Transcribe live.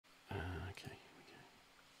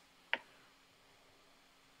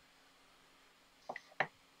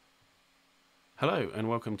Hello and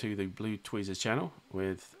welcome to the Blue Tweezers channel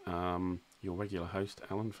with your regular host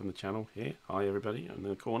Alan from the channel here. Hi everybody in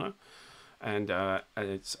the corner, and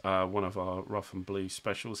it's one of our Rough and Blue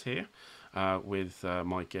specials here with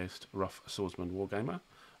my guest Rough Swordsman Wargamer.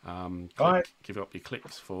 Hi. Give up your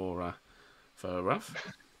clicks for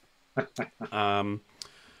Rough.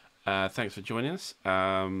 Thanks for joining us.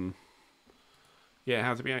 Yeah,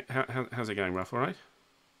 how's it going, Rough? All right.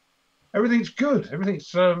 Everything's good.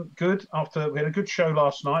 Everything's good. After we had a good show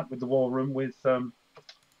last night with the War Room with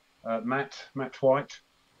Matt White,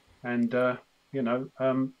 and yeah,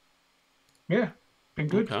 been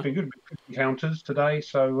good. Okay. It's been good. Good encounters today.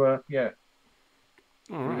 So yeah,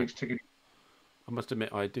 All everything's right. ticking. I must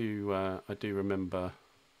admit, I do remember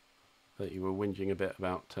that you were whinging a bit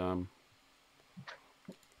about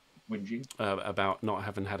Whinging. about not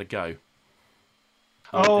having had a go.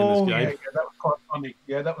 Oh in this game. yeah, that was quite funny.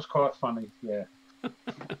 Yeah, that was quite funny. Yeah.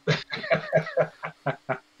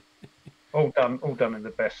 all done in the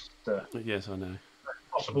best Yes, I know.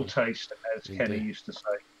 possible taste, as Indeed. Kenny used to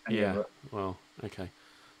say. Yeah. Well, okay.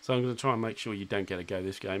 So I'm going to try and make sure you don't get a go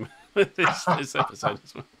this game, this episode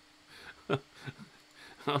as well.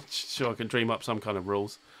 I'm sure I can dream up some kind of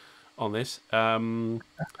rules on this. Anyway,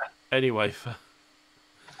 for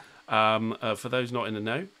those not in the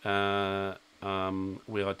know,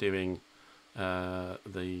 we are doing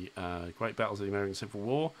the Great Battles of the American Civil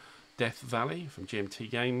War, Death Valley from GMT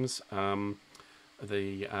Games,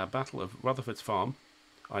 the Battle of Rutherford's Farm.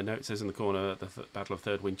 I know it says in the corner the Battle of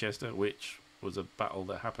Third Winchester, which was a battle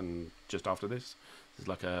that happened just after this. It's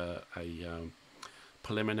like a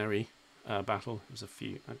preliminary battle. It was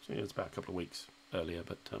actually it was about a couple of weeks earlier,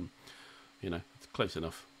 but it's close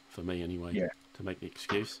enough for me anyway to make the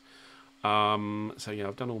excuse. So yeah,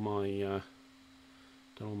 I've done all my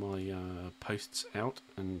posts out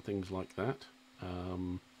and things like that,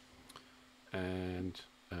 and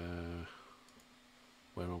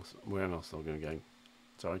where else am I going to go?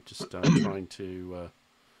 So I'm just trying to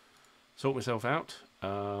sort myself out.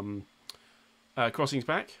 Crossing's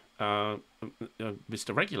back.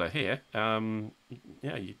 Mr. Regular here.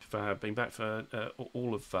 Yeah, you've been back for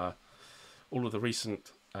all of the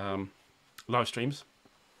recent live streams,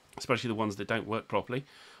 especially the ones that don't work properly.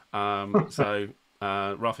 So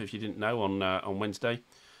Rough, if you didn't know, on Wednesday,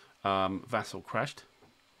 Vassal crashed.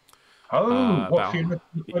 Oh, what for you,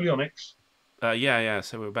 Napoleonics? Yeah.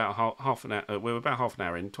 So we're about half an hour. We were about half an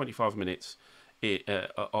hour in. 25 minutes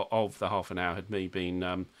of the half an hour had me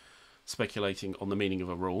been speculating on the meaning of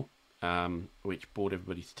a rule, which bored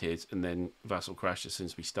everybody to tears. And then Vassal crashed as soon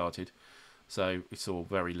as we started. So we saw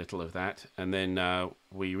very little of that. And then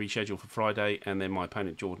we rescheduled for Friday. And then my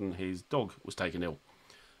opponent Jordan, his dog was taken ill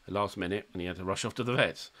at the last minute, and he had to rush off to the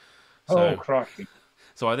vets. So, oh, crikey!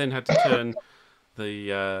 So I then had to turn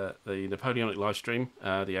the Napoleonic live stream,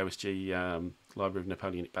 the OSG Library of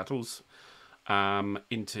Napoleonic Battles,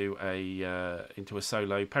 into a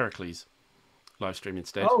solo Pericles live stream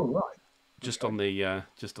instead. Oh, right. Just on the I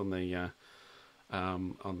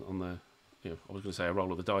was going to say a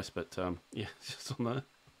roll of the dice, but just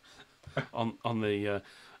on the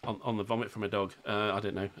vomit from a dog. I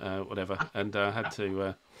don't know, whatever, and had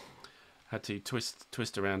to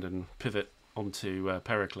twist around and pivot onto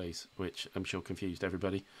Pericles, which I'm sure confused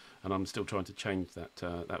everybody, and I'm still trying to change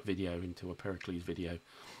that video into a Pericles video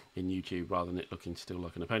in YouTube rather than it looking still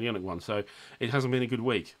like a Napoleonic one. So it hasn't been a good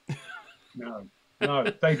week. No,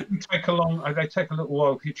 they take a little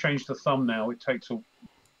while. If you change the thumbnail, it takes a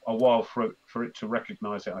while for it to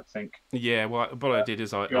recognise it, I think. Yeah, well, what I did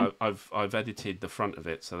is I've edited the front of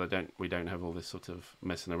it so we don't have all this sort of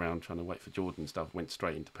messing around trying to wait for Jordan stuff. Went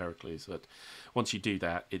straight into Pericles, but once you do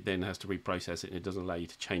that, it then has to reprocess it, and it doesn't allow you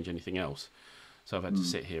to change anything else. So I've had to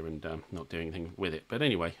sit here and not do anything with it. But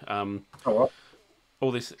anyway,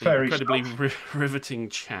 all this incredibly riveting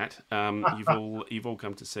chat. You've all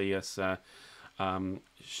come to see us.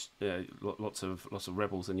 Lots of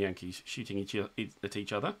rebels and Yankees shooting at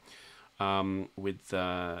each other with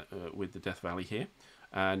the Death Valley here,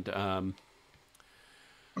 and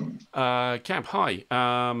Camp, hi.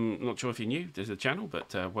 Not sure if you're new to the channel,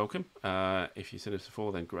 but welcome. If you've seen us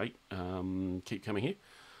before, then great. Keep coming here.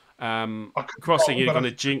 Crossing, you're going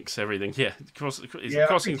to jinx everything. Yeah,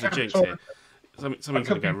 Crossing's a jinx here. Something's going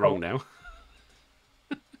to go wrong now.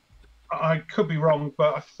 I could be wrong,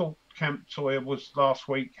 but I thought Camp Sawyer was last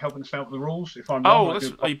week helping us out with the rules. If I'm wrong,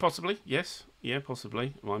 possibly, yes, yeah,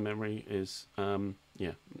 possibly. My memory is not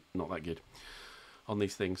that good on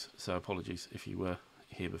these things, so apologies if you were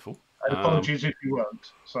here before. And apologies if you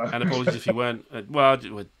weren't. So. And apologies if you weren't. Well,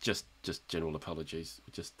 just general apologies.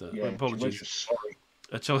 Just apologies. Sorry.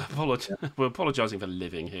 We're apologising for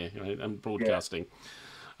living here, you know, and Yeah. broadcasting.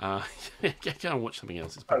 Go and watch something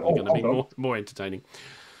else. It's Oh, probably going to be hold on. more entertaining.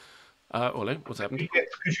 Orlo, what's happened?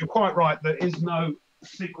 Because you're quite right. There is no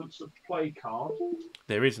sequence of play card.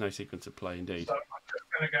 There is no sequence of play, indeed. So I'm just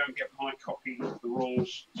going to go and get my copy of the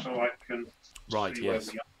rules so I can Right, see yes.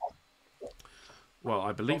 where we are. Well,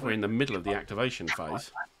 I believe we're in the middle of the activation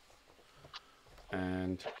phase.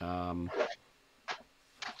 And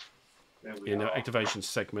in the activation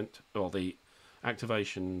segment, or the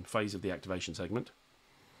activation phase of the activation segment,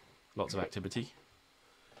 lots of activity.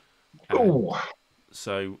 Oh.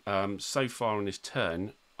 So, so far in this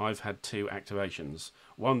turn, I've had 2 activations.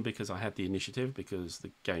 One because I had the initiative, because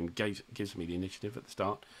the game gives me the initiative at the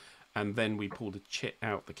start. And then we pulled a chit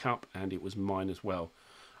out the cup, and it was mine as well.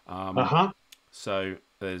 So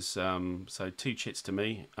there's 2 chits to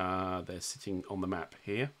me. They're sitting on the map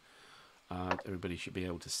here. Everybody should be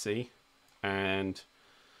able to see. And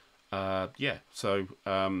yeah, so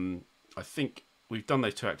I think we've done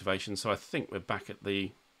those 2 activations. So I think we're back at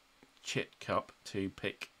the chit cup to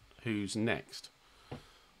pick who's next.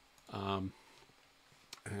 And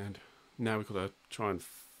now we've got to try and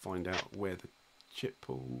find out where the chit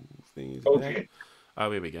pool thing is. Okay. Oh,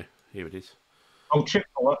 here we go. Here it is. Oh, chit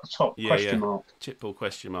pool at the top. Yeah, question mark. Chit pool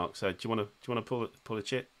question mark. So do you want to pull a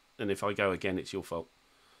chit? And if I go again, it's your fault.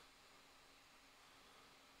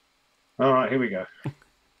 All right, here we go.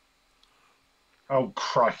 Oh,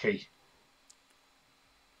 crikey.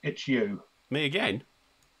 It's you. Me again?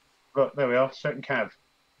 Look, there we are. Second cav.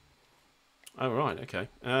 Oh, right. Okay.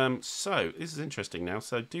 So this is interesting now.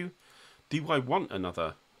 So do I want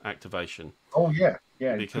another activation? Oh, yeah.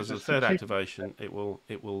 Yeah. Because the third activation, it will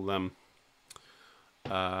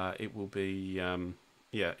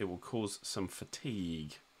cause some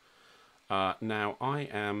fatigue. Now I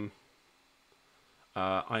am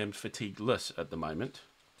fatigueless at the moment.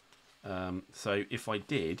 So if I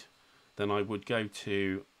did, then I would go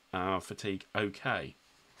to fatigue OK.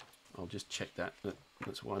 I'll just check that.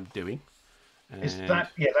 That's what I'm doing. And is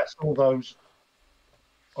that, yeah, that's all those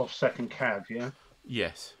of second cav, yeah?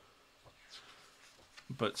 Yes.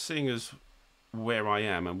 But seeing as where I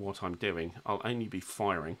am and what I'm doing, I'll only be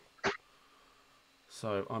firing.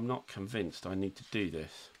 So I'm not convinced I need to do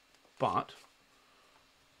this. But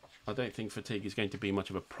I don't think fatigue is going to be much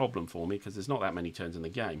of a problem for me because there's not that many turns in the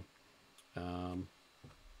game.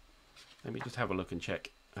 Let me just have a look and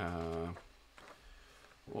check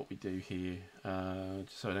what we do here,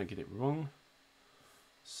 just so I don't get it wrong.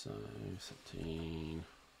 So 17.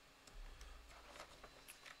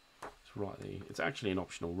 It's right. It's actually an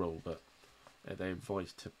optional rule, but they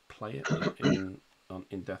advise to play it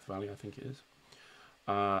in Death Valley, I think it is.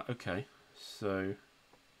 Okay, so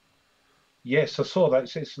yes, I saw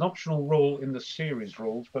that. It's an optional rule in the series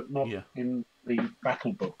rules, but not in the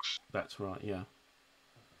battle books. That's right. Yeah.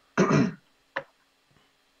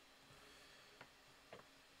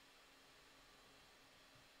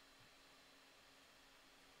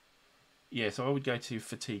 Yeah, so I would go to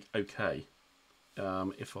fatigue OK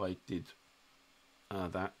if I did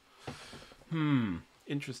that.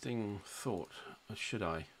 Interesting thought. Should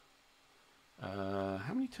I?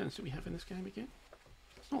 How many turns do we have in this game again?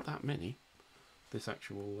 It's not that many. This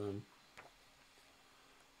actual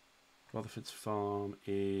Rutherford's farm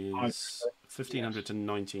is 1500 to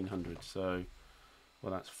 1900. So,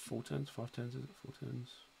 well, that's 4 turns, 5 turns, is it? 4 turns.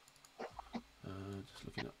 Just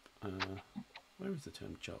looking up. Where is the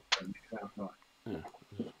turn chart? Yeah.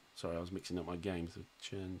 Sorry, I was mixing up my games. The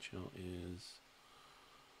turn chart is...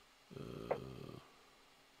 I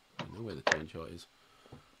don't know where the turn chart is.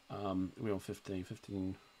 We're on 15,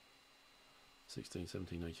 16,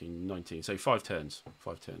 17, 18, 19. So 5 turns.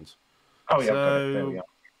 5 turns. Oh, yeah. So, there we are.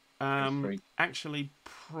 Actually,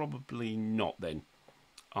 probably not then.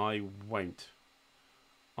 I won't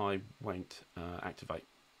activate.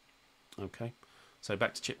 Okay. So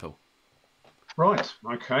back to chit pool. Right,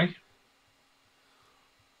 okay.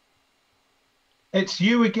 It's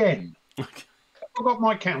you again. Okay. I've got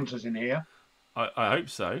my counters in here. I hope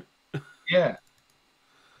so. Yeah.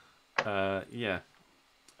 Yeah.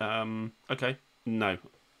 Okay. No.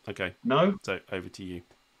 Okay. No? So over to you.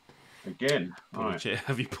 Again. Right.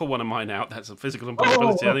 Have you pulled one of mine out? That's a physical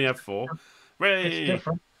impossibility. I only have 4. Ray! It's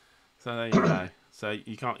different. So there you go. So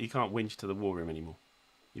you can't winch to the war room anymore.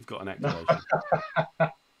 You've got an activation.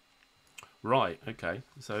 Right. Okay.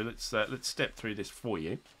 So let's step through this for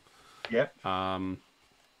you. Yep.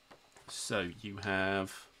 So you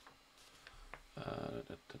have.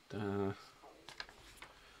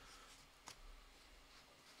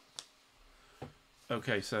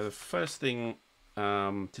 Okay. So the first thing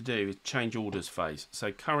to do is change orders phase.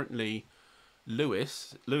 So currently,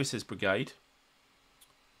 Lewis's brigade,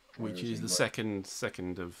 Where which is is he? the second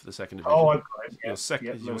of the second Oh, division. I've got him.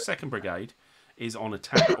 Yeah, Your Lewis. second brigade is on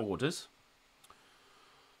attack orders. Yeah,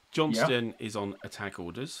 Johnston is on attack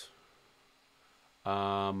orders.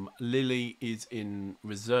 Lily is in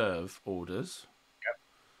reserve orders,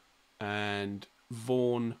 and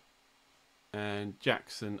Vaughan and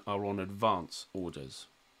Jackson are on advance orders.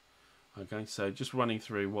 Okay, so just running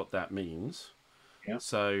through what that means. yeah.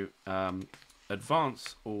 So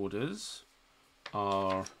advance orders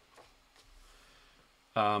are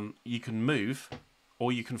you can move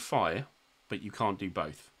or you can fire, but you can't do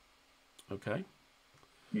both. Okay.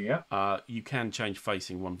 Yeah. You can change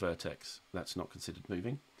facing one vertex. That's not considered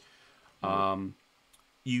moving.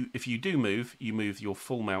 If you do move, you move your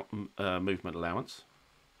full movement allowance.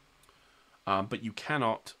 But you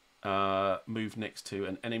cannot move next to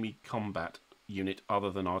an enemy combat unit other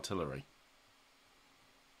than artillery.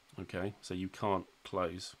 Okay, so you can't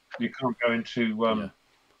close. You can't go into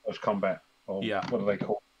close combat, or what do they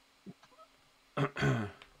call it?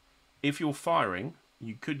 If you're firing,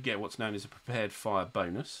 you could get what's known as a prepared fire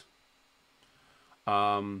bonus.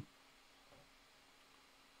 You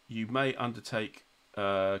may undertake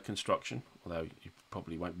construction, although you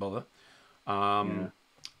probably won't bother. And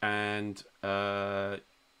that's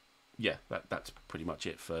pretty much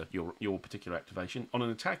it for your particular activation. On an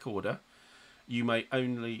attack order, you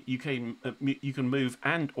can move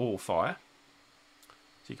and or fire.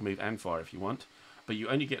 So you can move and fire if you want, but you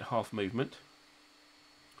only get half movement.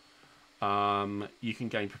 You can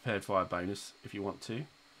gain prepared fire bonus if you want to.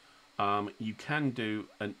 You can do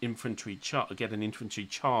an infantry get an infantry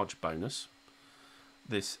charge bonus.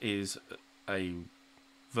 This is a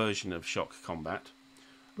version of shock combat.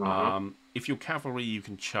 If you're cavalry, you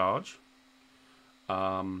can charge.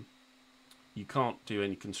 You can't do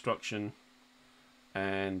any construction,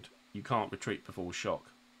 and you can't retreat before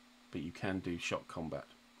shock, but you can do shock combat.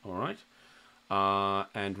 All right.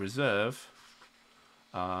 And reserve.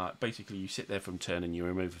 Basically, you sit there from turn and you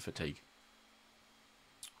remove a fatigue.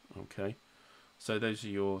 Okay. So those are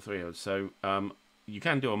your three. So you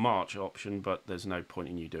can do a march option, but there's no point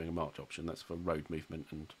in you doing a march option. That's for road movement,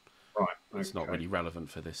 and it's not really relevant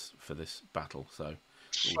for this battle. So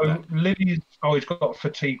Lily's he's got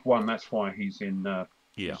fatigue 1. That's why he's in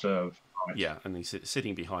reserve. Right. Yeah, and he's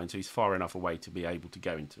sitting behind, so he's far enough away to be able to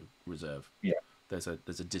go into reserve. Yeah. There's a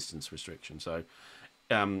distance restriction. So,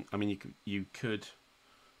 I mean, you could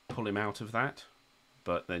pull him out of that,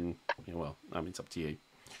 but then it's up to you.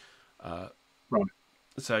 Right.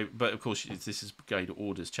 So, but of course, this is brigade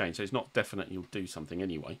orders change, so it's not definite you'll do something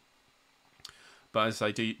anyway. But as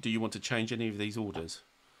I say, do you want to change any of these orders?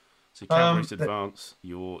 So cavalry's advance,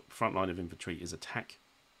 your front line of infantry is attack.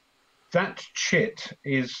 That chit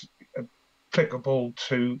is applicable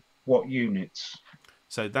to what units?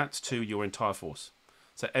 So that's to your entire force.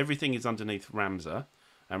 So everything is underneath Ramsar,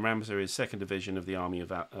 and Ramsar is 2nd Division of the Army of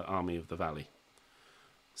the Valley.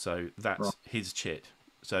 So that's his chit.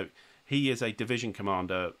 So he is a division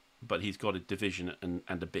commander, but he's got a division and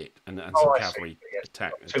a bit, and some cavalry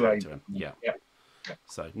attack to him. Yeah.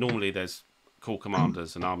 So normally there's corps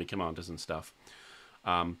commanders and army commanders and stuff,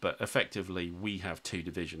 but effectively we have 2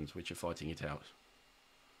 divisions which are fighting it out.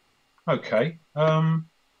 Okay. Can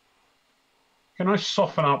I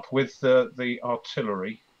soften up with the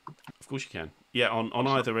artillery? Of course you can. Yeah, on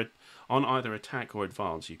either attack or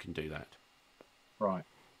advance you can do that. Right.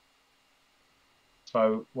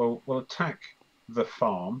 So we'll attack the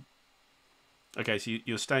farm. Okay, so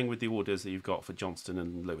you're staying with the orders that you've got for Johnston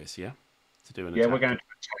and Lewis, yeah? To do an attack. Yeah, we're going to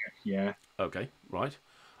attack. Yeah. Okay, right.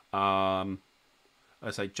 I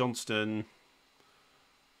say Johnston.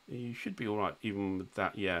 You should be all right, even with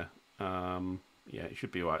that. Yeah, yeah, it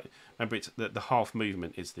should be all right. Remember, it's the half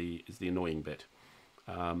movement is the annoying bit,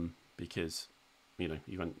 because you've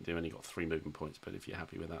only got 3 movement points. But if you're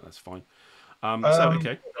happy with that, that's fine. So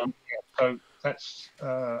okay. So that's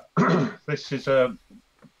this is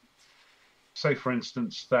say for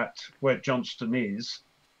instance that where Johnston is.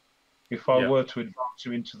 If I were to advance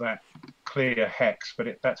you into that clear hex,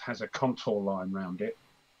 but that has a contour line around it.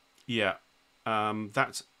 Yeah,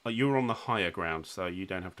 that's you're on the higher ground, so you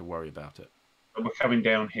don't have to worry about it. But we're coming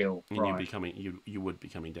downhill, and you would be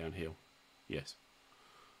coming downhill, yes.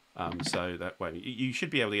 So that way you should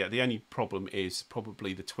be able to get. The only problem is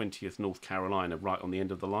probably the 20th North Carolina, right on the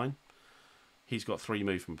end of the line. He's got 3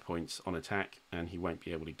 movement points on attack, and he won't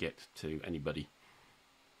be able to get to anybody.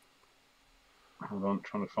 Hold on,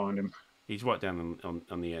 trying to find him. He's right down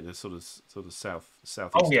on the end, the sort of southeast.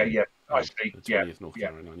 Oh yeah, I see. The 20th North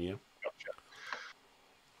Carolina, yeah.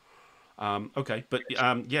 Gotcha. Okay, but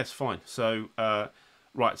yes, fine. So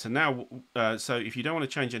Right, so now, so if you don't want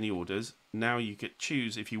to change any orders, now you get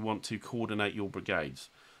choose if you want to coordinate your brigades.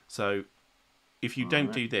 So if you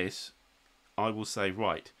don't do this, I will say,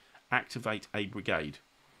 right, activate a brigade.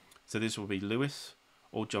 So this will be Lewis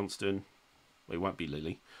or Johnston, well, it won't be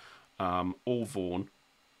Lily, or Vaughan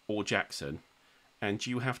or Jackson, and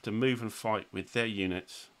you have to move and fight with their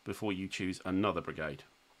units before you choose another brigade.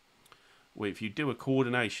 Well, if you do a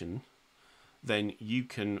coordination, then you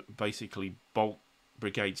can basically bolt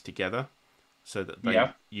brigades together so that they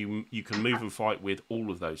you can move and fight with all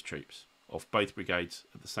of those troops of both brigades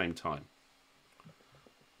at the same time.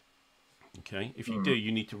 Okay, if you do,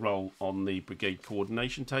 you need to roll on the brigade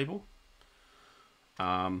coordination table,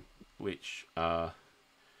 which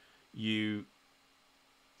you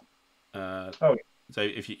so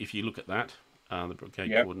if you look at that, the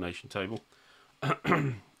brigade coordination table,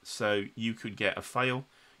 so you could get a fail,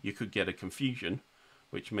 you could get a confusion,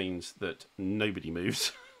 which means that nobody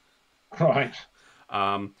moves. Right.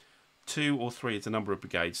 2 or 3 is the number of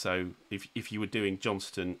brigades. So if you were doing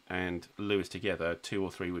Johnston and Lewis together, 2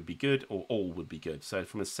 or 3 would be good, or all would be good. So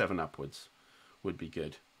from a 7 upwards would be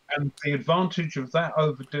good. And the advantage of that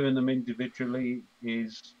over doing them individually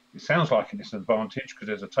is, it sounds like it's an advantage because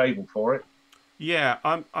there's a table for it. Yeah,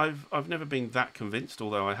 I've never been that convinced,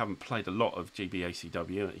 although I haven't played a lot of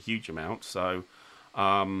GBACW, a huge amount. So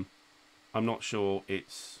I'm not sure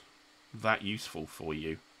it's that useful for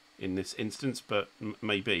you in this instance, but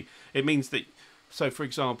maybe. It means that, so for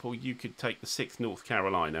example, you could take the 6th North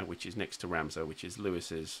Carolina, which is next to Ramsar, which is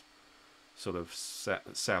Lewis's sort of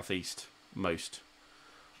southeast most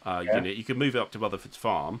unit. You could move it up to Rutherford's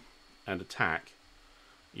farm and attack,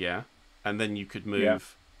 and then you could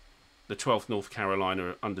move the 12th North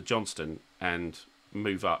Carolina under Johnston and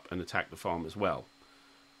move up and attack the farm as well.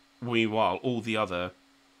 Meanwhile, all the other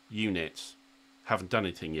units haven't done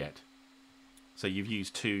anything yet. So you've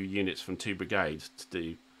used 2 units from 2 brigades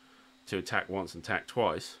to attack once and attack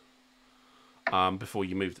twice before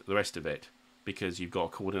you move the rest of it, because you've got a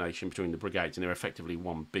coordination between the brigades and they're effectively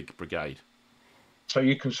one big brigade. So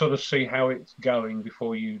you can sort of see how it's going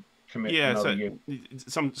before you commit another unit.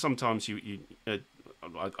 Sometimes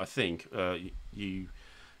I think you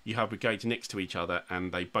have brigades next to each other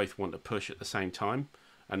and they both want to push at the same time,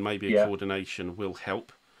 and maybe a coordination will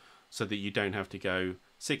help so that you don't have to go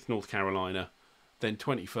 6th North Carolina, then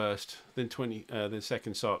 21st, then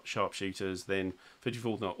 2nd Sharpshooters, then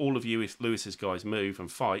 54th. Now, all of you, if Lewis's guys move and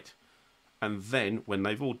fight, and then when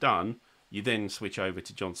they've all done, you then switch over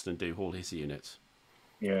to Johnston and do all his units.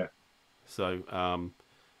 Yeah. So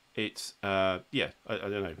it's I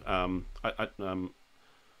don't know.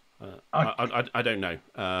 I don't know.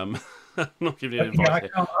 I'm not giving you advice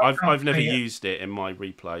here. I've never used it in my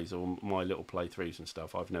replays or my little playthroughs and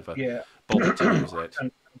stuff. I've never bothered to use it.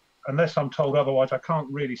 Unless I'm told otherwise, I can't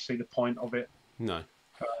really see the point of it. No.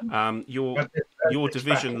 Your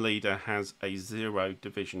division leader has a 0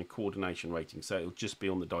 division coordination rating, so it'll just be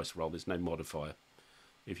on the dice roll. There's no modifier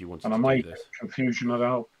if you wanted to do this. And I may get confusion, and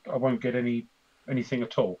I won't get anything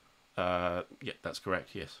at all. Yeah, that's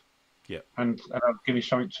correct. Yes. Yeah. And I'll give you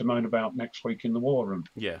something to moan about next week in the war room.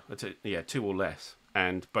 Yeah, that's it. Yeah, 2 or less,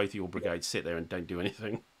 and both of your brigades sit there and don't do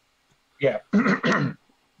anything. Yeah.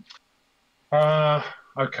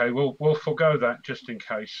 Okay, we'll forego that just in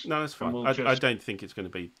case. No, that's fine. I don't think it's going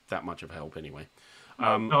to be that much of help anyway.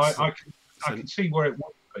 I can see where it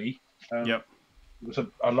would be. It was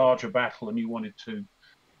a larger battle, and you wanted to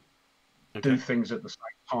do things at the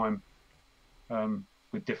same time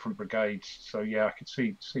with different brigades. So yeah, I could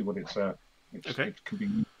see what it can be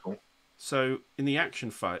useful. So in the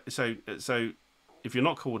action phase, so if you're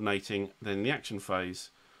not coordinating, then in the action phase,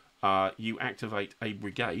 you activate a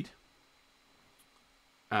brigade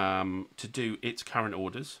to do its current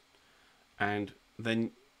orders, and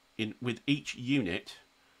then with each unit,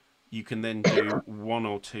 you can then do one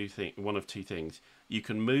of 2 things. You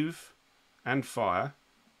can move and fire,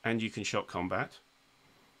 and you can shock combat,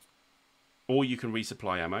 or you can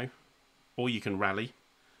resupply ammo, or you can rally,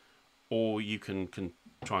 or you can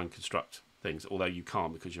try and construct things. Although you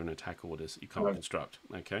can't, because you're in attack orders, you can't construct.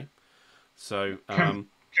 Okay, so.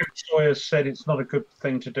 Sawyer said it's not a good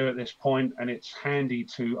thing to do at this point, and it's handy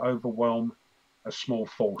to overwhelm a small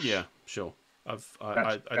force. Yeah, sure.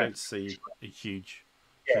 I don't see a huge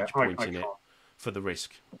point in it for the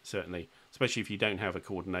risk, certainly, especially if you don't have a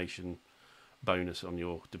coordination bonus on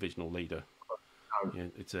your divisional leader. No. Yeah,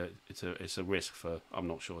 it's a risk for. I'm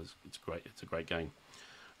not sure. It's great. It's a great game.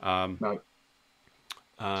 No.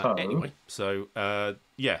 Anyway, so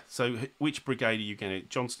So which brigade are you getting?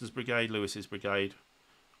 Johnston's brigade, Lewis's brigade,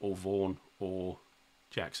 or Vaughan or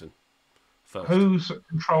Jackson first? Who's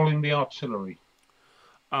controlling the artillery?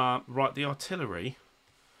 Right, the artillery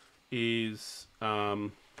is... I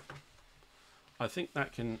think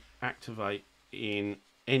that can activate in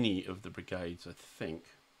any of the brigades, I think.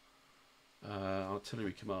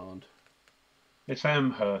 Artillery command. It's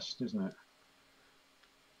Amherst, isn't it?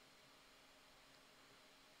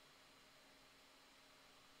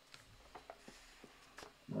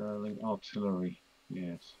 The artillery,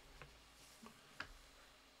 yes.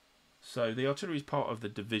 So the artillery is part of the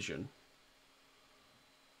division.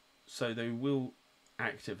 So they will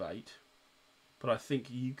activate, but I think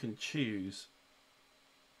you can choose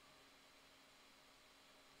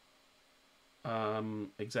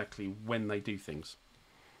exactly when they do things.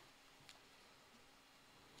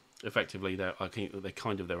 Effectively, I think they're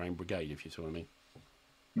kind of their own brigade, if you see what I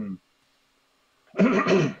mean.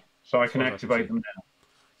 So I can activate them now.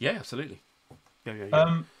 Yeah, absolutely.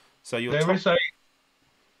 Yeah. So there is a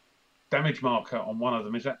damage marker on one of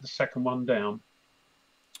them. Is that the second one down?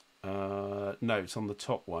 No, it's on the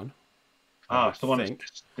top one. It's the one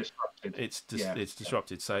that's disrupted. It's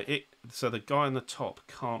disrupted. So the guy on the top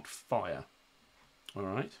can't fire. All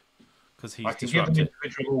right, because he's disrupted. I can give him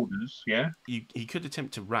individual orders. Yeah. He could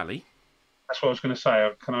attempt to rally. That's what I was going to say.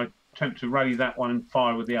 Can I attempt to rally that one and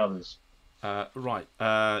fire with the others? Right.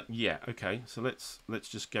 Yeah. Okay. So let's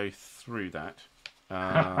just go through that.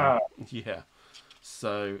 Yeah.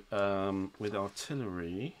 So with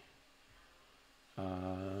artillery.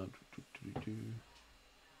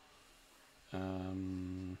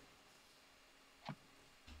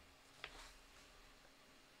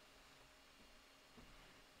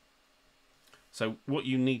 So what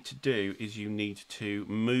you need to do is you need to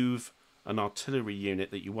move an artillery unit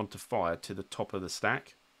that you want to fire to the top of the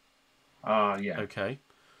stack. Yeah. Okay.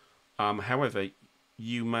 However,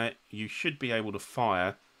 you should be able to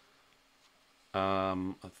fire.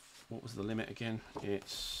 What was the limit again?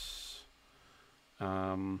 It's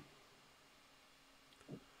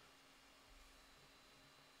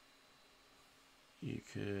you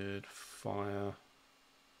could fire.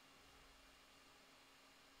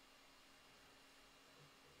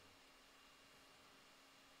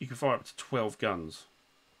 You can fire up to 12 guns.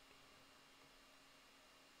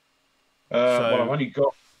 Well, I've only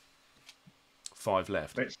got 5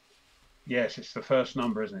 left. Yes, it's the first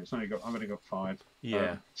number, isn't it? I've only got 5.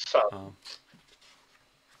 Yeah.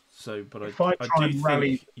 But I do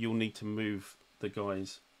think you'll need to move the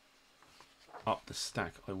guys up the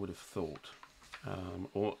stack, I would have thought.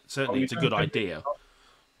 Or certainly it's a good idea.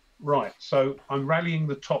 Right, so I'm rallying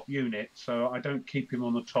the top unit, so I don't keep him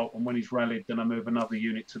on the top, and when he's rallied, then I move another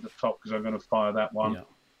unit to the top because I'm going to fire that one. Yeah.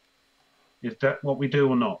 Is that what we do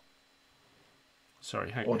or not?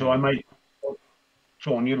 Sorry, or do I make...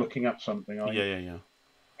 Sean, you're looking up something, are you? Yeah.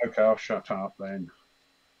 Okay, I'll shut up then.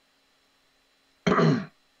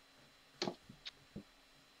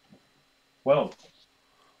 Well,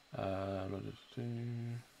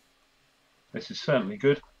 this is certainly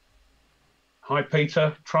good. Hi,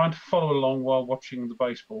 Peter. Trying to follow along while watching the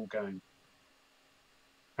baseball game.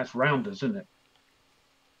 That's Rounders, isn't it?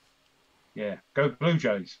 Yeah. Go Blue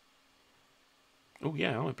Jays. Oh,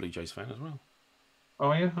 yeah, I'm a Blue Jays fan as well.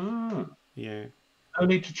 Oh, yeah? Yeah. No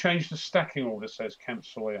need to change the stacking order, says Camp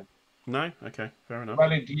Sawyer. No? Okay, fair enough.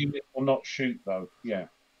 Valid unit will not shoot, though. Yeah.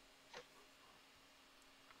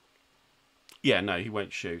 Yeah, no, he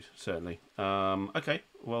won't shoot, certainly. Okay,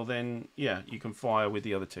 well then, yeah, you can fire with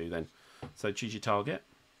the other two then. So choose your target.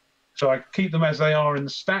 So I keep them as they are in the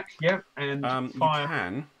stack, yeah, and fire. You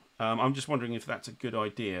can. I'm just wondering if that's a good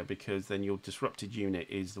idea, because then your disrupted unit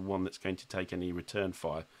is the one that's going to take any return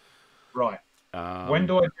fire. Right. When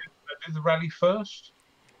do I do the rally first?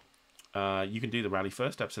 You can do the rally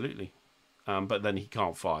first, absolutely. But then he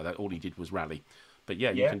can't fire. That all he did was rally. But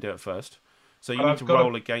yeah, you can do it first. So you need to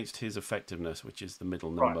roll against his effectiveness, which is the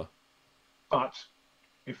middle number. But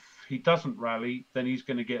if he doesn't rally, then he's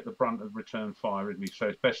going to get the brunt of return fire, isn't he? So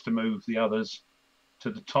it's best to move the others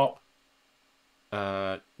to the top.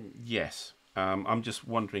 Yes. I'm just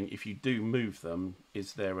wondering, if you do move them,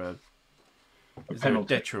 is there a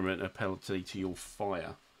detriment, a penalty to your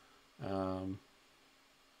fire?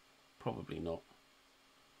 Probably not.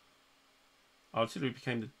 Artillery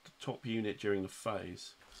became the top unit during the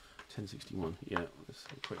phase. 1061. Yeah, let's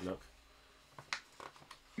have a quick look.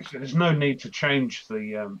 So there's no need to change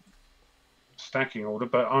the stacking order,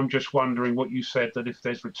 but I'm just wondering what you said, that if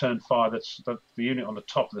there's return fire, that the unit on the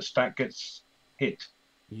top of the stack gets hit.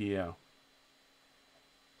 Yeah.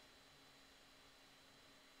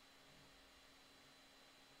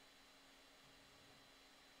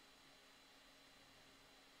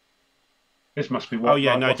 This must be what... Oh,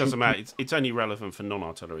 yeah, no, it doesn't matter. It's only relevant for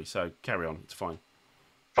non-artillery, so carry on. It's fine.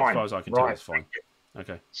 Fine. As far as I can tell, it's fine.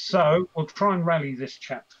 Okay. So we'll try and rally this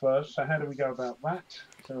chap first. So how do we go about that?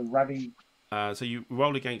 So rally. So you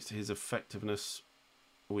roll against his effectiveness,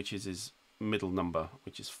 which is his middle number,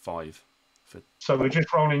 which is 5. So we're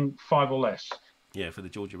just rolling 5 or less. Yeah, for the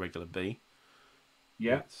Georgia regular B.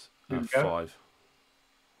 Yeah. It's Here we 5.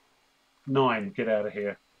 9. Get out of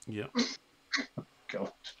here. Yeah.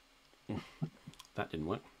 God. That didn't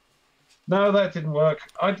work. No, that didn't work.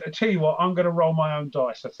 I tell you what, I'm going to roll my own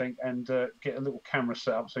dice, I think, and get a little camera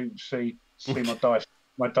set up so you can see my dice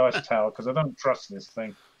tower, because I don't trust this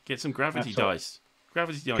thing. Get some gravity dice.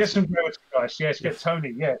 Gravity dice. Get some gravity dice. Yes, get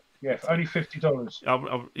Tony. Yeah. For only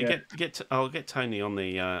 $50. I'll get Tony on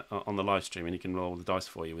the live stream, and he can roll the dice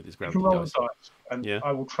for you with his gravity you can roll dice. the dice, and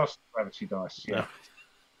I will trust the gravity dice. Yeah.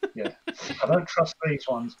 Yeah. I don't trust these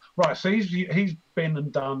ones. Right. So he's been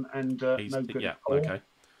and done, and no good. Yeah. At all. Okay.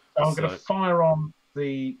 So I'm going to fire on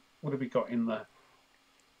the. What have we got in the?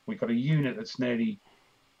 We've got a unit that's nearly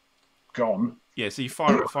gone. Yeah. So you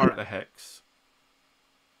fire at the hex.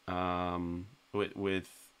 With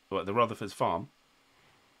the Rutherford's farm.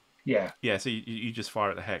 Yeah. Yeah. So you just fire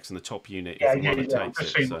at the hex, and the top unit is the one that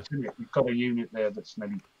takes it. So. We've got a unit there that's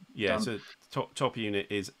nearly. Yeah. Done. So top unit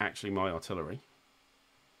is actually my artillery.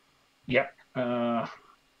 Yep.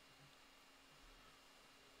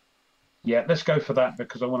 Yeah, let's go for that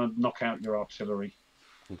because I want to knock out your artillery.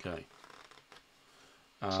 Okay.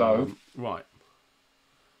 So right.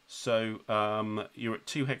 So you're at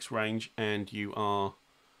 2 hex range, and you are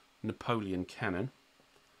Napoleon cannon.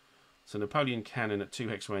 So Napoleon cannon at 2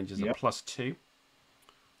 hex range is a +2.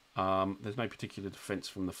 There's no particular defense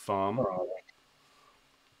from the farm.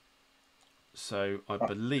 So I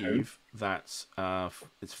believe that's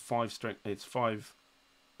it's 5 strength. It's 5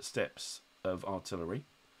 steps of artillery.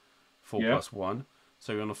 4 + 1.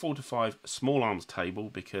 So you're on a 4 to 5 small arms table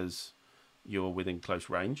because you're within close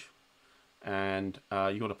range, and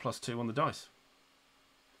you got a +2 on the dice.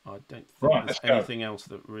 I don't think there's anything else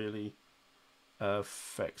that really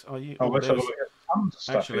affects. Are you? Oh,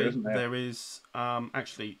 actually, there is.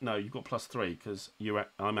 Actually, no. You've got +3 because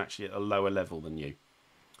I'm actually at a lower level than you.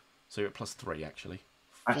 So you're at +3 actually.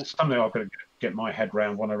 That's something I've got to get my head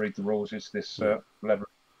round when I read the rules. Is this level?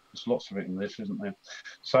 There's lots of it in this, isn't there?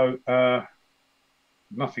 So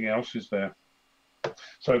nothing else is there.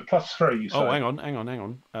 So +3. You say? Oh, hang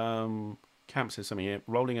on. Camp says something here.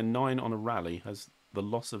 Rolling a 9 on a rally has the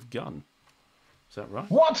loss of gun. Is that right?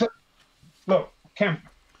 What? Look, Camp.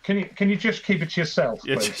 Can you just keep it to yourself,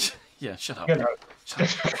 please? Yeah, shut up. You know.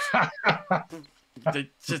 Shut up.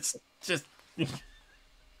 just.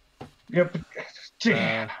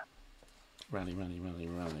 Yeah. Rally. Let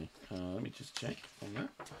me just check on that.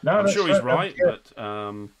 No, I'm sure he's right, but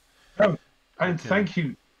no. And thank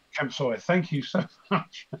you, Camp Sawyer. Thank you so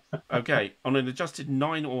much. Okay, on an adjusted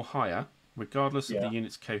 9 or higher, regardless of the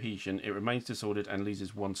unit's cohesion, it remains disordered and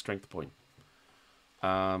loses 1 strength point.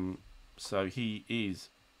 So he is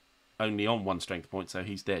only on 1 strength point, so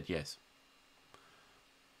he's dead. Yes.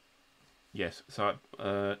 So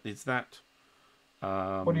is that?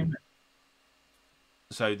 What do you mean?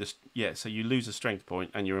 So so you lose a strength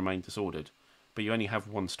point and you remain disordered, but you only have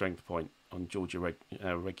 1 strength point on Georgia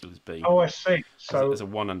regulars B. Oh, I see. So there's a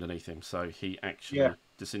 1 underneath him, so he actually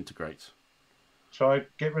disintegrates. So I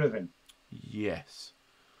get rid of him. Yes.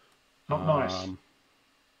 Not nice.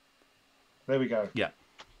 There we go. Yeah.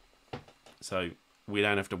 So we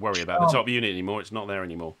don't have to worry about the top unit anymore. It's not there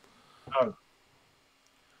anymore. No.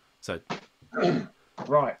 So.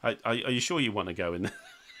 Right. Are you sure you want to go in there?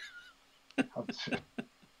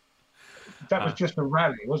 That was just a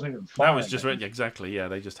rally, wasn't it? That was just exactly. Yeah,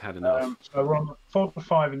 they just had enough. So we're on 4 to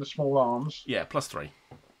 5 in the small arms. Yeah, +3.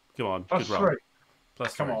 Come on, +3.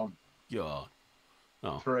 +3. Come on. Yeah.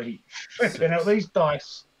 Oh. 3. You know, these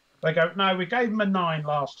dice. They go. No, we gave him a 9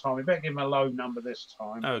 last time. We better give him a low number this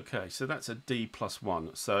time. Okay, so that's a D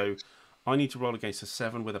 +1. So I need to roll against a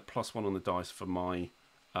 7 with a +1 on the dice for my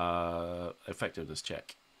effectiveness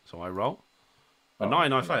check. So I roll a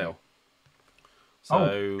 9. I fail.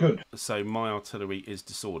 So good. So my artillery is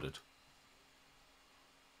disordered.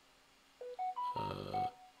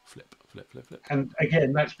 Flip. And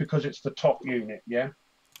again, that's because it's the top unit, yeah?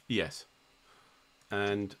 Yes.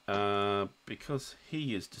 And because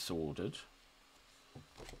he is disordered,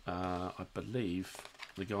 I believe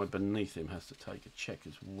the guy beneath him has to take a check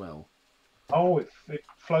as well. Oh, it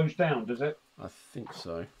flows down, does it? I think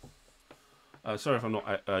so. Sorry if I'm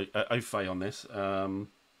not au fait on this.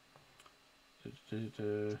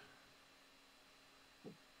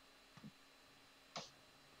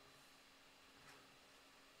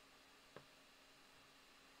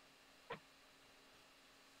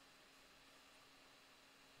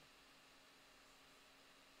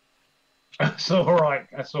 That's all right.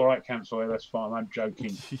 That's all right, Camp Sawyer. That's fine. I'm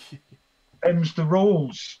joking. Them's the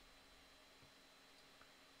rules.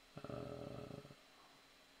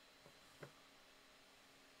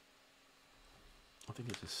 I think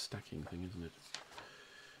it's a stacking thing, isn't it?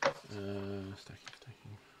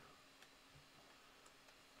 Stacking.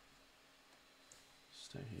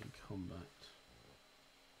 Stacking combat.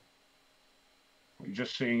 You're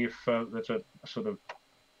just seeing if there's a sort of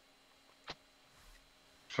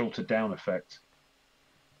filtered down effect.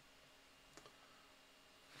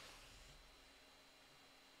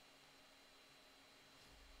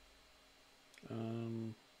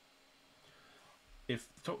 If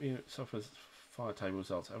the top unit suffers fire table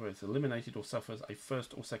results, however, it's eliminated or suffers a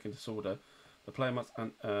first or second disorder, the player must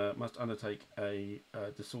undertake a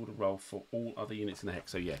disorder roll for all other units in the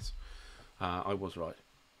hex. So yes, I was right.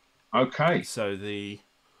 Okay. So the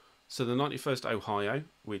 91st Ohio,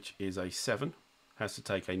 which is a 7, has to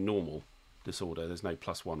take a normal disorder. There's no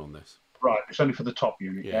 +1 on this. Right. It's only for the top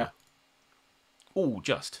unit. Yeah. Oh,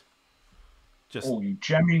 just. Oh, you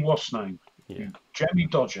jammy what's name? Yeah. You jammy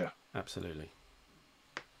dodger. Absolutely.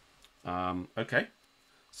 Okay,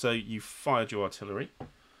 so you fired your artillery.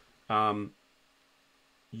 It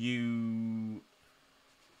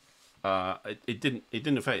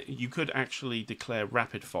didn't affect. You could actually declare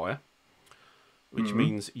rapid fire, which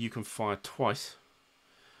means you can fire twice.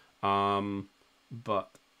 But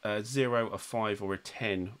a 0, a 5, or a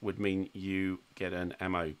 10 would mean you get an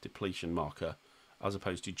ammo depletion marker, as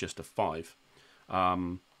opposed to just a 5.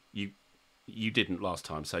 You didn't last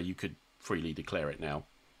time, so you could freely declare it now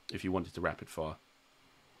if you wanted to rapid fire.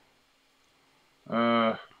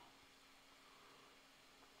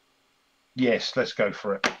 Yes, let's go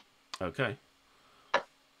for it. Okay.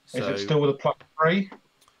 Is it still with a +3?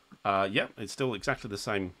 Yeah, it's still exactly the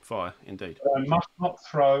same fire, indeed. I must not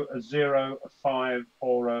throw a 0, a 5,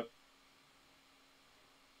 or a...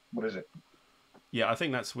 What is it? Yeah, I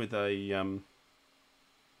think that's with a... I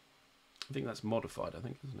think that's modified, I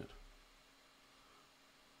think, isn't it?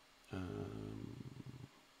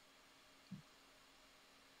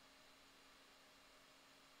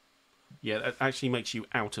 Yeah, that actually makes you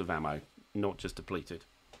out of ammo, not just depleted.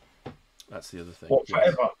 That's the other thing. What,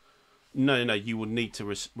 forever? No, you will need to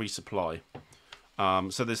resupply.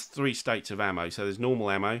 So there's 3 states of ammo. So there's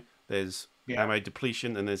normal ammo, there's ammo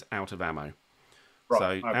depletion, and there's out of ammo.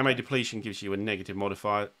 Right, so ammo depletion gives you a negative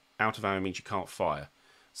modifier. Out of ammo means you can't fire.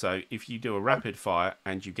 So if you do a rapid fire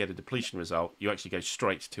and you get a depletion result, you actually go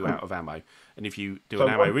straight to out of ammo. And if you do an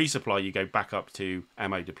ammo resupply, you go back up to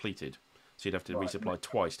ammo depleted. So you'd have to resupply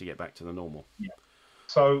twice to get back to the normal. Yeah.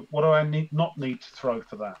 So what do I not need to throw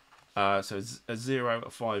for that? So it's a 0, a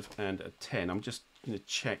 5, and a 10. I'm just going to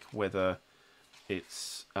check whether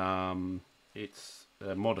it's modified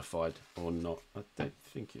or not. I don't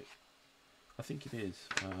think it. I think it is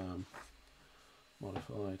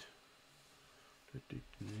modified.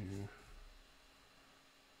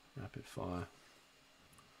 Rapid fire.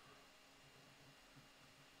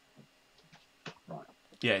 Right.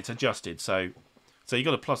 Yeah, it's adjusted. So you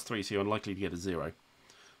got a +3, so you're unlikely to get a 0.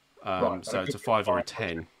 So it's a 5 or a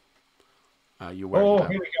 10. You're worried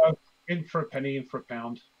about. Here we go. In for a penny, in for a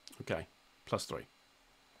pound. Okay, +3.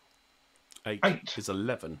 8 is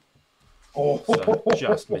 11. Oh, so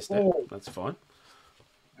just missed it. That's fine.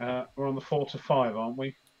 We're on the 4 to 5, aren't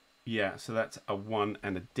we? Yeah, so that's a 1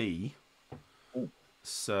 and a D. Ooh.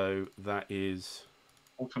 So that is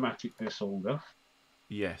automatic disorder.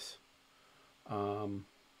 Yes.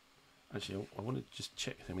 Actually, I want to just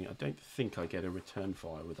check something. I don't think I get a return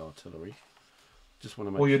fire with artillery. Just want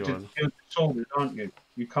to make sure. You're disordered, aren't you?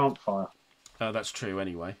 You can't fire. That's true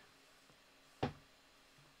anyway.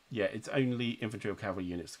 Yeah, it's only infantry or cavalry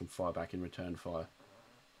units can fire back in return fire.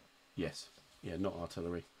 Yes. Yeah, not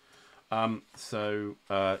artillery. So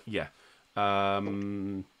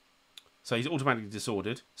he's automatically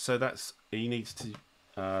disordered. So he needs to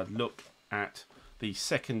look at the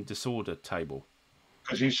second disorder table.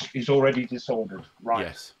 Because he's already disordered, right?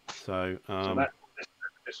 Yes. So that's what this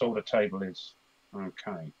disorder table is.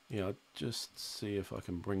 Okay. Yeah, I'll just see if I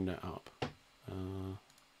can bring that up.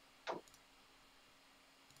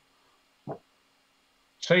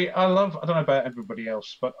 See, I don't know about everybody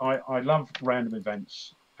else, but I love random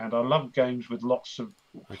events, and I love games with lots of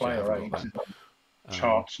player aids,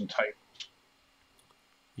 charts and tables.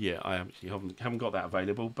 Yeah, I actually haven't got that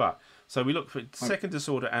available, but so we look for second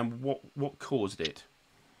disorder and what caused it.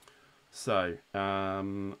 So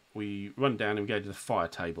we run down and we go to the fire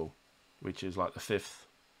table, which is like the 5th.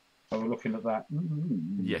 So we're looking at that.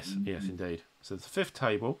 Yes, indeed. So the 5th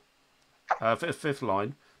table, 5th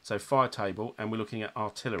line. So fire table, and we're looking at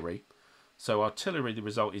artillery. So artillery, the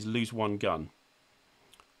result is lose 1 gun.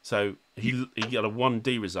 So he got a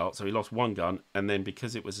 1D result, so he lost 1 gun, and then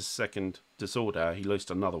because it was a second disorder, he lost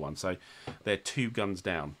another one. So they're 2 guns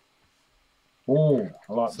down. Oh,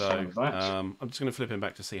 I like the sound of that. I'm just going to flip him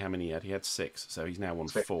back to see how many he had. He had 6, so he's now on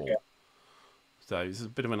 4. Yeah. So this is a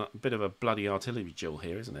bit of a bloody artillery duel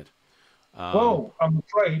here, isn't it? Well, I'm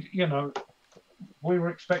afraid, you know, we were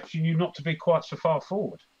expecting you not to be quite so far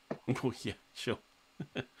forward. Oh, yeah, sure.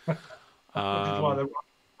 Which is why they're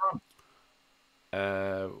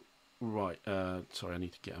right. Sorry, I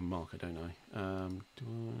need to get a marker, don't I?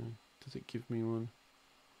 Does it give me one?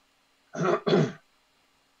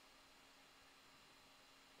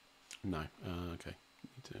 No. Okay.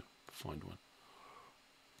 Need to find one.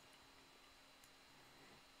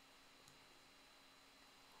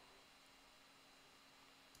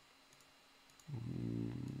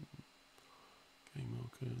 Game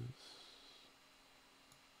markers.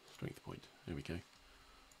 Strength point. There we go.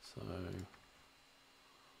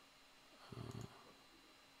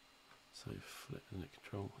 So flip the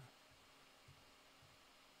control.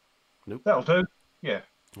 Nope. That'll do. Yeah.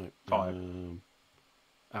 Nope. 5.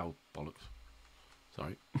 Oh, bollocks.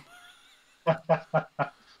 Sorry.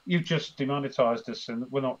 You've just demonetised us and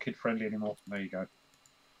we're not kid friendly anymore. There you go.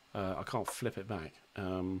 I can't flip it back.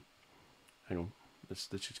 Hang on. Let's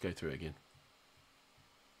just go through it again.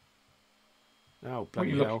 Oh,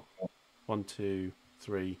 bloody hell. 1, 2,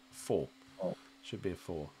 3, 4. Oh. Should be a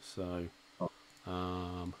 4. So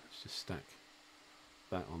let's just stack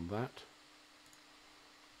that on that.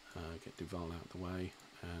 Get Duval out of the way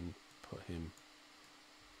and put him.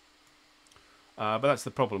 But that's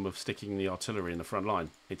the problem of sticking the artillery in the front line.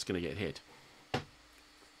 It's going to get hit.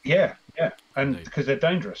 Yeah, yeah, and because they're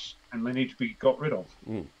dangerous and they need to be got rid of.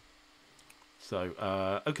 So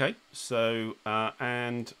okay, so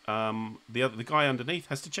and the guy underneath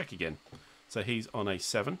has to check again. So he's on a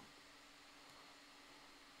 7.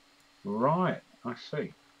 Right, I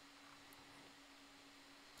see.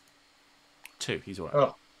 2. He's all right.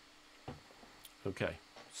 Oh. Okay,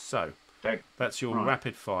 so that's your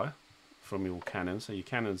rapid fire from your cannons. So your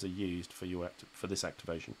cannons are used for for this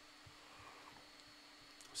activation.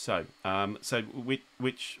 So so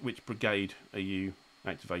which brigade are you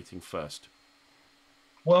activating first?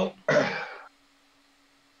 Well,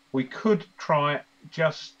 we could try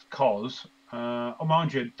just cause. Oh,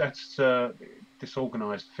 mind you, that's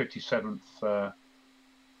disorganised. 57th the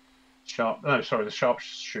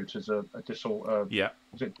sharpshooters are yeah.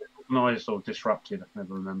 Is it disorganised or disrupted? I can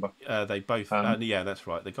never remember. They both. Yeah, that's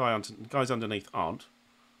right. The guys underneath aren't.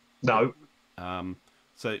 No.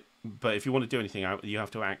 So, but if you want to do anything out, you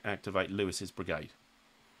have to activate Lewis's brigade.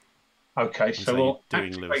 Okay, so we'll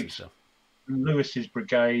doing Lewis's stuff. Lewis's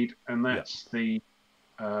brigade, and that's the.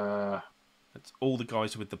 That's all the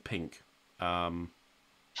guys with the pink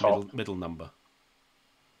middle number.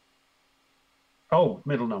 Oh,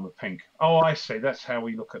 middle number pink. Oh, I see. That's how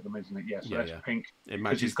we look at them, isn't it? Yes, yeah, that's pink.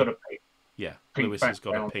 Because he's got a pink. Yeah, pink Lewis has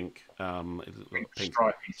got a pink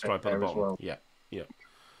stripe at the bottom. Well. Yeah.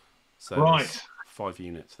 So right, 5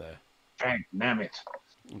 units there. Dang, damn it!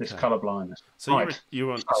 This colour blindness. So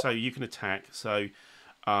you're on. So you can attack. So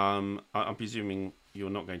I'm presuming you're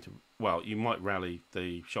not going to. Well, you might rally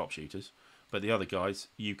the sharpshooters, but the other guys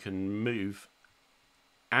you can move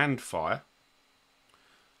and fire.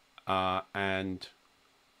 And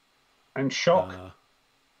shock.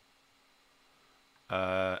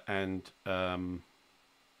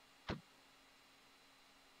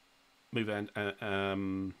 Move and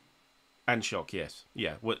shock. Yes,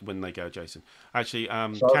 yeah. When they go adjacent. Actually,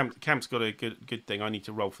 Camp's got a good thing. I need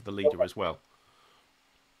to roll for the leader as well.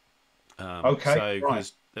 Okay. So right.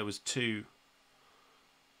 There was 2.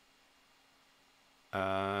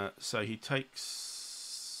 So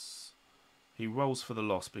he rolls for the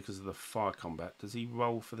loss because of the fire combat. Does he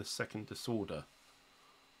roll for the second disorder?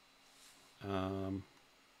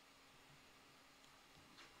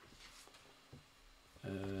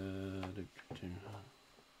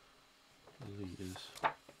 Leaders.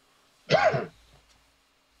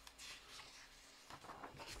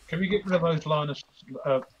 Can we get rid of those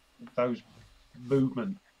those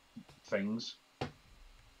movement things?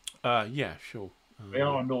 Yeah, sure. They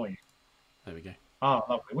are annoying. There we go. Ah,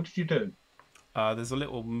 lovely. What did you do? There's a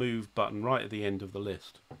little move button right at the end of the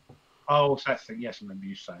list. Oh, it's that thing. Yes, I remember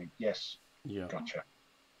you saying. Yes. Yeah. Gotcha.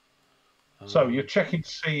 So you're checking to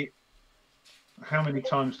see how many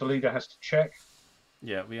times the leader has to check?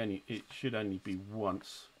 Yeah, it should only be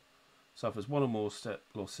once. So if there's 1 or more step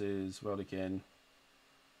losses, roll again.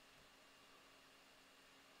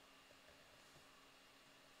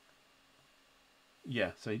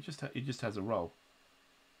 Yeah, so he just has a roll.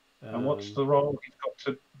 And what's the roll? He's got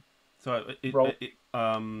to roll.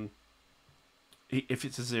 If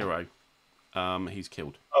it's a 0, he's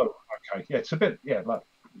killed. Oh, okay. Yeah, it's a bit like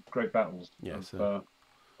Great Battles of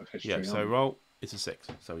history. Yeah, so roll. It's a 6,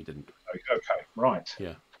 so he didn't. Okay, right.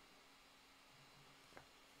 Yeah.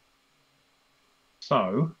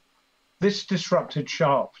 So this disrupted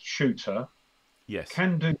sharpshooter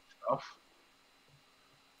can do stuff.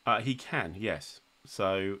 He can, yes.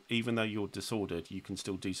 So even though you're disordered, you can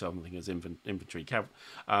still do something as infantry.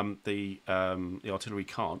 The artillery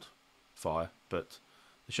can't fire, but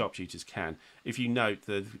the sharpshooters can. If you note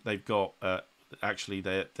that they've got actually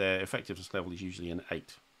their effectiveness level is usually an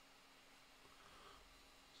 8.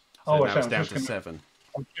 So now it's down to 7.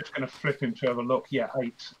 I'm just going to flip him to have a look. Yeah,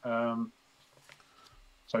 8.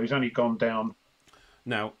 So he's only gone down.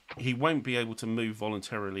 Now he won't be able to move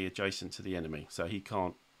voluntarily adjacent to the enemy, so he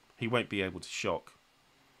can't. He won't be able to shock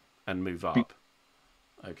and move up.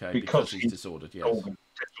 Okay, because he's disordered. Yes.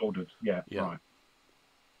 Disordered. Yeah. Right.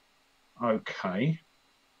 Okay.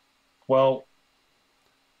 Well,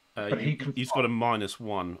 but he's got a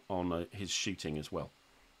 -1 on his shooting as well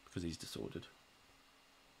because he's disordered.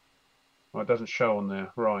 Well, it doesn't show on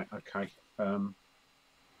there. Right. Okay. Well,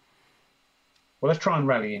 let's try and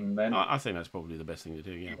rally him then. I think that's probably the best thing to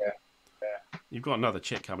do. Yeah. You've got another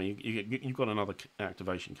check coming. You've got another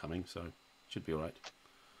activation coming, so should be all right.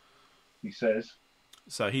 He says.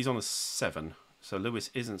 So he's on a 7. So Lewis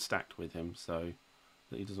isn't stacked with him, so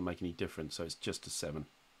it doesn't make any difference. So it's just a 7.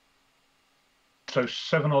 So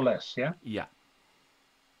 7 or less, yeah. Yeah.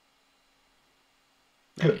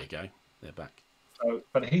 Good. There you go. They're back. So,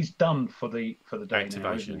 but he's done for the day activation.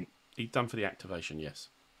 Now, isn't he? He's done for the activation. Yes.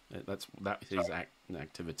 His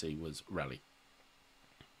activity was rally.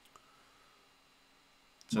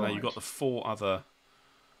 So now you've got the 4 other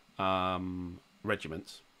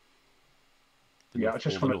regiments. I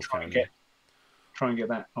just want to try and get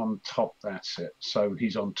that on top. That's it. So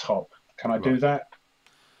he's on top. Can I do that?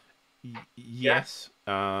 Yes.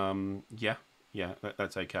 Yeah.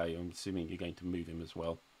 That's okay. I'm assuming you're going to move him as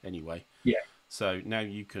well. Anyway. Yeah. So now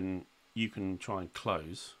you can try and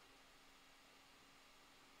close.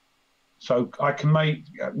 So I can make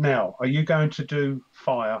now. Are you going to do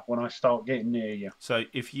fire when I start getting near you? So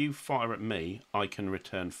if you fire at me, I can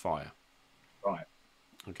return fire. Right.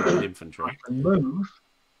 Okay, with infantry. I can move.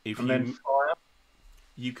 Then fire.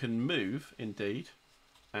 You can move indeed,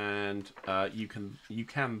 and you can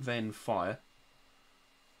then fire.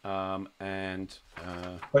 But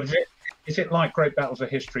is it like Great Battles of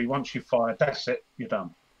History? Once you fire, that's it. You're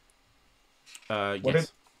done.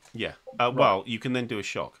 Yes. Yeah. Well, you can then do a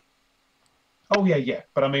shock. Oh yeah.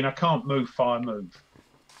 But I mean, I can't move, fire, move.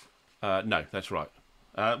 No, that's right.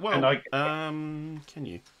 Can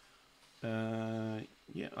you?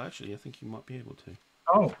 Yeah, actually, I think you might be able to.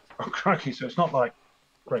 Oh, crikey! So it's not like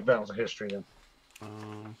Great Battles of History then.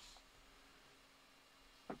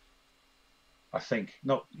 I think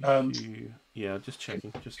not. Yeah, just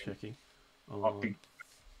checking. I'll be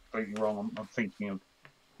completely wrong. I'm thinking of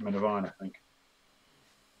Menavine, I think.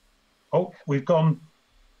 Oh, we've gone.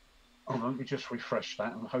 Oh, let me just refresh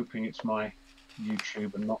that. I'm hoping it's my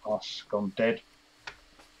YouTube and not us gone dead.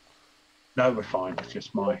 No, we're fine. It's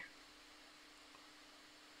just my.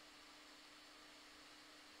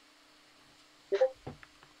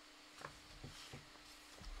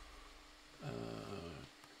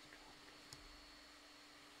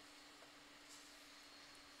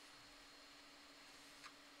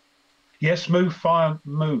 Yes, move, fire,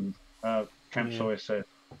 move. Camp Sawyer said.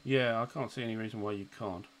 Yeah, I can't see any reason why you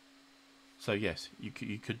can't. So yes, you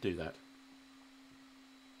could do that.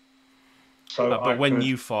 So, but when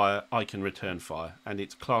you fire, I can return fire, and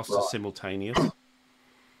it's classed as simultaneous.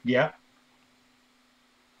 Yeah.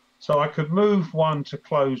 So I could move one to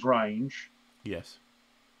close range. Yes.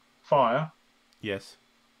 Fire. Yes.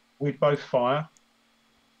 We'd both fire.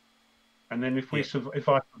 And then if I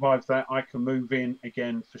survive that, I can move in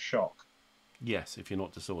again for shock. Yes, if you're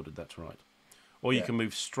not disordered, that's right. Or you can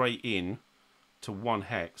move straight in to 1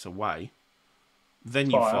 hex away.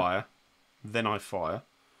 Then you fire. Then I fire.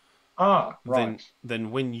 Ah, right.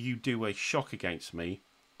 Then when you do a shock against me,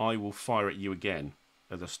 I will fire at you again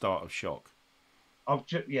at the start of shock. I'm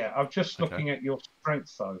just looking at your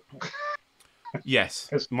strength though.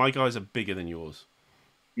 Yes, my guys are bigger than yours.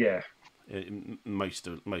 Yeah.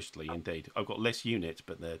 Mostly, indeed. I've got less units,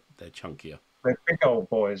 but they're chunkier. They're big old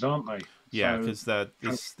boys, aren't they? Yeah, because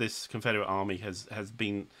this Confederate army has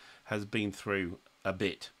been through a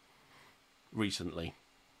bit recently,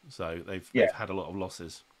 so they've had a lot of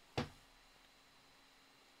losses.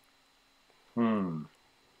 Hmm.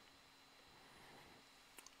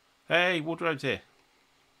 Hey, Wardrobe's here.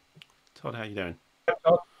 Todd, how you doing?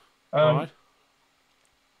 All All right.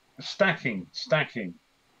 Stacking.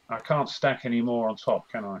 I can't stack any more on top,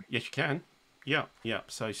 can I? Yes, you can. Yeah.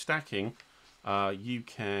 So stacking, you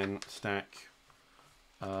can stack.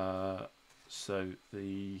 So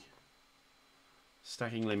the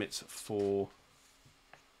stacking limits for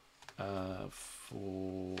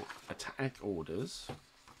attack orders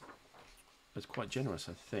is quite generous,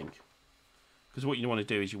 I think. Because what you want to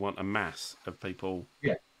do is you want a mass of people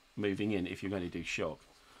moving in if you're going to do shock.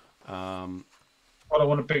 Well, I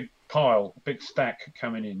want a big pile, a big stack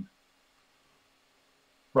coming in,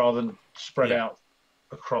 rather than spread out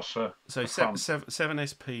across a. So seven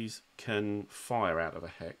SPs can fire out of a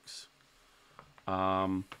hex.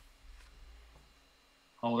 Oh,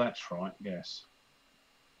 that's right. Yes.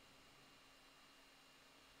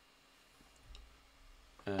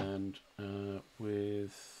 And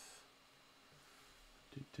with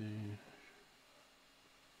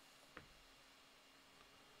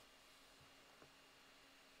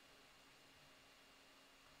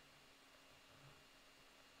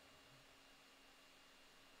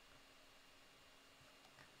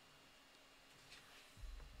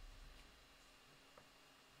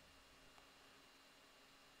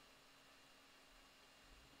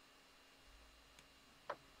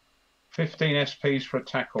 15 SPs for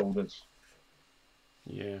attack orders.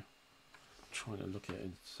 Yeah, I'm trying to look at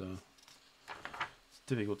it. It's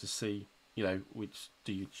difficult to see. You know, which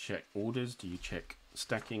do you check orders? Do you check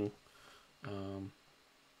stacking? It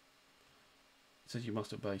says you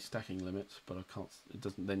must obey stacking limits, but I can't. It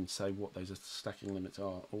doesn't then say what those stacking limits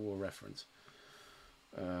are or a reference.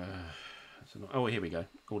 Oh, here we go.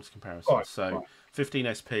 Orders comparison. Right, so right. 15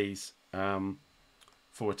 SPs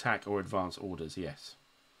for attack or advance orders. Yes.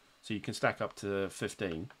 So you can stack up to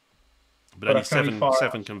 15, but only seven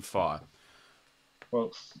can fire.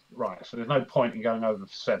 Well, right. So there's no point in going over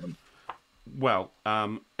 7. Well,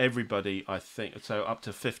 everybody, I think, so up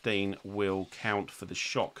to 15 will count for the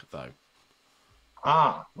shock, though.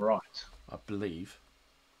 Ah, right. I believe.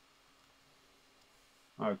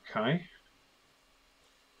 Okay.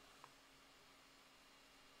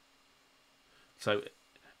 So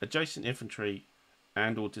adjacent infantry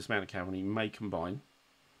and or dismounted cavalry may combine.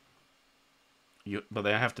 But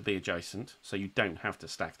they have to be adjacent, so you don't have to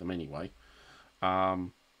stack them anyway. But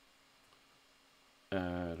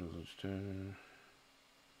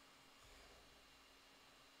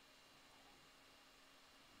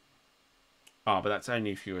that's only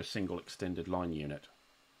if you're a single extended line unit,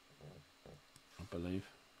 I believe.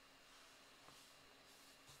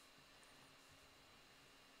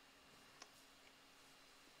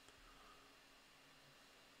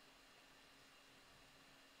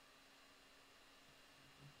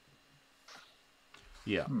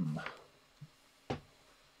 Yeah.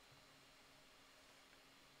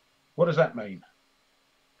 What does that mean?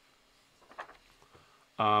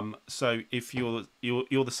 So if you're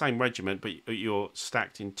the same regiment, but you're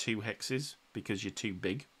stacked in 2 hexes because you're too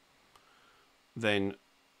big, then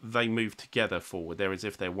they move together forward. They're as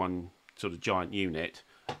if they're one sort of giant unit,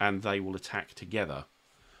 and they will attack together.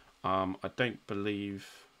 I don't believe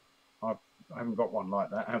I haven't got one like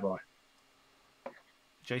that, have I?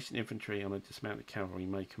 adjacent infantry on a dismounted cavalry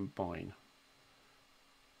may combine.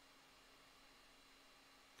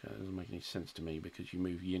 Okay, that doesn't make any sense to me because you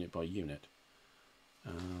move unit by unit.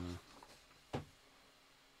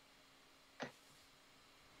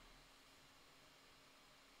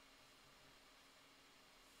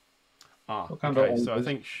 Okay, so I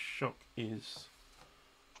think shock is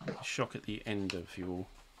shock at the end of your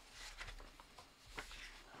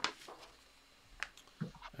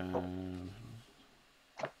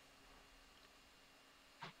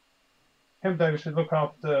Camp David says look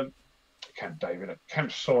after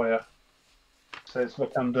Camp Sawyer says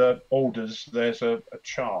look under orders, there's a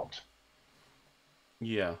chart.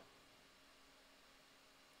 Yeah.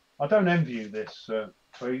 I don't envy you this,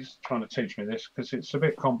 please, trying to teach me this, because it's a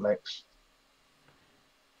bit complex.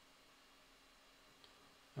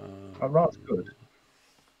 Rather good.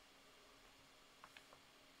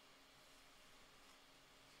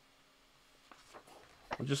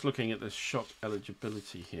 I'm just looking at the shock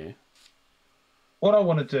eligibility here. What I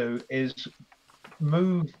want to do is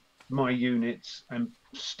move my units and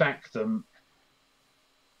stack them,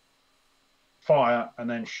 fire, and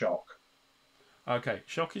then shock. Okay,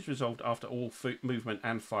 shock is resolved after all movement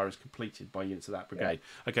and fire is completed by units of that brigade.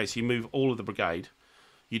 Yeah. Okay, so you move all of the brigade,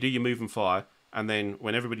 you do your move and fire, and then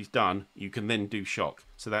when everybody's done, you can then do shock.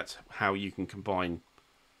 So that's how you can combine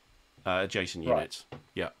adjacent units.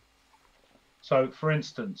 Yeah. So, for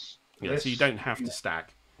instance... Yeah, so you don't have to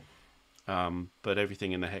stack. but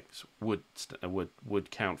everything in the hex would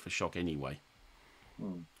count for shock anyway.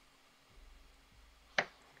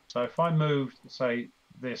 So if I moved, say,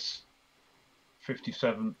 this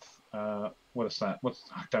 57th, what is that?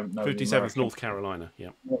 I don't know. 57th North Carolina, yeah.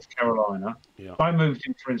 North Carolina. Yeah. If I moved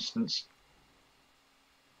in, for instance,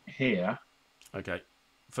 here. Okay.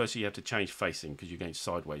 First, you have to change facing because you're going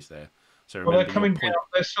sideways there. So remember, well, they're coming down.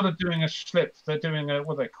 They're sort of doing a slip. They're doing a,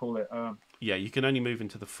 what do they call it? Yeah, you can only move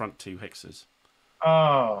into the front 2 hexes.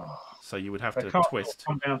 Oh. So you would have to twist.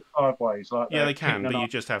 Come down sideways like that. Yeah, they can, but you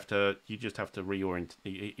just have to reorient.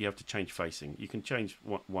 You have to change facing. You can change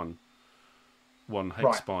one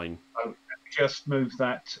hex spine. Oh, just move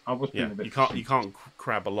that. I was being a bit. You can't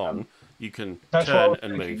crab along. You can turn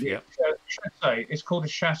and move. Yeah. Chassé. It's called a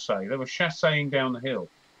chassé. They were chasséing down the hill.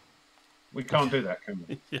 We can't do that, can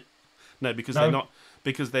we? Yeah. No, because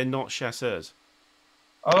they're not chasseurs.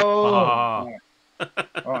 Oh.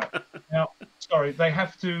 Right. Now, sorry, they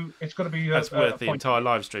have to. It's got to be. That's worth the entire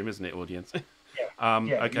live stream, isn't it, audience?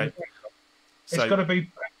 Yeah. Okay. It's got to be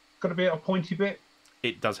at a pointy bit.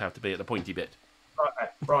 It does have to be at the pointy bit.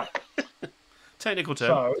 Right. Technical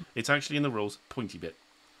term. It's actually in the rules. Pointy bit.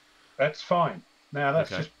 That's fine. Now let's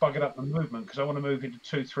just bugger up the movement because I want to move into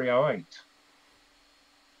 2308.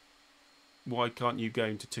 Why can't you go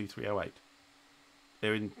into 2308?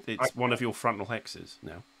 It's one of your frontal hexes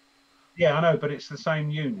now. Yeah, I know, but it's the same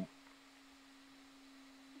unit.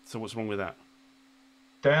 So what's wrong with that?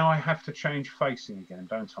 Now I have to change facing again,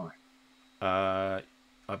 don't I?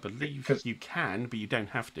 I believe you can, but you don't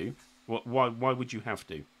have to. Why would you have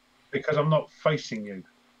to? Because I'm not facing you.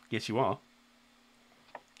 Yes, you are.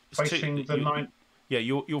 Facing the 9th. Yeah,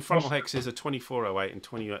 your frontal hexes are 2408 and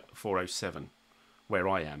 2407, where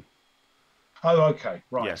I am. Oh, okay,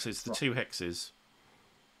 right. Yes, it's the 2 hexes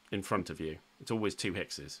in front of you. It's always 2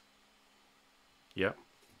 hexes. Yeah.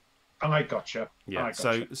 I gotcha. Yeah.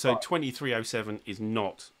 So 2307 is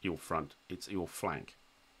not your front; it's your flank.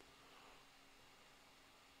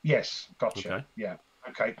 Yes, gotcha. Okay. Yeah.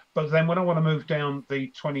 Okay. But then when I want to move down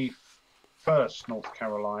the 21st North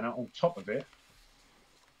Carolina on top of it.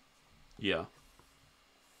 Yeah.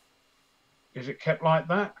 Is it kept like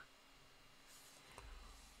that?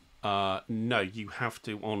 No, you have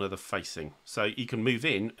to honour the facing. So you can move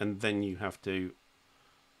in, and then you have to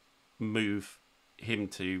move him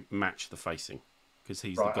to match the facing because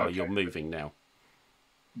he's the guy you're moving now.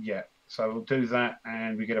 Yeah. So we'll do that,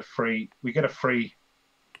 and we get a free.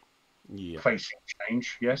 Facing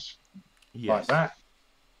change. Yes. Like that.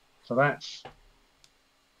 So that's.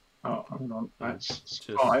 Oh, hold on. That's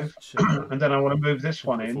 5. And then I want to move this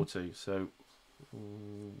one in. 42. So,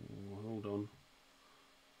 hold on.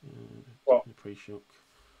 What? Pre-shock.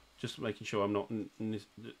 Just making sure I'm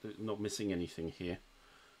not missing anything here.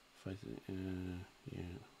 Yeah.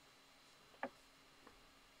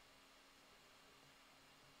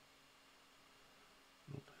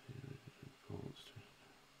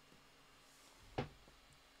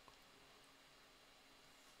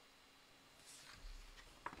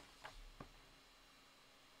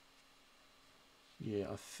 Yeah,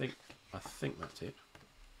 I think that's it.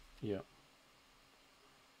 Yeah.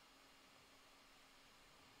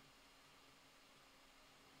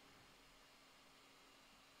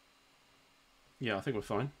 Yeah, I think we're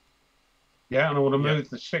fine. Yeah, and I want to move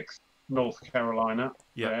the 6th North Carolina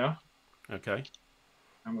there. Okay.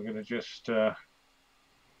 And we're going to just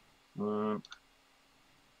 1,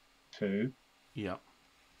 2. Yeah.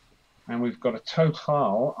 And we've got a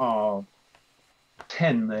total of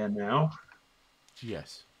 10 there now.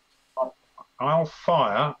 Yes. I'll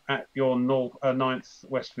fire at your 9th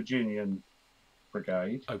West Virginian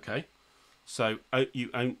Brigade. Okay. So you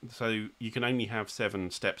can only have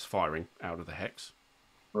 7 steps firing out of the hex.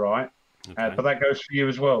 Right. Okay. But that goes for you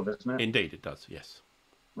as well, doesn't it? Indeed, it does. Yes.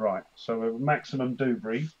 Right. So a maximum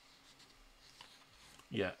Dubry.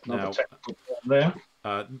 Yeah. Now there.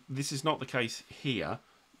 This is not the case here,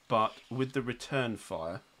 but with the return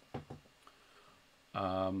fire.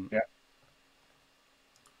 Yeah.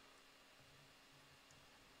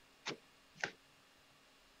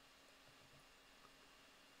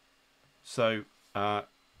 So,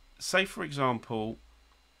 say for example,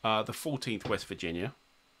 the 14th West Virginia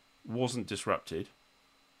wasn't disrupted,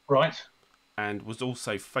 right, and was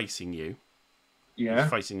also facing you. Yeah,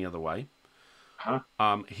 facing the other way.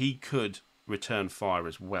 He could return fire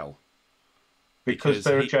as well because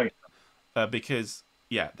they're adjacent. Because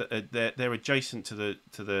they're adjacent to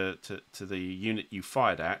the unit you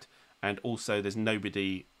fired at, and also there's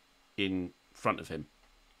nobody in front of him.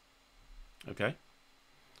 Okay.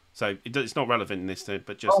 So it's not relevant in this,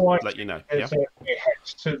 but just let you know. It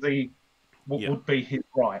heads to the what would be his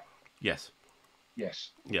right. Yes. Yes.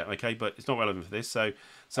 Yeah. Okay, but it's not relevant for this. So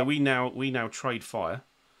we now trade fire.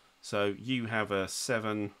 So you have a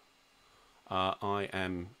 7. I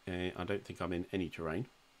am. I don't think I'm in any terrain.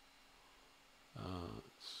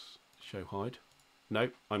 Show hide. No,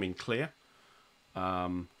 I'm in clear.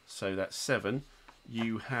 So that's 7.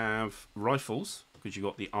 You have rifles because you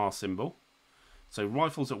got the R symbol. So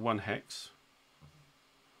rifles at 1 hex.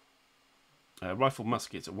 Rifle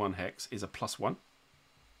muskets at 1 hex is a +1.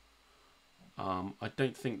 I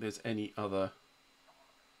don't think there's any other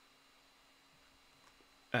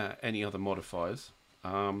modifiers.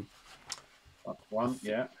 One,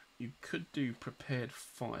 yeah. You could do prepared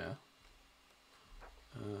fire.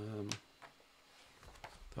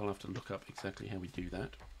 I'll have to look up exactly how we do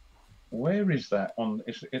that. Where is that on?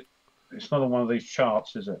 It's not on one of these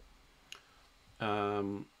charts, is it?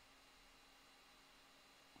 So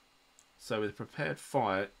with prepared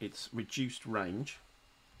fire, it's reduced range.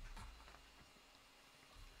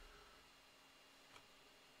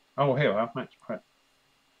 Oh, here I've match prep.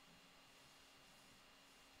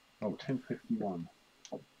 Oh, 1051.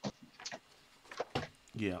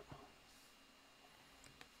 Yeah.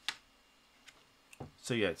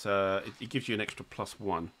 So yeah, it's it gives you an extra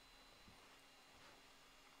 +1.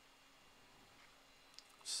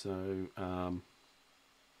 So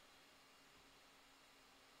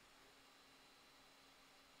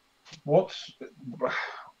What's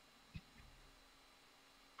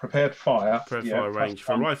prepared fire? prepared fire range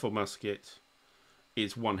for a rifle musket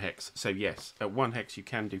is 1 hex. So yes, at 1 hex you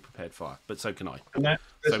can do prepared fire, but so can I. And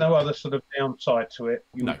there's no other sort of downside to it.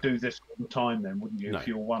 You would do this all the time then, wouldn't you? No. If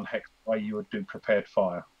you were 1 hex away, you would do prepared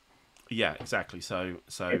fire. Yeah, exactly. So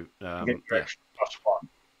you get your extra +1.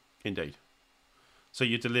 Indeed. So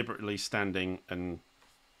you're deliberately standing and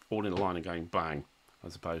all in a line and going bang, I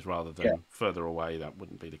suppose, rather than further away. That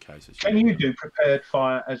wouldn't be the case. Can you do prepared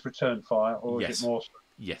fire as return fire, or is it more?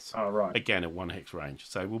 Yes. Oh, right. Again, at 1 hex range.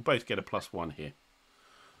 So we'll both get a +1 here.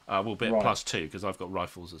 We'll be at +2 because I've got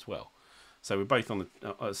rifles as well. So we're both on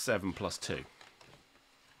the 7 +2.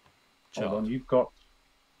 Hold on, you've got.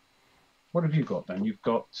 What have you got then? You've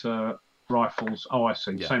got rifles. Oh, I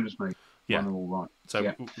see. Same as me. Yeah. All right.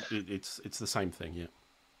 So it's the same thing. Yeah.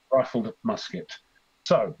 Rifled musket.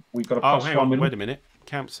 So we've got a +1. Hang on, wait a minute.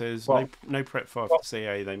 Camp says no prep fire for the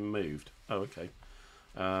CA. They moved. Oh, okay.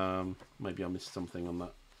 Maybe I missed something on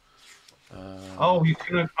that. Oh, you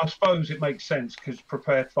can. I suppose it makes sense because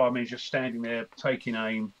prepared fire means you're standing there taking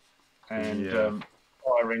aim and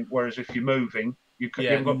firing. Whereas if you're moving, you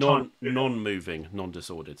haven't got time. Non-moving,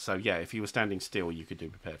 non-disordered. So yeah, if you were standing still, you could do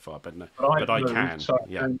prepared fire, but no, but I moved, can. So,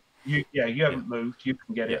 you haven't moved. You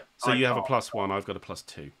can get it. So you have a +1. I've got a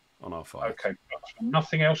 +2 on our fire. Okay.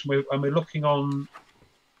 Nothing else. And we're looking on.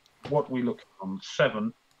 What are we looking on?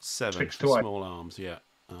 7. 7 6 for to 8. small arms. Yeah.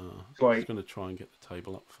 I'm just going to try and get the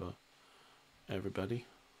table up for everybody.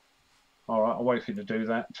 All right, I'll wait for you to do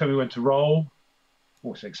that. Tell me when to roll.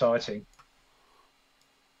 Oh, it's exciting.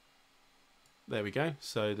 There we go.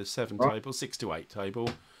 So the 7 table, 6 to 8 table.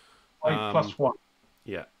 8 +1.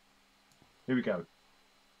 Yeah. Here we go.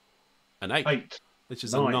 An 8. Which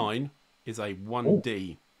is 9. A 9 is a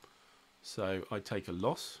 1D. Ooh. So I take a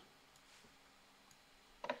loss.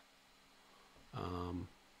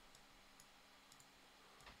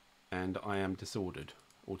 And I am disordered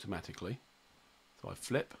automatically. So I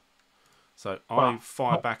flip. So I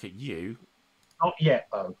fire back at you. Not yet,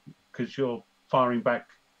 though, because you're firing back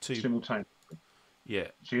simultaneously. Yeah.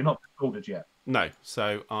 So you're not disordered yet. No.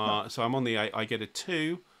 So so I'm on the 8. I get a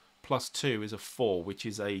 2 plus 2 is a 4, which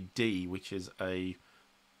is a D, which is a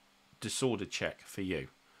disorder check for you.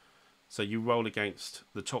 So you roll against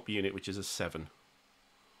the top unit, which is a 7.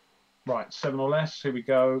 Right, 7 or less. Here we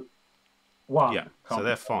go. 1. Yeah, so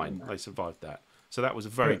they're fine. They survived that. So that was a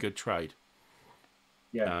very good trade.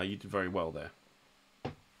 Yeah. You did very well there.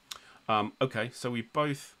 Okay, so we've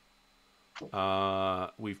both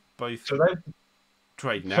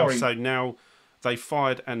trade now. Sorry. So now they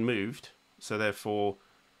fired and moved. So therefore,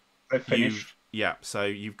 they finished. Yeah. So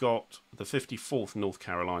you've got the 54th North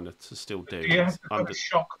Carolina to still do. Do you have to put a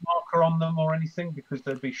shock marker on them or anything, because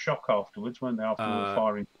there'd be shock afterwards, won't they, after the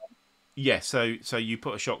firing? Yeah. So you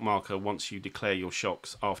put a shock marker once you declare your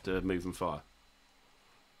shocks after move and fire.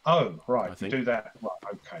 Oh, right. You do that. Right.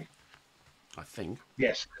 Okay. I think.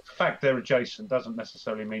 Yes. The fact they're adjacent doesn't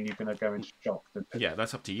necessarily mean you're going to go into shock. Yeah,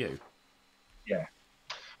 that's up to you. Yeah.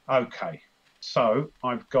 Okay. So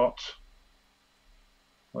I've got.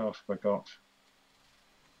 What else have I got?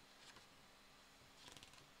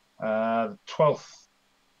 The 12th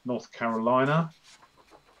North Carolina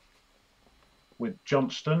with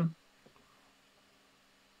Johnston.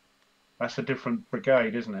 That's a different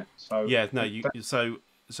brigade, isn't it? So Yeah, no,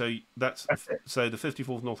 that's it. so the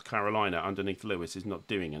 54th North Carolina underneath Lewis is not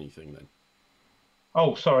doing anything then.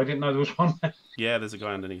 Oh, sorry, I didn't know there was one there. Yeah, there's a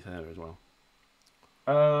guy underneath there as well.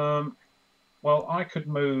 Well, I could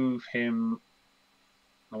move him.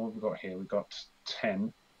 Now, what have we got here? We've got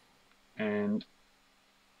 10. And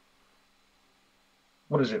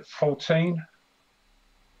what is it, 14?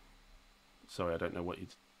 Sorry, I don't know what you're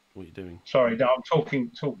doing. Sorry, no, I'm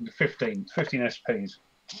talking to 15. 15 SPs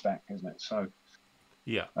stack, isn't it? So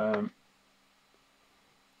yeah. I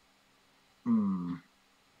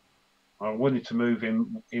wanted to move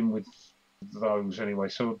him in with those anyway,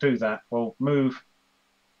 so we'll do that. We'll move.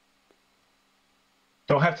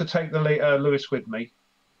 Do I have to take the Lewis with me?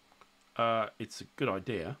 It's a good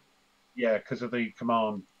idea. Yeah, because of the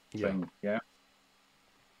command thing. Yeah.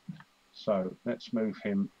 So let's move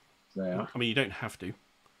him there. I mean, you don't have to.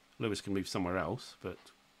 Lewis can move somewhere else, but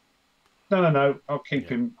no. I'll keep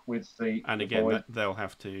him with the. And the again, they'll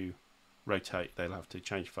have to rotate. They'll have to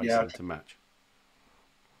change facing to match.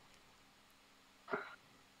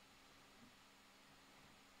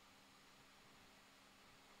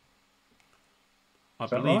 I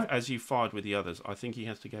believe as you fired with the others, I think he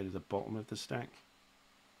has to go to the bottom of the stack.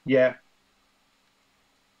 Yeah.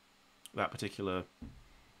 That particular.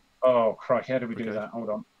 Oh, crikey! How do we do that? Hold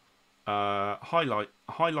on. Highlight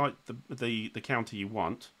the counter you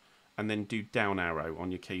want, and then do down arrow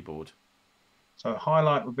on your keyboard. So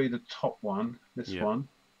highlight would be the top one. This one.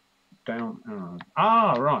 Down arrow.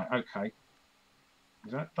 Ah, right. Okay.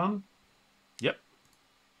 Is that done? Yep.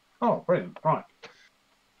 Oh, brilliant. Right.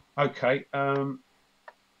 Okay.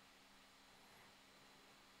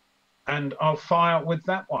 And I'll fire with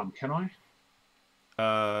that one, can I?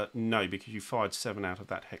 No, because you fired 7 out of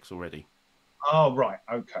that hex already. Oh, right.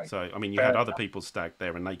 Okay. So, I mean, you had other people stacked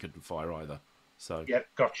there and they couldn't fire either. So, yeah,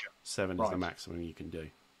 gotcha. 7 is the maximum you can do.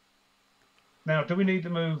 Now, do we need to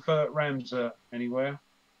move Ramza anywhere?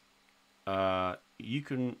 You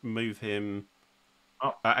can move him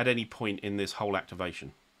at any point in this whole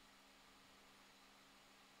activation.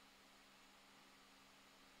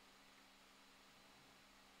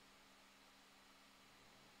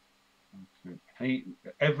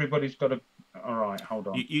 Everybody's got a. All right, hold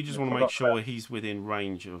on. You just want to make sure he's within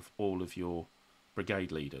range of all of your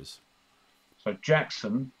brigade leaders. So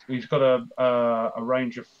Jackson, he's got a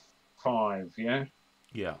range of 5, yeah.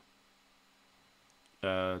 Yeah.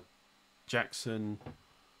 Jackson.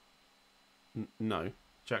 No,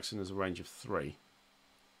 Jackson has a range of 3.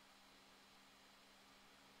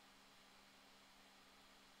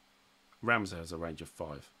 Ramsey has a range of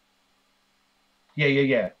 5.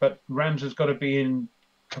 Yeah. But Ramsey's got to be in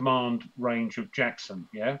command range of Jackson,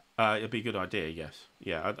 yeah? It'd be a good idea, yes.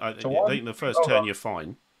 Yeah, I so think the first turn you're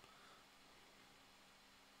fine.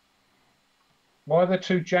 Why are there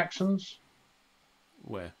 2 Jacksons?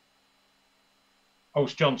 Where? Oh,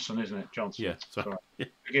 it's Johnson, isn't it? Johnson. Yeah, sorry. Yeah.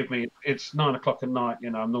 Forgive me. It's 9 o'clock at night.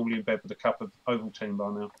 You know, I'm normally in bed with a cup of Ovaltine by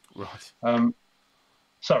now. Right.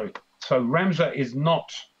 Sorry. So Ramsey is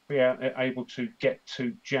not able to get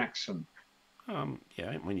to Jackson.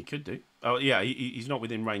 Yeah, I mean, you could do. Oh, yeah, he's not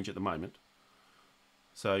within range at the moment.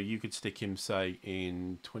 So you could stick him, say,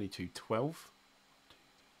 in 2212.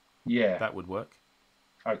 Yeah. That would work.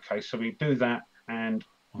 Okay, so we do that, and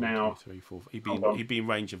 1, now... 2, 3, 4. He'd be in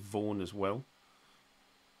range of Vaughan as well.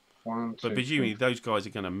 1, 2, but presumably 3. those guys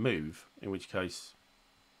are going to move, in which case...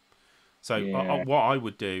 So what I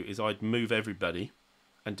would do is I'd move everybody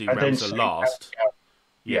and do Ramsey last.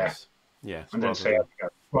 Yes. Yeah. And then see how we go.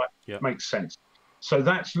 Right, yep. Makes sense. So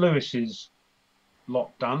that's Lewis's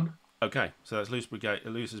lot done. Okay, so that's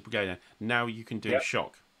Lewis's brigade. Now you can do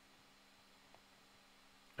shock.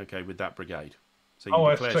 Okay, with that brigade. So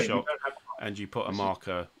you declare shock, and you put a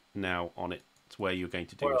marker now on it where you're going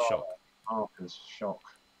to do a shock. Markers, shock.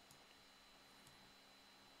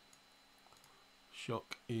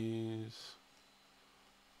 Shock is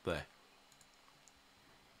there.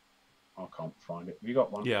 I can't find it. Have you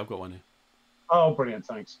got one? Yeah, I've got one here. Oh, brilliant,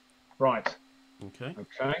 thanks. Right. Okay.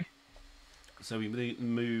 Okay. So we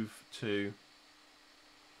move to...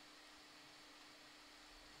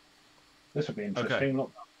 This will be interesting.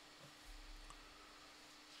 Okay.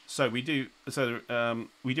 So we do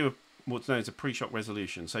what's known as a pre-shock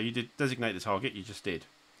resolution. So you designate the target, you just did.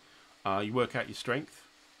 You work out your strength.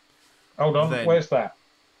 Hold on, where's that?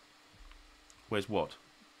 Where's what?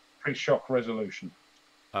 Pre-shock resolution.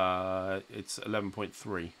 It's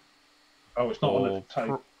 11.3. Oh, it's not on the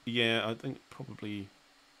table. Yeah, I think it probably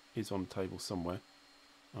is on the table somewhere.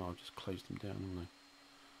 Oh, I've just closed them down,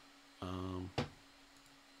 haven't I?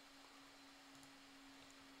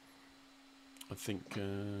 I think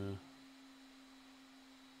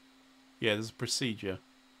Yeah, there's a procedure.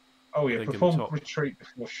 Oh yeah, perform retreat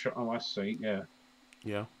before shock. Oh, I see. Yeah.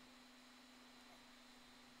 Yeah.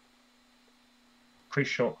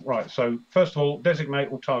 Pre-shock. Right. So first of all, designate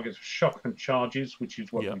all targets for shock and charges, which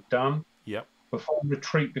is what we've done. Yep. Perform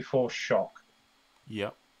retreat before shock.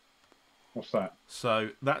 Yep. What's that?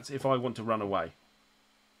 So that's if I want to run away.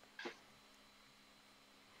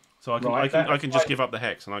 So I can just give up the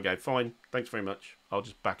hex and I go, fine, thanks very much. I'll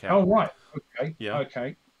just back out. Oh right. Okay. Yeah.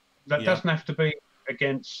 Okay. That doesn't have to be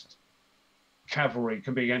against cavalry. It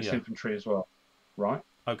can be against infantry as well. Right.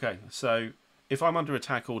 Okay. So if I'm under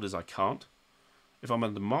attack orders, I can't. If I'm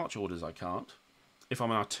under march orders, I can't. If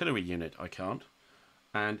I'm an artillery unit, I can't.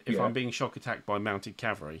 And if I'm being shock attacked by mounted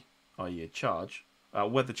cavalry, i.e. a charge,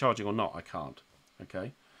 whether charging or not, I can't.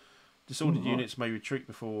 Okay. Disordered units may retreat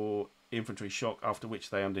before infantry shock, after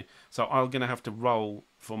which they undo. So I'm going to have to roll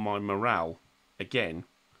for my morale again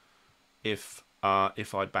if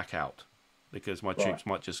I back out, because my troops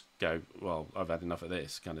might just go, well, I've had enough of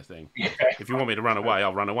this kind of thing. Yeah. If you want me to run away,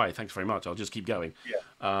 I'll run away. Thanks very much. I'll just keep going.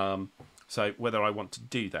 Yeah. So whether I want to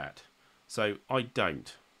do that. So I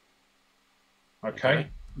don't. Okay.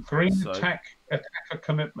 Green attack a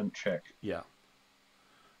commitment check. Yeah.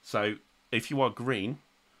 So if you are green,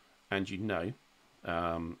 and you know,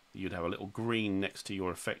 you'd have a little green next to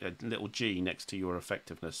your a little G next to your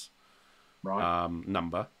effectiveness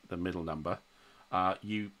number, the middle number.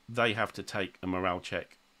 They have to take a morale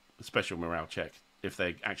check, a special morale check, if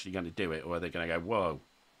they're actually going to do it, or they're going to go, whoa,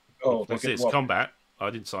 what's this? Combat? I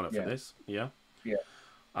didn't sign up for this. Yeah. Yeah.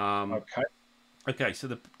 Okay. Okay, so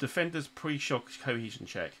the defender's pre-shock cohesion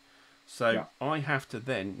check. So I have to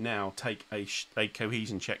then now take a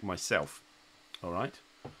cohesion check myself. All right.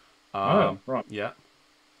 Right. Yeah.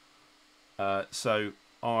 So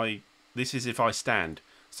this is if I stand.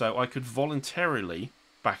 So I could voluntarily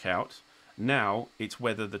back out. Now it's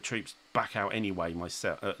whether the troops back out anyway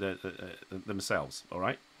themselves. All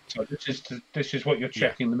right. So this is what you're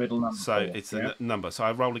checking the middle number. So it's the number. So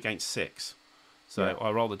I roll against 6. So I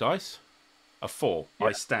roll the dice. A 4.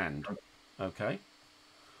 I stand. Okay.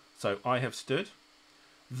 So I have stood.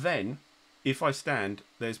 Then, if I stand,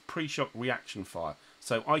 there's pre-shock reaction fire.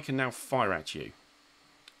 So I can now fire at you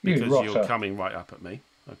because you're coming right up at me.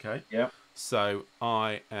 Okay. Yeah. So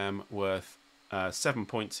I am worth 7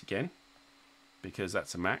 points again because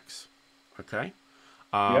that's a max. Okay.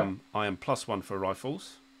 I am +1 for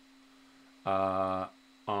rifles. I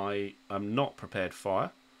am not prepared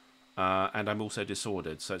fire. And I'm also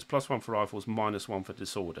disordered. So it's +1 for rifles, -1 for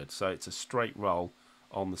disordered. So it's a straight roll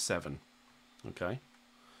on the 7. Okay.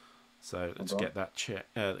 So let's get that check.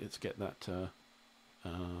 Let's get that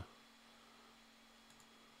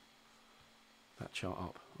that chart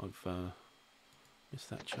up. I've missed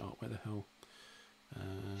that chart. Where the hell?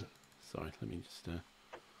 Sorry. Let me just.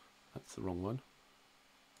 That's the wrong one.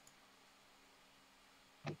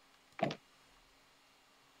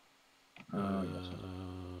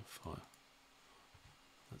 Fire.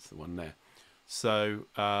 That's the one there. So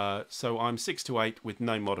so I'm 6 to 8 with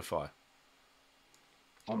no modifier.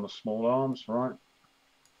 On the small arms, right?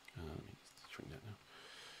 Let me just shrink that now.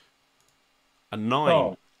 A 9.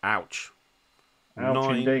 Oh. Ouch. Ouch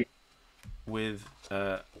 9 indeed. with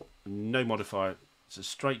no modifier. It's a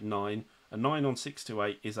straight 9. A 9 on 6 to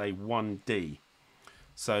 8 is a 1D.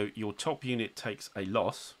 So your top unit takes a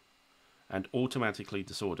loss and automatically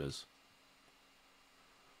disorders.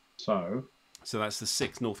 So that's the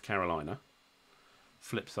 6 North Carolina.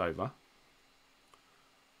 Flips over.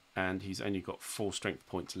 And he's only got 4 strength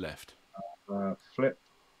points left. Flip.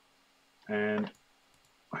 And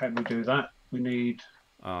how do we do that? We need...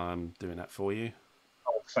 I'm doing that for you.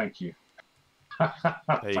 Oh, thank you. There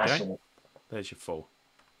you go. There's your 4.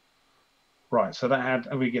 Right, so that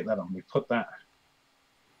had... we get that on. We put that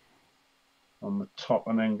on the top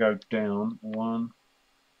and then go down 1...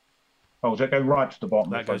 Oh, does that go right to the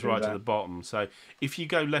bottom? That goes right to the bottom. So if you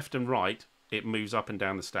go left and right, it moves up and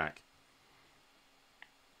down the stack.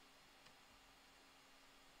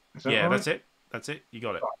 Yeah, right? That's it. You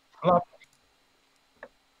got it. Right.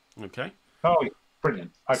 Okay. Oh,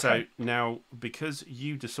 brilliant. Okay. So now, because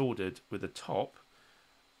you disordered with the top,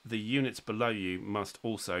 the units below you must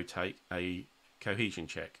also take a cohesion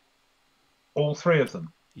check. All 3 of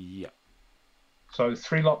them? Yeah. So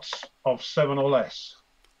 3 lots of 7 or less?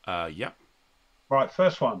 Yep. Right,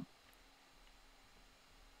 first one.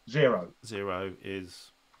 0. 0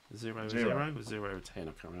 is 0 or 0 or 10.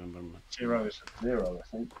 I can't remember. 0 is 0, I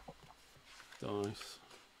think. Dice.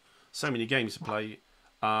 So many games to play. Is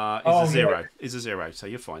a 0. Yeah. Is a 0. So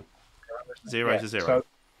you're fine. 0 is a 0. So,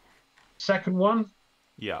 second one.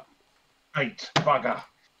 Yeah. 8. Bugger.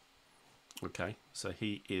 Okay. So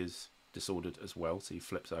he is disordered as well, so he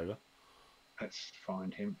flips over. Let's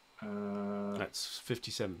find him. That's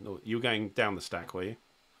 57. No, you were going down the stack, were you?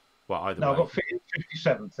 Well, either No, way. I've got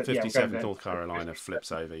 57th. 57th Yeah, North Carolina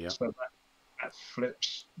flips over, yeah. So that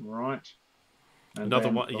flips, right. And another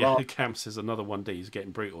then one, yeah, Cam says another 1D is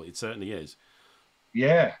getting brutal. It certainly is.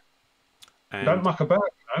 Yeah. And don't muck about,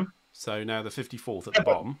 you know. So now the 54th at the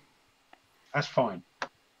bottom. That's fine.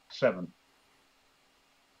 7.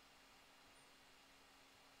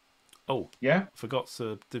 Oh, yeah. Forgot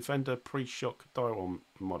the Defender pre-shock dial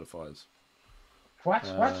modifiers. What?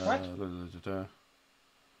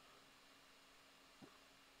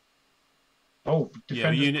 Oh,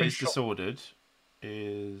 yeah, unit is disordered.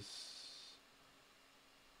 Is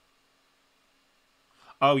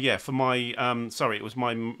oh yeah, for my sorry, it was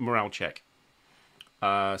my morale check.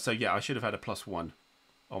 So yeah, I should have had a +1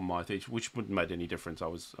 on my thing, which wouldn't have made any difference. I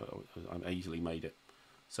easily made it.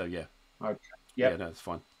 So yeah. Okay. Yep. Yeah, no, it's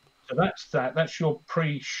fine. So that's that. That's your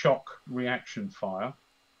pre-shock reaction fire.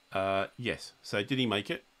 Yes. So did he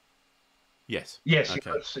make it? Yes. Yes.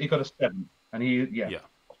 Okay. He got a 7, and yeah.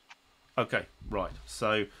 Okay. Right.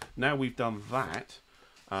 So now we've done that,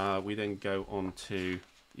 we then go on to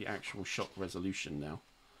the actual shock resolution now.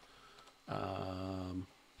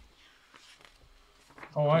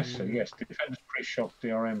 Oh, I see. Yes, Defender's pre-shock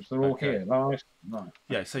DRMs. They're all here. Nice. Right.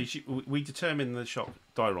 Yeah. So we determine the shock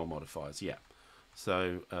die roll modifiers. Yeah.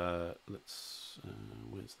 So let's.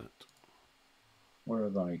 Where's that? Where are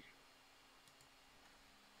they?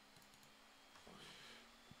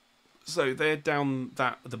 So they're down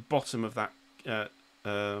the bottom of that.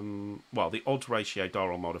 Well, the odds ratio die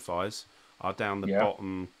roll modifiers are down the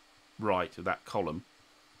bottom right of that column.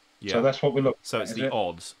 Yeah. So that's what we look. So it's the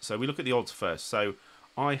odds. So we look at the odds first. So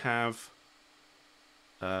I have.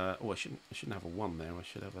 I shouldn't have a 1 there. I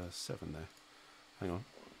should have a 7 there. Hang on.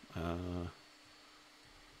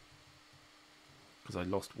 Because I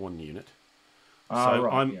lost 1 unit.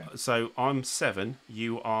 So I'm 7.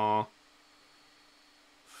 You are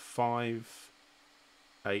 5,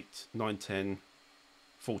 8, 9, 10,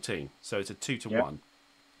 14. So it's a 2 to 1.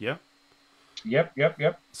 Yeah.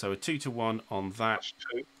 Yep. So a 2 to 1 on that.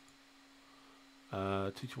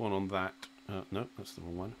 That's 2 to 1 on that. No, that's the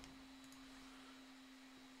wrong one.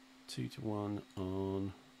 2 to 1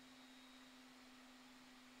 on.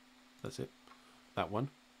 That's it. That one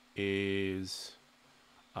is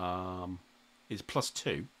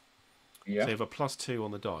 +2. Yeah. So you have a +2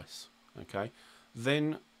 on the dice. Okay.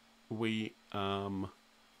 Then we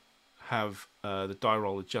have the die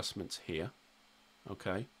roll adjustments here.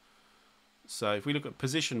 Okay. So if we look at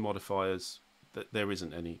position modifiers, there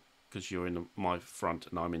isn't any because you're in my front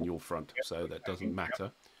and I'm in your front, so that doesn't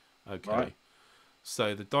matter. Okay. Right.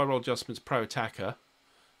 So the die roll adjustments pro attacker,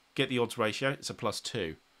 get the odds ratio. It's a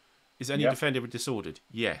 +2. Is any defender disordered?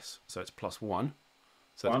 Yes. So it's +1.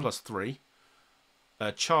 So that's +3.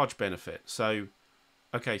 Charge benefit. So,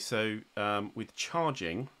 okay. So with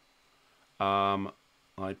charging,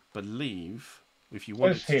 I believe if you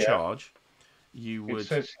wanted to charge, you would. It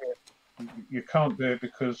says here you can't do it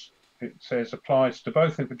because it says applies to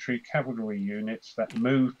both infantry cavalry units that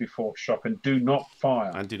move before shock and do not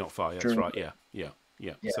fire. And do not fire. That's right. Yeah.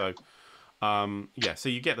 So, so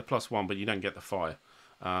you get the +1, but you don't get the fire.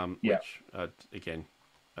 Which again,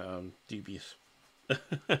 dubious.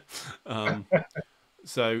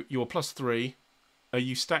 So your +3. Are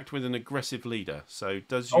you stacked with an aggressive leader? So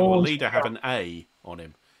does your leader have an A on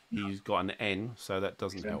him? No. He's got an N, so that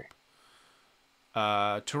doesn't help.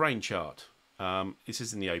 Terrain chart. This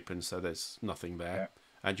is in the open, so there's nothing there.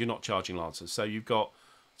 And you're not charging lancers. So you've got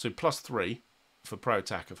 +3 for pro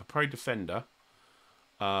attacker. For pro defender,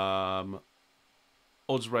 odds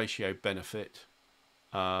ratio benefit,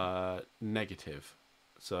 negative.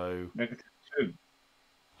 So -2.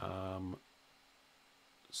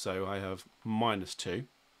 So I have -2.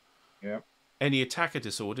 Yeah. Any attacker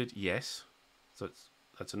disordered? Yes. So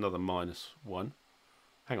that's another -1.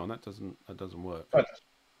 Hang on, that doesn't work. That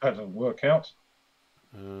doesn't work out.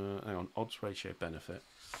 Hang on, odds ratio benefit.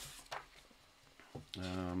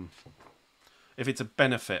 If it's a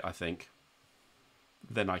benefit, I think,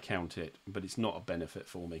 then I count it, but it's not a benefit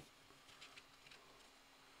for me.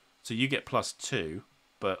 So you get +2,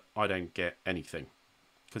 but I don't get anything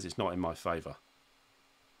because it's not in my favour.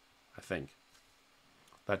 I think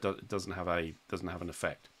that doesn't have an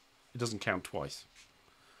effect. It doesn't count twice.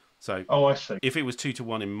 So I see. If it was 2 to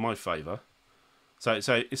 1 in my favour, so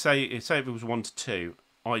say if it was 1 to 2,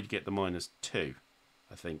 I'd get the -2.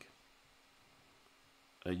 I think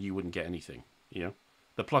you wouldn't get anything. You know,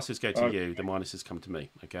 the pluses go to you, the minuses come to me.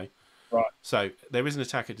 Okay. Right. So there is an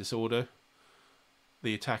attacker disorder.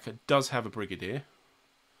 The attacker does have a brigadier.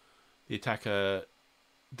 The attacker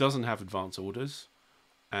doesn't have advance orders,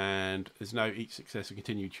 and there's no each successive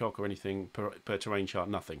continued shock or anything per terrain chart,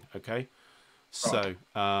 nothing. Okay, so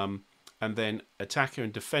and then attacker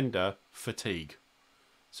and defender fatigue.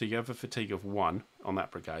 So you have a fatigue of 1 on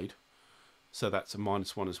that brigade, so that's a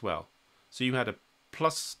 -1 as well. So you had a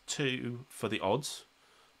 +2 for the odds,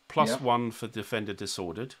 +1 for defender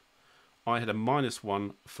disordered. I had a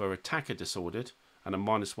 -1 for attacker disordered, and a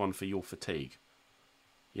 -1 for your fatigue.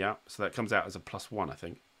 Yeah, so that comes out as a +1, I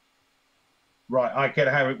think. Right, I get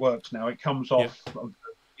how it works now. It comes off.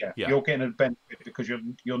 Yeah, you're getting a benefit because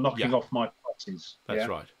you're knocking off my pluses. That's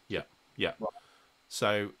right. Yeah. Right.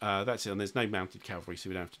 So that's it. And there's no mounted cavalry, so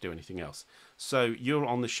we don't have to do anything else. So you're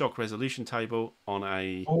on the shock resolution table on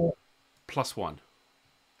a +1.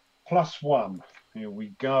 +1. Here we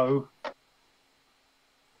go.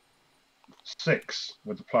 6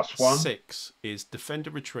 with the +1. 6 is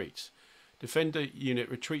defender retreats. Defender unit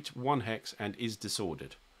retreats 1 hex and is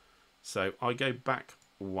disordered. So I go back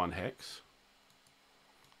 1 hex.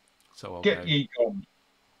 So I'll get ye gone.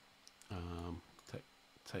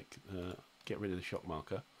 Get rid of the shock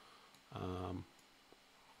marker.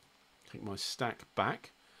 Take my stack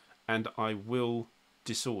back, and I will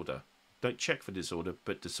disorder. Don't check for disorder,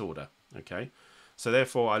 but disorder. Okay. So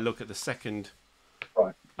therefore, I look at the second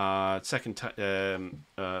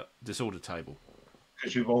disorder table.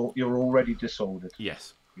 Because you're already disordered.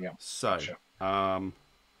 Yes. Yeah. So,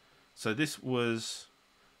 so this was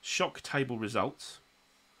shock table results.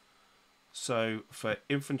 So for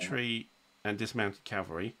infantry and dismounted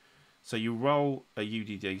cavalry, so you roll a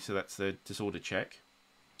UDD, so that's the disorder check.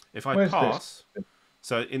 If I pass,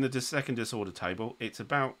 so in the second disorder table, it's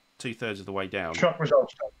about 2/3 of the way down. Shock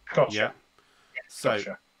results. Gotcha. Yeah.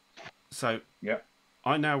 So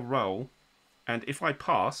I now roll, and if I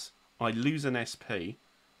pass, I lose an SP,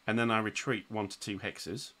 and then I retreat 1 to 2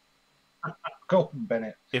 hexes. Golden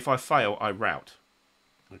Bennett. If I fail, I rout.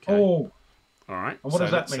 Okay. Oh. All right. And what does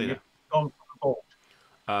that mean? You've gone from the board.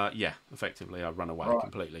 Yeah, effectively, I run away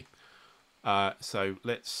completely. So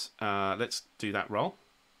let's do that roll.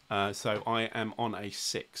 So I am on a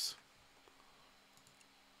 6.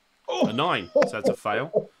 A 9. So that's a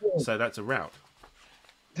fail. So that's a rout.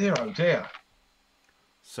 Dear, oh dear.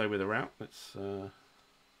 So with a rout, let's.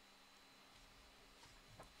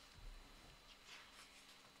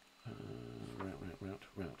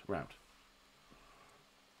 Rout.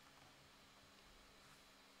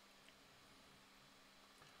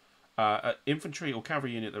 Infantry or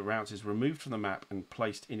cavalry unit that routs is removed from the map and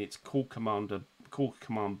placed in its core command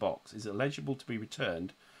box. Is eligible to be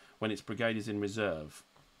returned when its brigade is in reserve.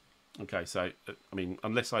 Okay, so I mean,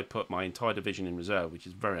 unless I put my entire division in reserve, which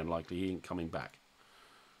is very unlikely, he ain't coming back.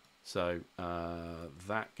 So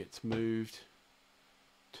that gets moved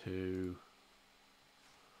to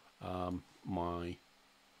my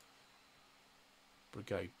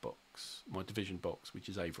brigade box, my division box, which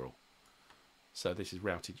is Averill. So this is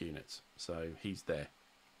routed units. So he's there.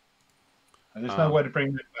 And there's no way to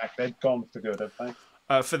bring them back. They've gone for good, have they?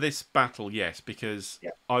 For this battle, yes, because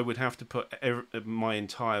I would have to put my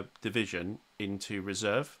entire division into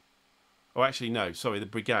reserve. Oh, actually, no. Sorry, the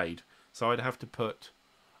brigade. So I'd have to put.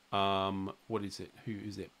 What is it? Who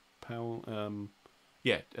is it? Powell.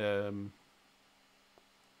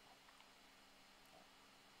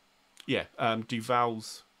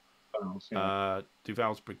 Duval's.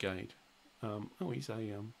 Duval's brigade. He's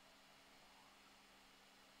a.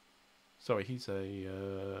 Sorry, he's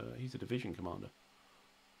a division commander.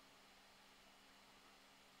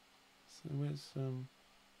 So where's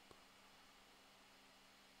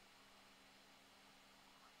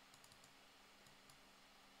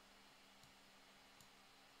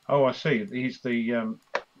Oh, I see. He's the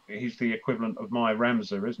equivalent of my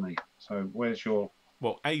Ramsar, isn't he? So where's your?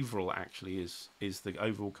 Well, Averill actually is the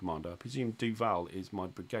overall commander. I presume Duval is my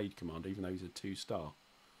brigade commander, even though he's a 2-star.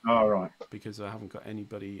 Oh, right. Because I haven't got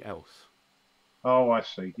anybody else. Oh, I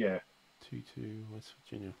see. Yeah. 2 West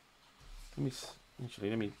Virginia. Let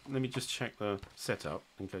me just check the setup.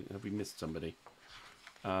 Okay, have we missed somebody?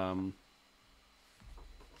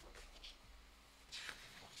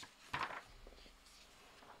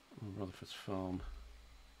 Rutherford's farm.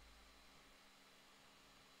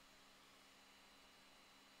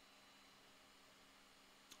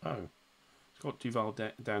 Oh, it's got Duval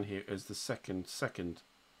down here as the second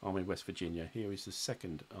Army West Virginia. Here is the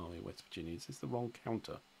second Army West Virginia. Is this the wrong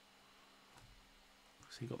counter?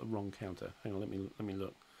 Has he got the wrong counter? Hang on, let me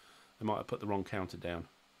look. I might have put the wrong counter down.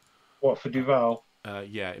 What, for Duval?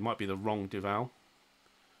 Yeah, it might be the wrong Duval.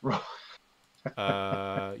 Right.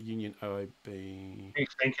 Union OOB. He's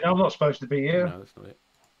thinking, I'm not supposed to be here. No, that's not it.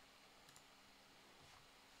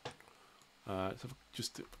 Let's have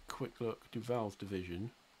just a quick look. Duval's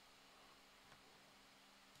division.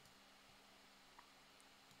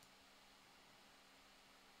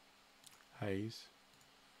 Hayes,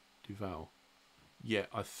 Duval. Yeah,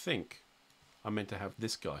 I think I meant to have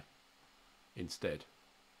this guy instead.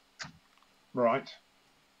 Right.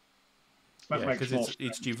 That Yeah, makes because more sense.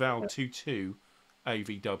 it's Duval 2-2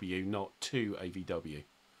 AVW, not 2 AVW.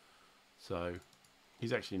 So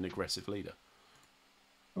he's actually an aggressive leader.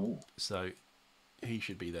 Ooh. So he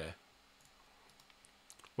should be there.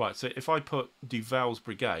 Right, so if I put Duval's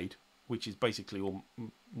brigade, which is basically all,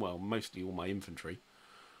 well, mostly all my infantry,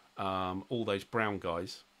 all those brown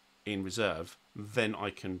guys in reserve, then I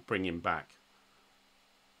can bring him back.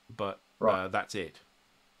 But right. That's it.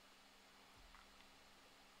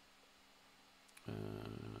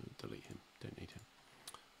 Delete him. Don't need him.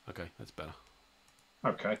 Okay, that's better.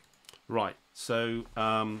 Okay. Right, so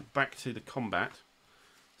back to the combat.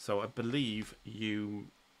 So I believe you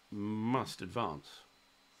must advance.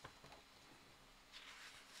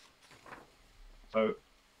 So,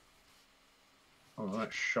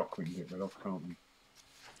 that shock we can get rid of, can't we?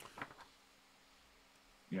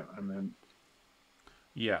 Yeah, and then...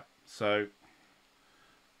 Yeah, so...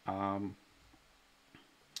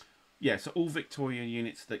 yeah, so all victorious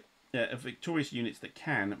units that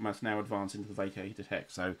can must now advance into the vacated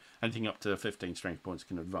hex. So anything up to 15 strength points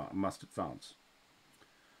must advance.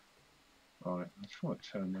 Right, I just want to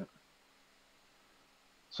turn that.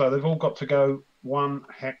 So they've all got to go one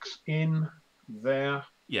hex in there.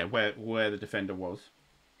 Yeah, where the defender was.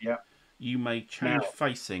 Yeah. You may change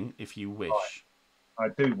facing if you wish. Right.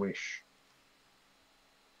 I do wish.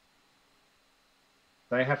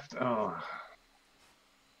 They have to. Oh.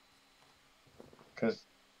 Because.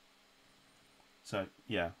 So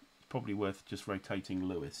yeah, it's probably worth just rotating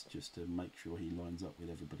Lewis just to make sure he lines up with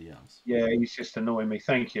everybody else. Yeah, he's just annoying me.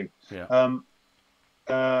 Thank you. Yeah.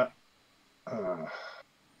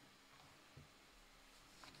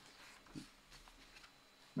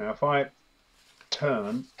 Now, if I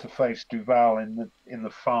turn to face Duval in the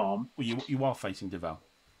farm, well, you are facing Duval.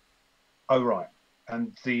 Oh right,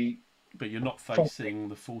 and but you're not facing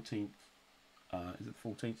the 14th. Is it the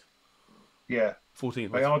 14th? Yeah,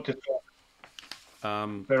 14th. They are just.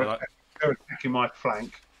 They're attacking my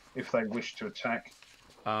flank if they wish to attack.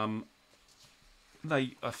 I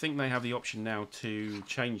think they have the option now to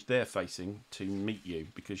change their facing to meet you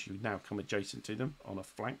because you now come adjacent to them on a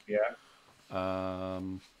flank. Yeah.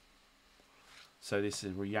 So this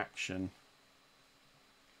is a reaction.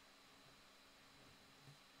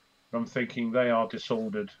 I'm thinking they are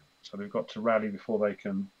disordered, so they've got to rally before they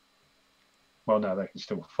can. Well, no, they can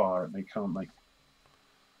still fire at me, can't they?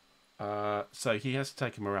 So he has to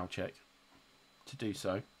take a morale check to do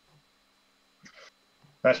so.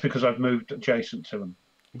 That's because I've moved adjacent to them.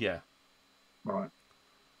 Yeah. Right.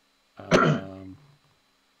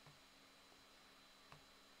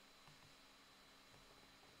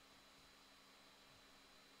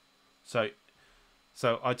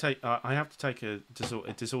 So I have to take a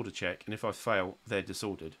disorder check, and if I fail, they're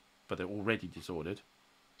disordered, but they're already disordered.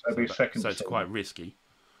 So it's quite risky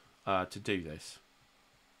to do this.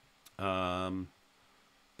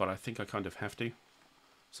 But I think I kind of have to.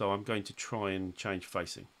 So I'm going to try and change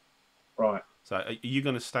facing. Right. So are you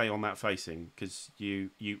going to stay on that facing? Because you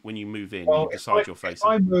when you move in, you decide your facing. If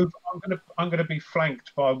I move, I'm gonna be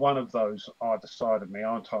flanked by one of those either side of me,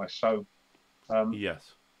 aren't I? So.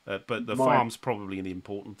 Yes. But the farm's probably the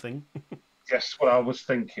important thing. Yes, what I was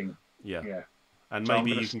thinking. Yeah. Yeah. And so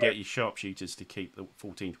maybe you can get your sharpshooters to keep the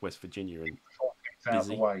 14th West Virginia and out of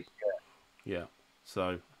the way. Yeah. Yeah.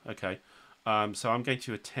 So okay. So I'm going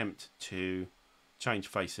to attempt to change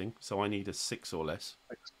facing. So I need a 6 or less.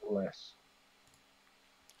 6 or less.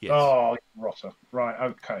 Yes. Oh, rotter. Right.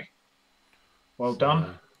 Okay. Well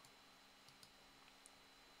done.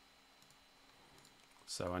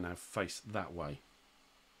 So I now face that way.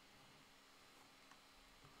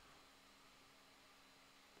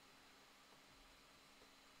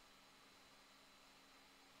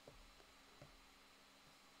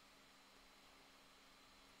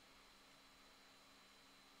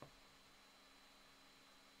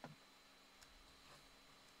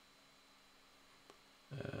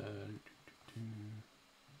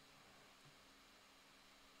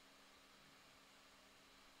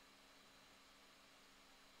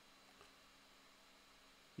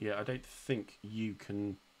 Yeah, I don't think you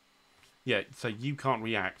can. Yeah, so you can't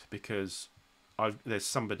react because there's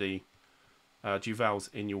somebody. Duval's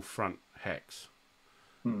in your front hex.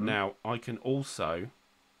 Mm-hmm. Now I can also,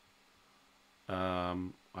 I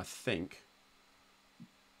think,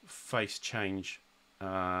 face change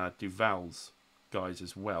Duval's guys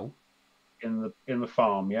as well. in the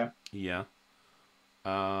farm. Yeah. Yeah.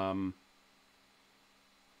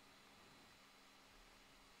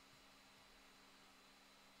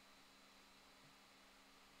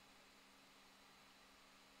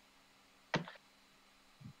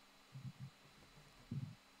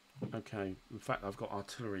 Okay. In fact, I've got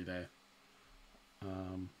artillery there.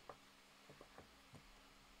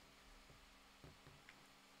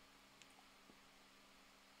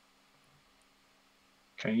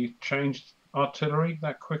 Can you change artillery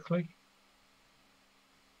that quickly?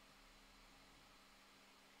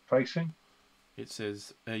 Facing? It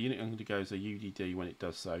says a unit undergoes a UDD when it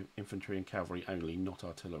does so. Infantry and cavalry only, not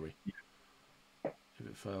artillery. Yeah. If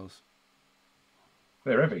it fails.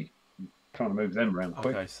 They're heavy. I'm trying to move them around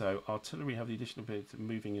quick. Okay, so artillery have the additional ability of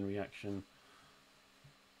moving in reaction.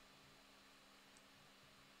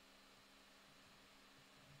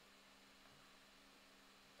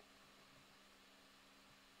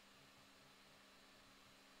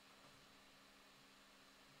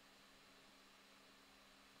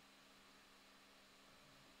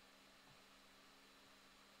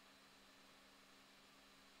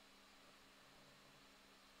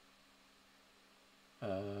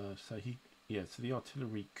 So the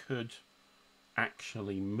artillery could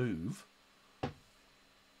actually move.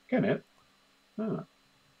 Can it? Oh.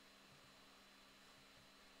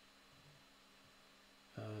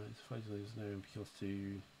 There's no impulse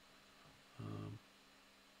to.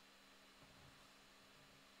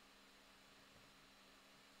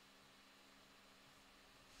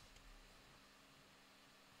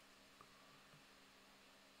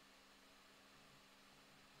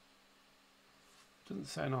 Doesn't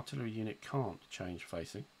say an artillery unit can't change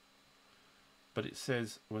facing, but it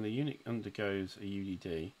says when a unit undergoes a UDD,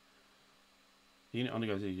 the unit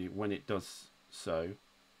undergoes a UDD when it does so.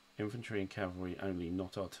 Infantry and cavalry only,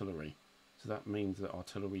 not artillery. So that means that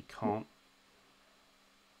artillery can't,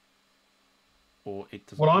 or it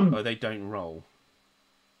doesn't. Well, they don't roll.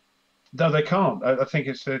 No, they can't. I think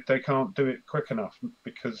it's that they can't do it quick enough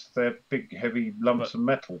because they're big, heavy lumps of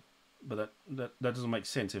metal. But that doesn't make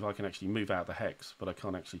sense if I can actually move out the hex, but I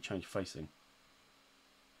can't actually change facing.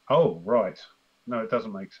 Oh, right. No, it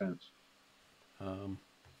doesn't make sense.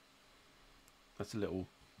 That's a little,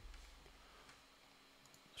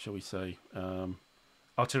 shall we say,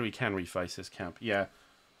 artillery can reface this camp. Yeah.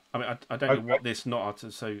 I mean, I don't know what this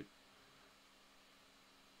so...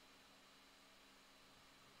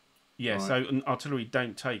 Yeah, right. So artillery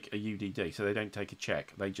don't take a UDD, so they don't take a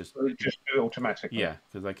check. They just do it automatically. Yeah,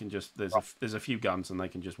 because they can just there's a few guns and they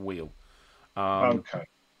can just wheel. Okay.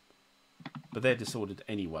 But they're disordered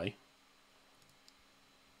anyway.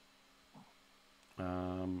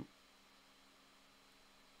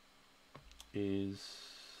 Is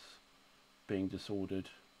being disordered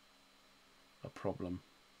a problem?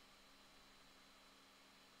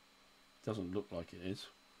 Doesn't look like it is.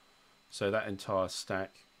 So that entire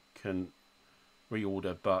stack can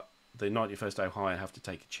reorder, but the 91st Ohio have to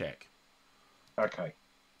take a check. Okay.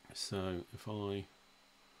 So if I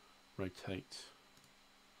rotate,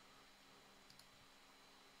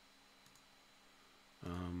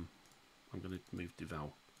 I'm going to move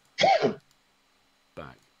Deval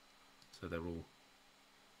back, so they're all.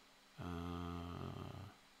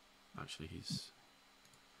 Actually, he's.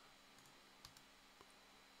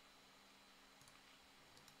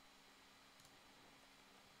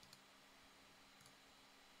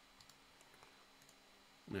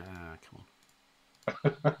 Come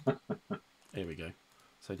on. Here we go.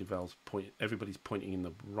 So Deval's everybody's pointing in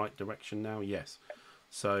the right direction now. Yes.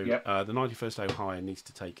 So yep. The 91st Ohio needs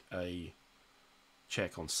to take a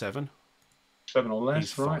check on 7. 7 or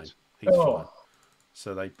less, He's right? Fine. He's fine.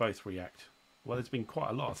 So they both react. Well, there's been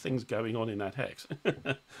quite a lot of things going on in that hex.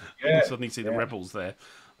 Yeah. You suddenly see the rebels there.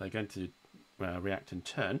 They're going to react in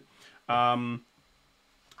turn.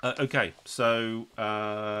 Okay, so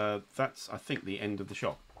that's, I think, the end of the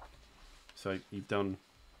shot. So you've done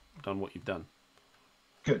what you've done.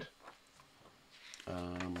 Good.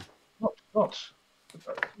 Not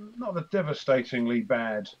a devastatingly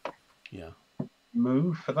bad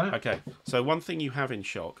move for that. Okay, so one thing you have in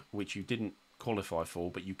shock, which you didn't qualify for,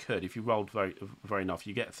 but you could if you rolled very enough,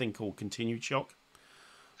 you get a thing called continued shock.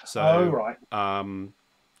 So, right.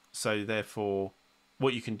 So therefore,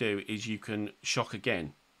 what you can do is you can shock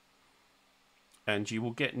again. And you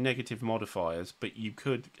will get negative modifiers, but you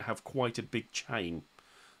could have quite a big chain.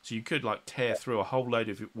 So you could like tear through a whole load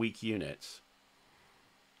of weak units.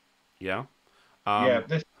 Yeah?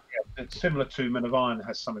 It's similar to Men of Iron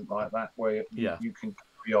has something like that, where you can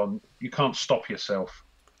carry on. You can't stop yourself.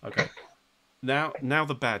 Okay. Now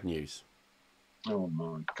the bad news. Oh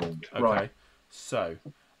my God. Okay. Right. So,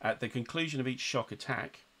 At the conclusion of each shock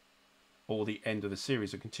attack, or the end of a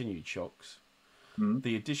series of continued shocks,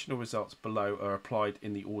 the additional results below are applied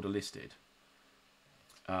in the order listed.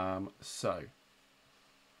 So,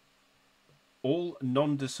 all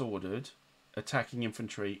non-disordered attacking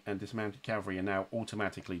infantry and dismounted cavalry are now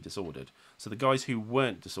automatically disordered. So the guys who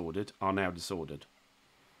weren't disordered are now disordered.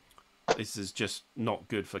 This is just not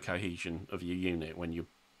good for cohesion of your unit when you're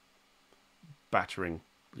battering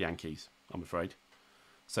Yankees, I'm afraid.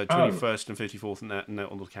 So 21st and 54th and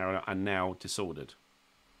North Carolina are now disordered.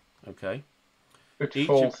 Okay.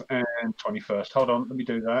 54th and 21st. Hold on, let me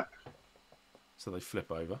do that. So they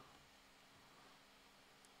flip over.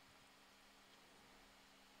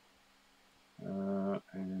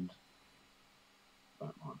 And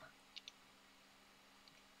that one.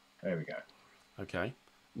 There we go. Okay.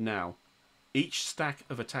 Now, each stack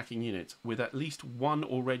of attacking units with at least one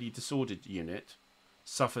already disordered unit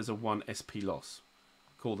suffers a 1 SP loss.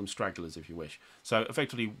 Call them stragglers if you wish. So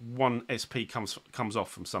effectively 1 SP comes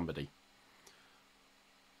off from somebody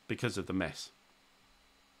because of the mess.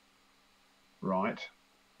 Right.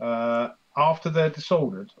 After they're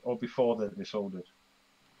disordered or before they're disordered?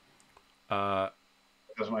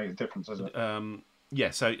 It doesn't make a difference, does it?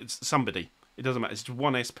 Yeah, so it's somebody. It doesn't matter. It's just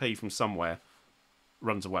 1 SP from somewhere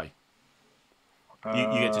runs away. You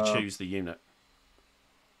get to choose the unit.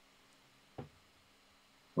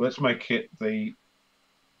 Let's make it the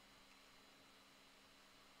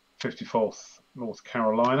 54th North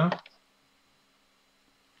Carolina.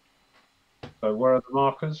 So where are the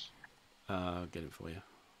markers? I'll get it for you.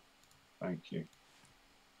 Thank you.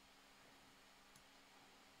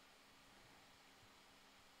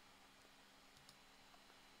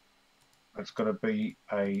 That's got to be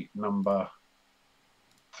a number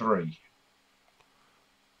 3.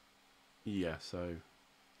 Yeah, so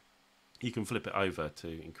you can flip it over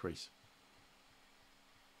to increase.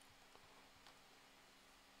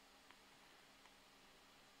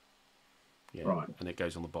 Yeah, right. And it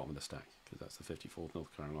goes on the bottom of the stack because that's the 54th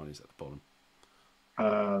North Carolina is at the bottom.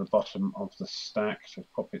 The bottom of the stack, so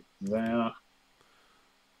pop it there.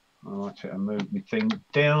 I like it and move my thing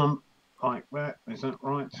down like that. Is that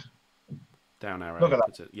right? Down arrow. Look at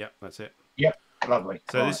that. Yep, that's it. Yep, lovely.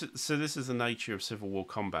 So right. this is the nature of Civil War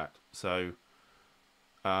combat. So,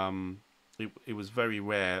 it was very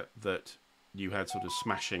rare that you had sort of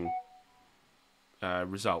smashing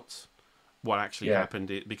results. What actually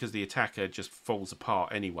happened because the attacker just falls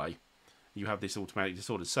apart anyway. You have this automatic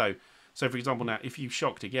disorder. So for example, now if you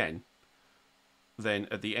shocked again, then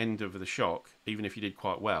at the end of the shock, even if you did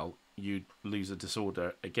quite well, you'd lose a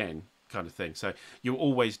disorder again, kind of thing. So you're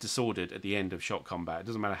always disordered at the end of shock combat. It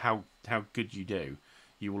doesn't matter how good you do,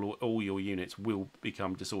 all your units will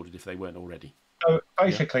become disordered if they weren't already. So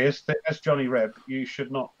basically, as Johnny Reb, you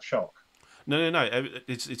should not shock. No.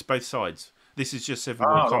 It's both sides. This is just Civil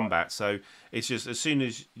War combat, right. So it's just as soon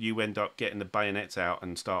as you end up getting the bayonets out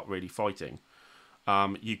and start really fighting,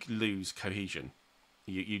 you lose cohesion.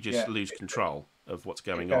 You just lose control of what's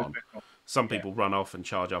going on. Some people run off and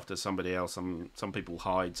charge after somebody else. Some people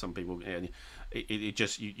hide. Some people. It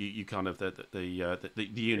just you kind of the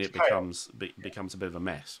unit becomes a bit of a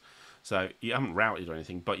mess. So you haven't routed or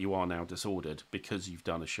anything, but you are now disordered because you've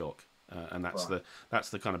done a shock, and that's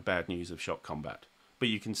the kind of bad news of shock combat. But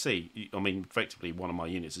you can see, I mean, effectively, one of my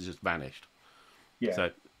units has just vanished. Yeah. So,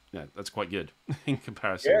 yeah, that's quite good in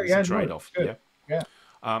comparison. It's a trade-off. Yeah.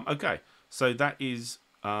 Okay. So that is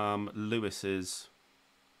Lewis's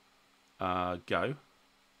go.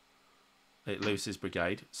 Lewis's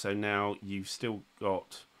brigade. So now you've still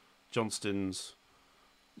got Johnston's,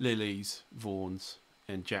 Lily's, Vaughan's,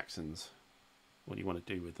 and Jackson's. What do you want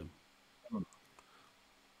to do with them?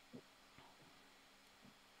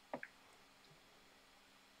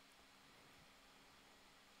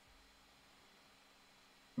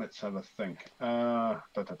 Let's have a think. 2,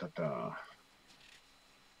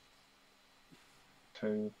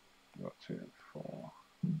 got 2 and 4.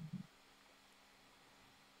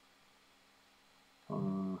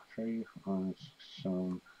 3, 5,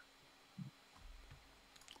 7.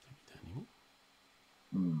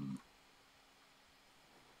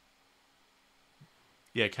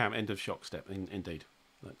 Yeah, Cam, end of shock step. Indeed,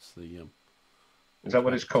 that's the. Is that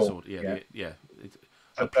what it's called? Yeah.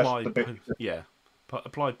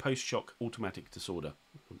 Apply post-shock automatic disorder.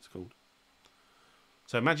 That's what it's called.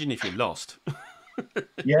 So imagine if you're lost.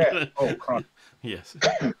 Yeah. Oh, crap. Yes.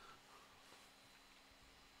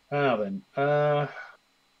 Now then,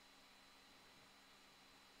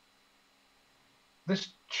 this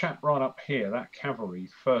chap right up here, that cavalry,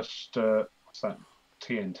 first, what's that?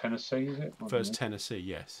 TN Tennessee, is it? First Tennessee,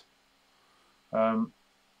 yes.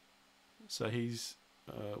 So he's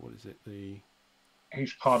what is it? The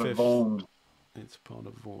He's part of fifth. Vaughan. It's part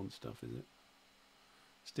of Vaughan stuff, is it?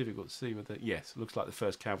 It's difficult to see whether. Yes, it looks like the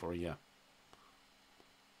 1st Cavalry. Yeah,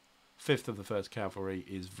 5th of the 1st Cavalry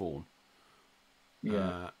is Vaughan.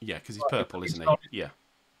 Yeah, yeah, because he's purple, isn't he? Yeah.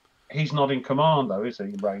 He's not in command though, is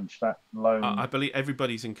he? Range that lone. I believe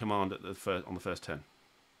everybody's in command at on the first 10.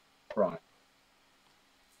 Right.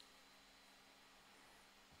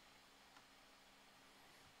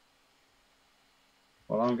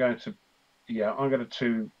 Well, I'm going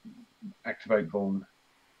to activate Vaughan.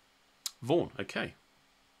 Vaughan, okay.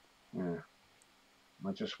 Yeah.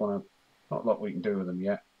 I just want to. Not a lot we can do with them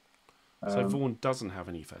yet. So Vaughan doesn't have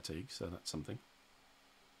any fatigue, so that's something.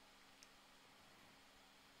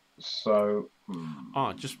 So.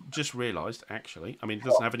 Just realised, actually. I mean, it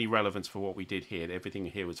doesn't have any relevance for what we did here. Everything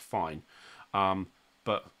here was fine.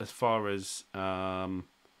 But as far as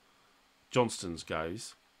Johnston's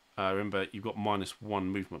goes, remember, you've got -1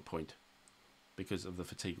 movement point because of the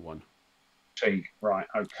fatigue one. Fatigue, right,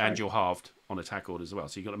 okay. And you're halved on attack orders as well,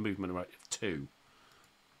 so you've got a movement rate of 2.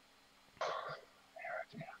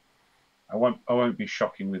 I won't be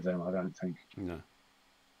shocking with them, I don't think. No.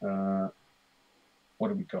 What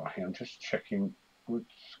have we got here? I'm just checking.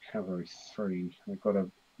 Woods Cavalry 3. We've got a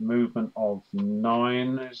movement of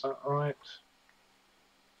 9, is that right?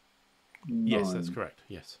 9. Yes, that's correct,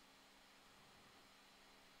 yes.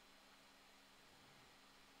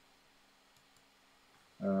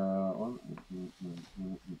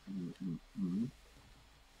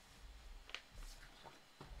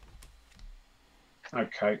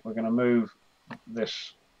 Okay, we're going to move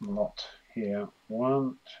this lot here.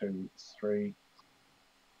 1, 2, 3,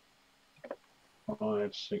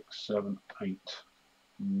 5, 6, 7, 8,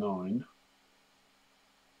 9.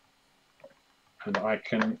 And I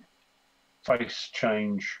can face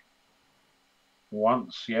change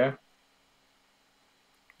once, yeah?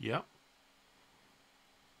 Yeah.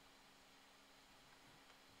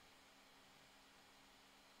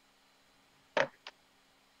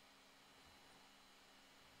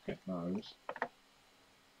 Get those.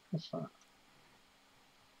 What's that?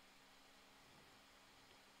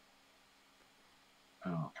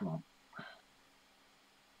 Oh, come on.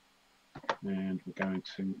 And we're going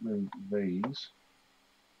to move these.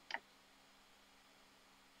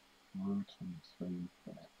 1, 2, 3,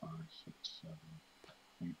 4, 5, 6, 7,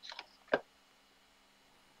 8,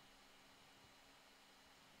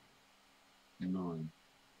 9.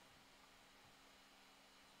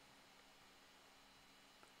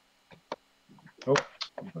 Oh, what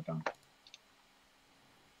have I done?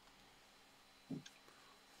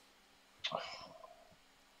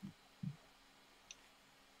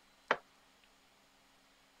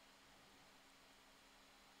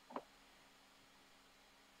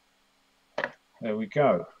 There we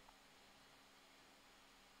go.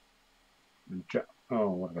 Oh,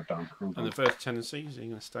 what have I done? And the first tendency, is he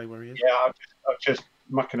going to stay where he is? Yeah, I'm just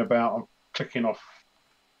mucking about. I'm clicking off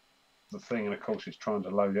the thing, and of course it's trying to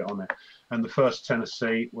load it on there. And the first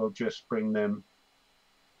Tennessee, we'll just bring them.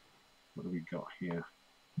 What have we got here?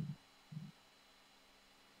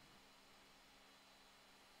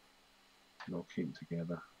 They'll keep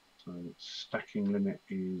together. So stacking limit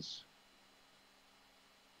is.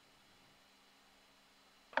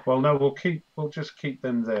 Well, no, we'll just keep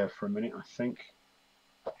them there for a minute, I think.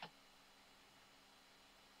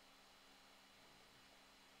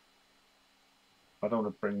 I don't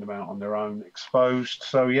want to bring them out on their own exposed.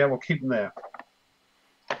 So yeah, we'll keep them there.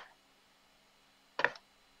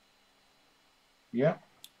 Yeah.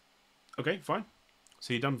 Okay, fine.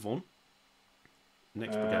 So you're done, Vaughan.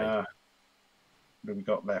 Next brigade. What have we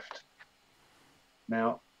got left?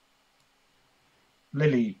 Now,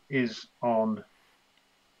 Lily is on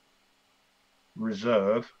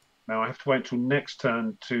reserve. Now I have to wait till next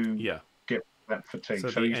turn to get that fatigue.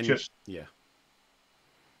 So he's just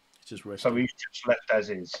just resting. So he's just left as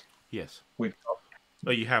is. Yes. We've got.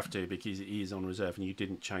 Well, you have to because he is on reserve, and you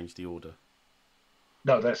didn't change the order.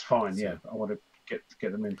 No, that's fine. So, yeah, I want to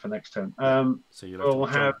get them in for next turn. So you'll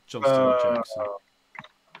have Johnston and Jackson.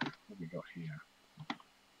 What have we got here?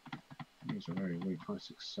 These are very weak. 5,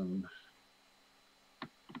 6, 7,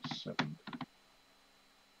 7.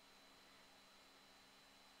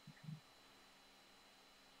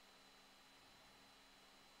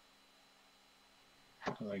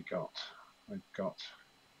 What have they got? They've got.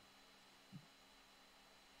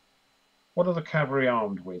 What are the cavalry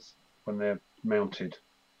armed with when they're mounted?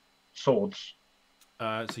 Swords.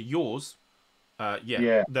 So yours,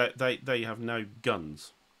 yeah. They have no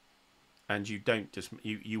guns, and you don't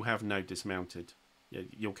you have no dismounted.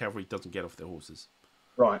 Your cavalry doesn't get off their horses.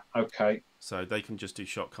 Right. Okay. So they can just do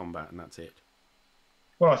shot combat, and that's it.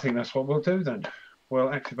 Well, I think that's what we'll do then.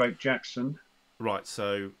 We'll activate Jackson. Right,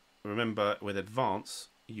 so remember with advance,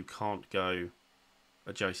 you can't go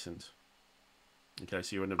adjacent. Okay,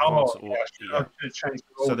 so you're in advance or I should change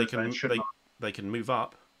the so orders then, shouldn't they can move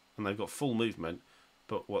up and they've got full movement,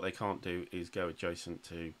 but what they can't do is go adjacent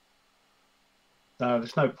to. No,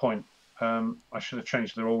 there's no point. I should have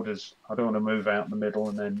changed their orders. I don't want to move out in the middle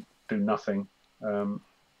and then do nothing.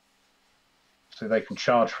 So they can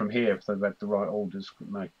charge from here if they've had the right orders,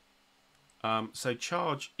 couldn't they? So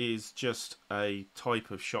charge is just a type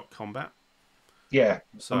of shot combat. Yeah,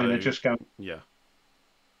 so, I mean, they're just going. Yeah.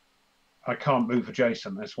 I can't move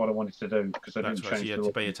adjacent. That's what I wanted to do because I didn't change the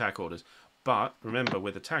to be attack orders. But remember,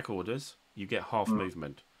 with attack orders, you get half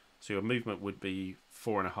movement, so your movement would be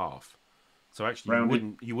 4.5. So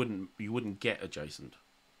actually, you wouldn't get adjacent.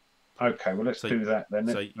 Okay, well let's do that then.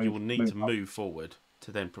 So you will need to move forward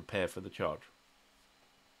to then prepare for the charge.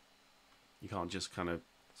 You can't just kind of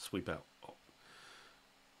sweep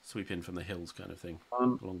in from the hills kind of thing, a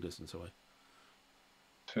long distance away.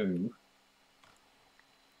 2.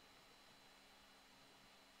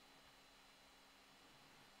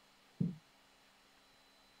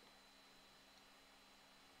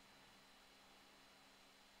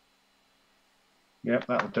 Yep,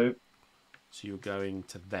 that'll do. So you're going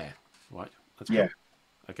to there, right? That's yeah.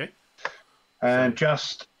 Cool. Okay. And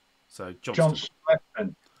so Johnston left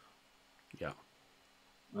then. Yeah.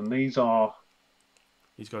 And these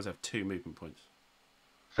guys have 2 movement points.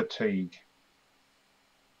 Fatigue.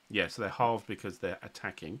 Yeah, so they're halved because they're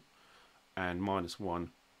attacking, and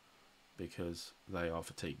 -1 because they are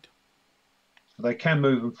fatigued. So they can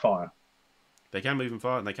move and fire. They can move and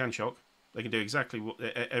fire, and they can shock. They can do exactly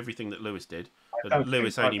everything that Lewis did. But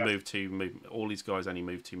Lewis only moved 2 movement. All these guys only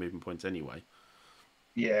moved 2 movement points anyway.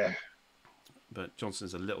 Yeah. But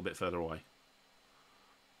Johnston's a little bit further away.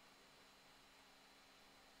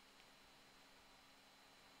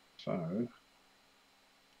 So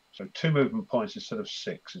 2 movement points instead of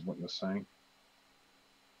 6 is what you're saying.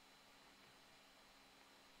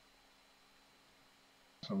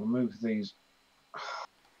 So we'll move these.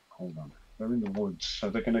 Hold on. They're in the woods, so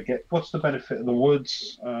they're going to get. What's the benefit of the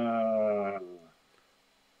woods?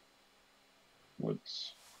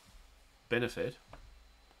 Woods. Benefit?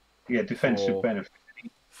 Yeah, defensive benefit.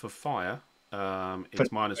 For fire, it's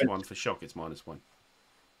 -1. For shock, it's -1.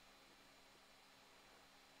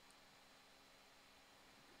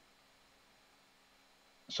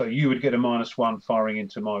 So you would get a -1 firing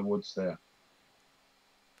into my woods there.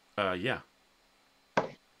 Yeah.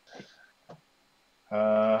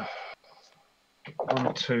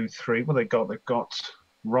 1, 2, 3. What they got? They've got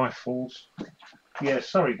rifles. Yeah,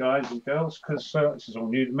 sorry guys and girls, because this is all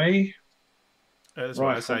new to me. That's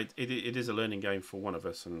why I say it is a learning game for one of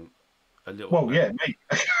us, and a little. Well, yeah, me.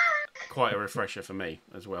 Quite a refresher for me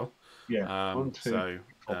as well. Yeah. 1, 2, so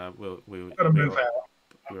we'll got to move out.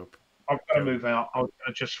 I've got to move out. I'm going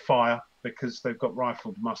to just fire because they've got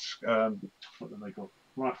rifled what have they got?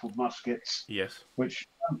 Rifled muskets. Yes. Which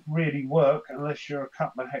don't really work unless you're a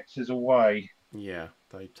couple of hexes away. Yeah,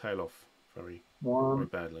 they tail off very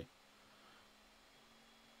badly.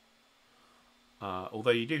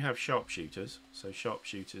 Although you do have sharpshooters, so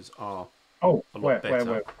sharpshooters are a lot better.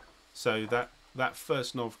 Where? So that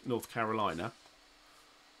first North Carolina,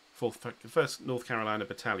 first North Carolina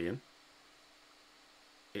battalion.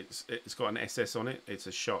 It's got an SS on it. It's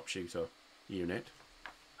a sharpshooter unit.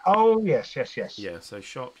 Oh yes. Yeah, so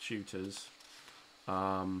sharpshooters,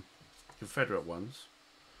 Confederate ones.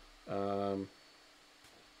 I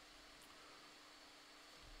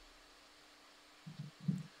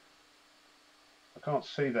can't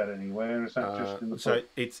see that anywhere. Is that just in the book? So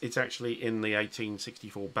it's actually in the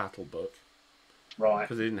 1864 battle book, right?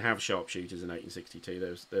 Because they didn't have sharpshooters in 1862.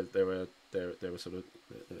 There were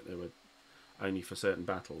only for certain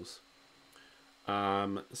battles.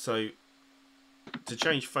 So to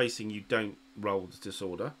change facing, you don't roll the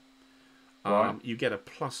disorder. Right. You get a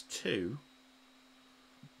 +2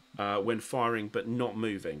 when firing, but not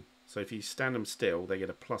moving. So if you stand them still, they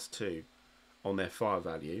get a +2 on their fire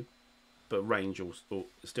value, but range or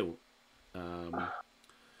still.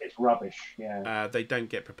 It's rubbish. Yeah. They don't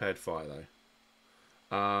get prepared fire though.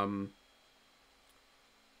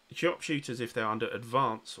 Sharpshooters, if they're under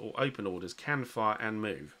advance or open orders, can fire and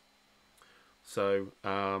move. So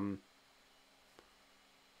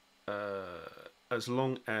as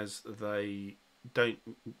long as they don't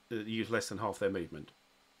use less than half their movement,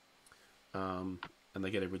 and they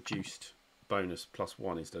get a reduced bonus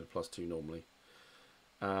 +1 instead of +2 normally,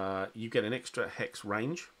 you get an extra hex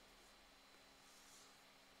range,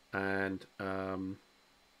 and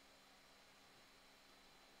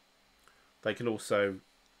they can also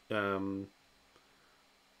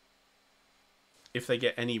if they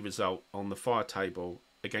get any result on the fire table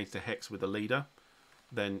against a hex with a leader,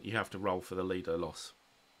 then you have to roll for the leader loss,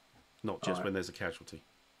 not just when there's a casualty.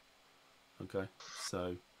 Okay,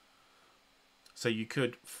 so you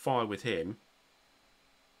could fire with him,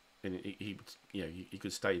 and he you know, you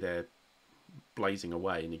could stay there blazing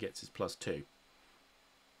away, and he gets his +2.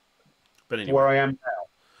 But anyway, where I am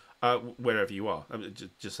now, wherever you are, I'm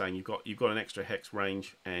just saying you've got an extra hex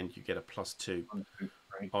range, and you get a +2 1, 2,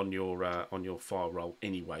 3. on your fire roll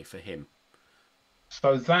anyway for him.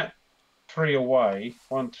 So that 3 away,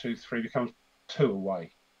 1, 2, 3 becomes 2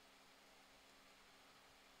 away.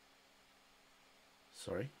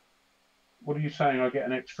 Sorry. What are you saying? I get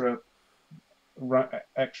an extra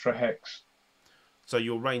hex. So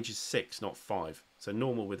your range is 6, not 5. So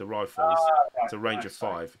normal with the rifles, it's a range of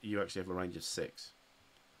 5. You actually have a range of 6.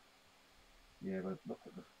 Yeah, but look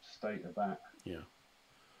at the state of that. Yeah.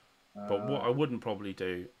 But what I wouldn't probably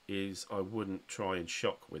do is I wouldn't try and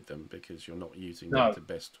shock with them, because you're not using them to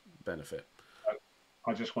best benefit.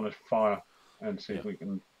 I just want to fire and see if we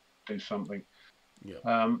can do something.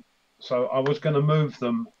 Yeah. So I was going to move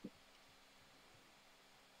them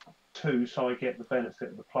 2, so I get the benefit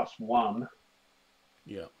of the +1.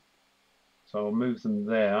 Yeah. So I'll move them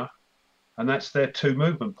there, and that's their 2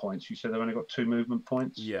 movement points. You said they've only got 2 movement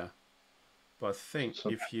points. Yeah. But I think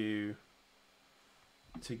if you,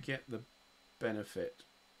 to get the benefit,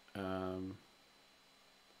 do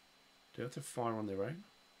they have to fire on their own?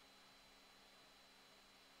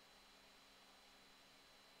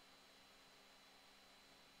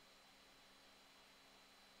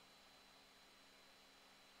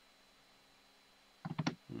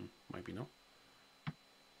 Maybe not.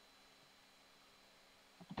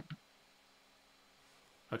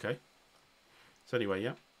 Okay. So anyway,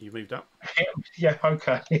 yeah, you've moved up. Yeah,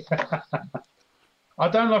 okay. I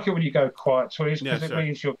don't like it when you go quiet, so because it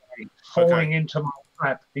means you're falling into my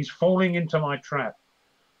trap. He's falling into my trap.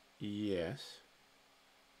 Yes.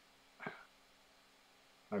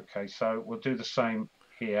 Okay, so we'll do the same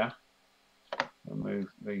here. We'll move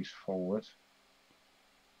these forward.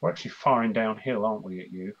 We're actually firing downhill, aren't we,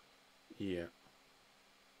 at you? Yeah.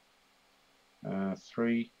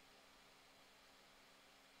 3.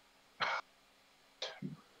 2. So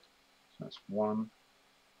that's 1.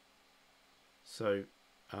 So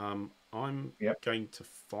I'm going to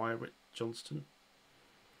fire at Johnston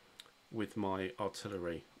with my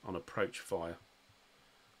artillery on approach fire.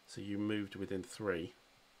 So you moved within 3.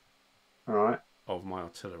 All right. Of my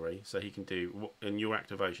artillery, so he can do, in your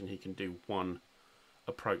activation, he can do 1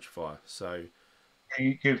 approach fire. So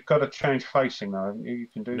you've got to change facing though, haven't you? You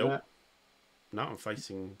can do that. No, I'm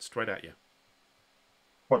facing straight at you.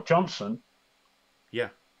 What, Johnson? Yeah.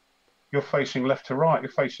 You're facing left to right.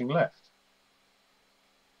 You're facing left.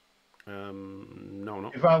 No,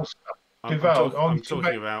 not. I'm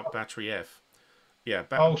talking about battery F. Yeah.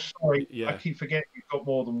 Sorry. Yeah. I keep forgetting you've got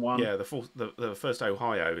more than one. Yeah, the first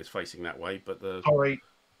Ohio is facing that way, but the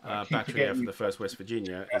battery F, the first West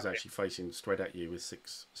Virginia, is actually facing straight at you with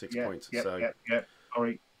six points. Yeah. Sorry.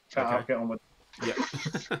 Okay. I'll get on with.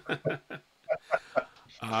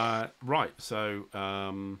 Yeah. Right. So.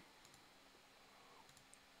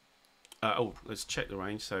 Let's check the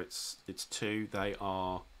range. So it's 2. They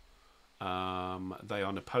are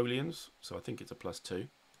Napoleons. So I think it's a +2.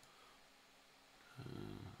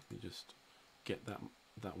 Let me just get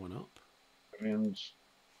that one up. Napoleons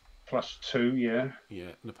 +2, yeah.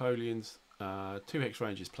 Yeah, Napoleons. 2 hex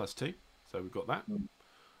range is +2, so we've got that.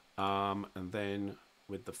 And then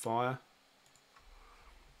with the fire,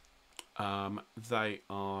 they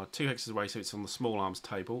are 2 hexes away, so it's on the small arms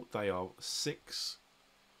table. They are 6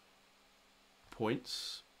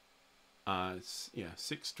 points.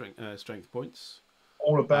 6 strength points.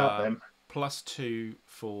 All about them. +2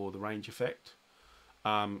 for the range effect.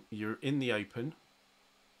 You're in the open,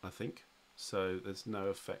 I think, so there's no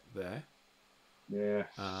effect there. Yeah.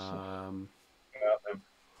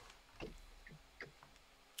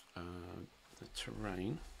 The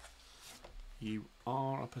terrain. You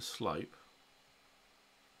are up a slope.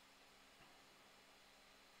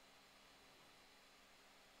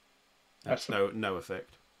 That's no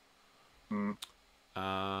effect. I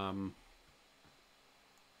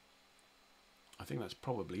think that's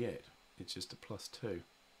probably it. It's just a +2.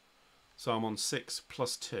 So I'm on 6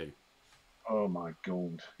 +2. Oh my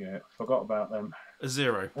god! Yeah, forgot about them. A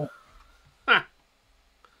 0. Oh.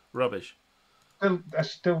 Rubbish.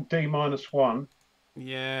 That's still D -1.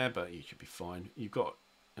 Yeah, but you should be fine. You've got.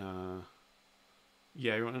 Yeah,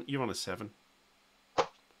 you're on a 7.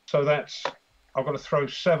 So that's I've got to throw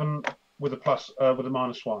 7 with a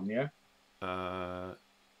 +1. Yeah.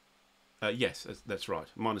 Yes, that's right.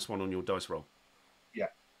 -1 on your dice roll. Yeah.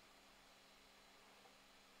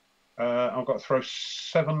 I've got to throw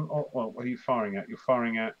 7. Well, what are you firing at? You're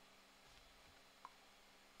firing at.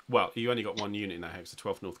 Well, you only got 1 unit in that hex, the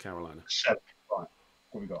 12th North Carolina. 7. Right.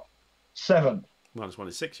 What have we got? 7. -1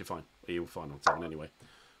 is 6. You're fine. You're fine on 7 anyway.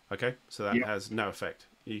 Okay, so that has no effect.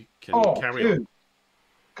 You can carry on.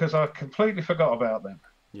 Because I completely forgot about them.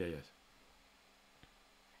 Yeah, yes.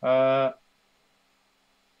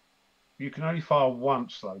 You can only fire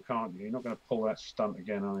once, though, can't you? You're not going to pull that stunt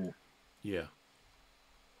again, are you? Yeah.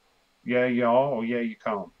 Yeah, you are, or yeah, you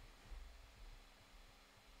can't.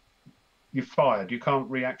 You fired. You can't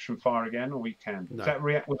reaction fire again, or you can. No. Was that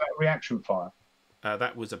reaction fire?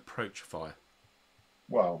 That was approach fire.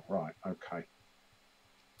 Well, right, okay.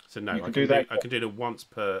 So no, I can do that. I can do it once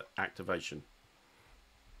per activation.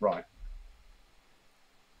 Right.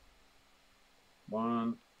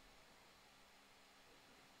 1.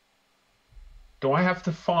 Do I have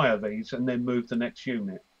to fire these and then move the next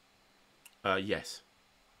unit? Yes.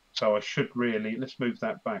 So I should really. Let's move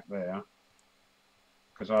that back there.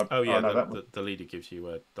 Because oh yeah, the leader gives you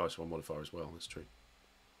a dice roll modifier as well. That's true.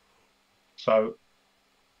 So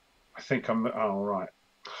I think I'm. Oh right.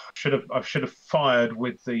 I should have fired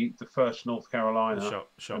with the 1st North Carolina.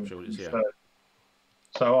 Sharpshooters, yeah.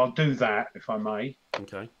 So I'll do that if I may.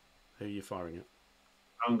 Okay. Who are you firing at?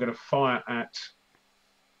 I'm going to fire at.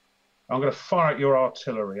 I'm going to fire at your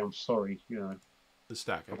artillery. I'm sorry, The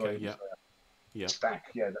stack. Okay. Yeah. Yeah.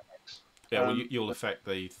 Stack. Yeah. The next. Yeah. Well, you'll affect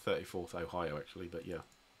the 34th Ohio actually, but yeah.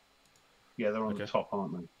 Yeah, they're on the top,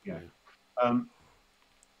 aren't they? Yeah.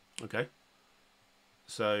 Okay.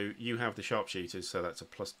 So you have the sharpshooters, so that's a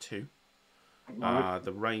 +2. Right.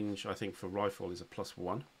 The range, I think, for rifle is a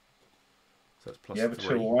 +1. So that's +3. Yeah, but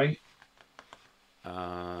 2 away.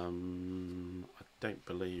 I don't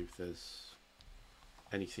believe there's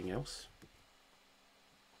anything else.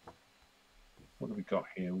 What have we got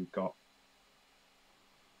here? We've got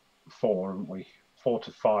 4, haven't we? 4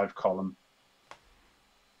 to 5 column.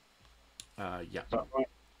 Yeah. Is that right?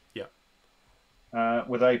 Yeah.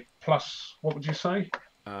 With a plus, what would you say?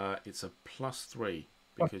 It's a +3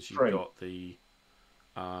 because you've got the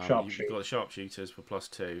you've got the sharpshooters for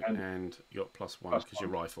 +2 and you got +1 because your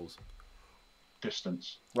rifles.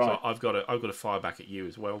 Distance. Right. So I've got to fire back at you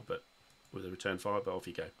as well, but with a return fire. But off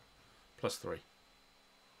you go. +3.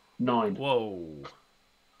 9. Whoa.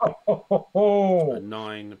 Oh. A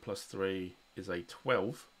 9 +3 is a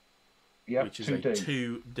 12. Yep, which is 2D. a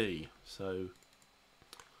 2D. So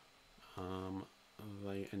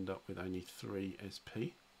they end up with only 3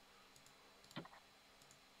 SP.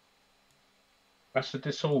 That's a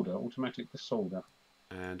disorder, automatic disorder.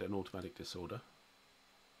 And an automatic disorder.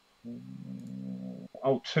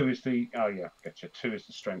 Oh, 2 is the. Oh, yeah, gotcha. 2 is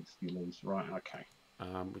the strength you lose. Right, okay.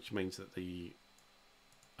 Which means that the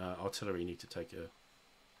artillery need to take a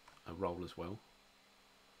roll as well.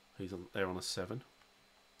 They're on a 7.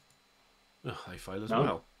 Oh, they fail as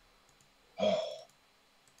well. Oh.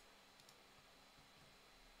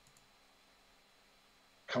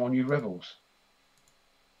 Come on, you rebels.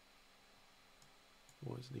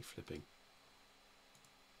 Why isn't he flipping?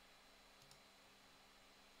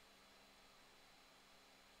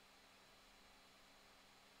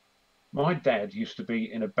 My dad used to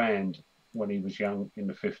be in a band when he was young in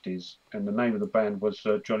the 50s, and the name of the band was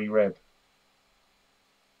Johnny Reb.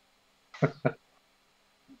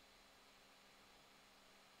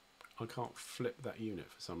 I can't flip that unit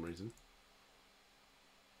for some reason.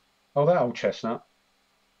 Oh, that old chestnut.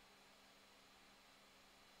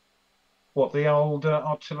 What, the old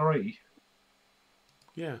artillery?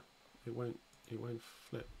 Yeah, it won't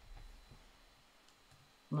flip.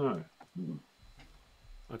 No.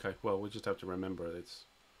 Okay, well, we'll just have to remember it's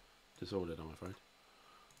disordered, I'm afraid.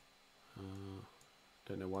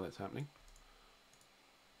 Don't know why that's happening.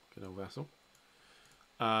 Good old vassal.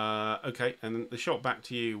 Okay, and the shot back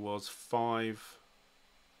to you was 5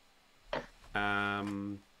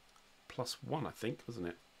 +1, I think, wasn't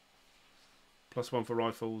it? +1 for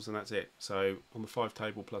rifles, and that's it. So on the 5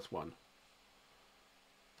 table, +1.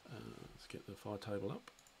 Let's get the 5 table up.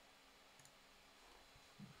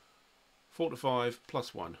 4 to 5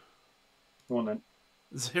 +1. Go on then.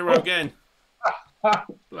 0 again.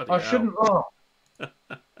 Bloody I hell. shouldn't laugh.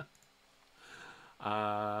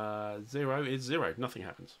 0 is 0. Nothing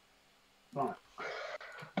happens. Right.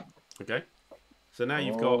 Okay. So now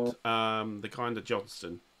you've got the kind of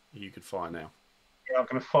Johnston you could fire now. Yeah, I'm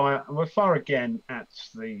going to fire. I'm going to fire again at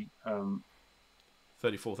the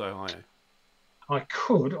 34th Ohio. I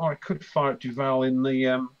could fire at Duval in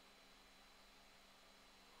the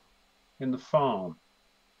farm.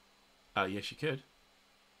 Yes, you could.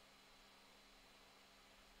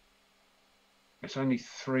 It's only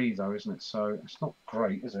 3 though, isn't it? So it's not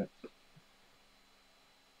great, is it?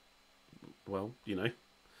 Well, you know,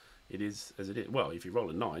 it is as it is. Well, if you roll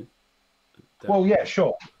a 9. Well, yeah,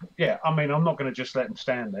 sure. Yeah, I mean, I'm not going to just let them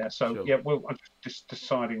stand there. So, Sure. yeah, well, I'm just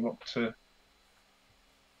deciding what to...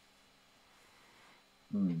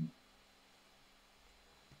 You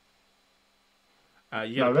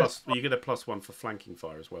get you get a +1 for flanking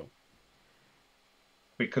fire as well.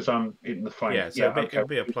 Because I'm in the flank. Yeah, so it'll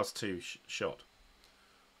be a +2 shot.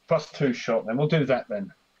 +2 shot, then. We'll do that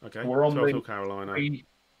then. Okay. We're on 12 the... Carolina. We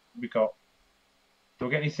got... Do I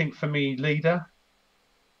get anything for me, leader?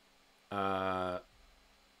 No,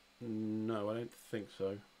 I don't think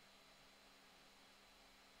so.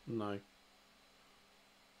 No.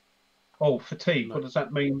 Oh, fatigue. No. What does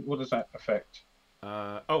that mean? What does that affect?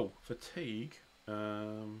 Fatigue.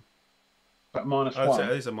 That -1.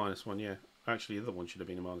 It is a -1, yeah. Actually, the other one should have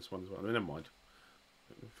been a -1 as well. I mean, never mind.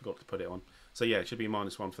 I forgot to put it on. So yeah, it should be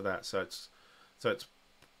 -1 for that. So it's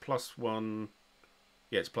 +1.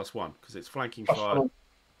 Yeah, it's +1 because it's flanking fire.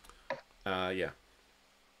 Yeah.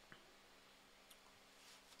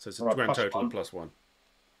 So it's a grand total of +1.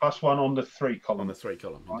 +1 on the 3 column. On the 3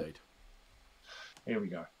 column, right. Indeed. Here we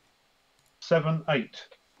go. 7, 8.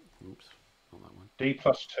 Oops, not that one. D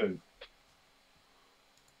 +2.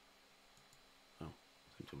 Oh, I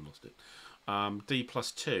seem to have lost it. D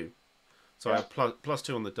 +2. So yeah. I have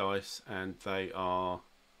 +2 on the dice, and they are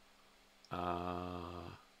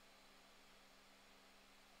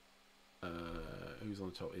who's on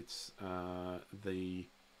the top? It's the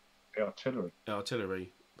artillery.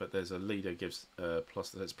 Artillery, but there's a leader gives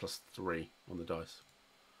there's +3 on the dice.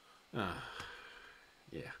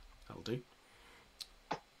 Yeah, that'll do.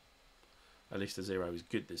 At least a 0 is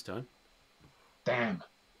good this time. Damn.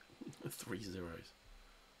 3 zeros.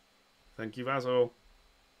 Thank you, Vassal.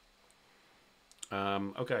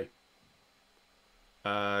 Okay.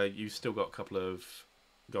 You've still got a couple of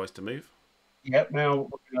guys to move. Yep. Now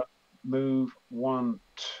we're going to move 1,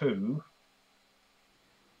 2.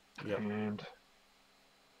 Yep. And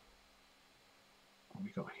what we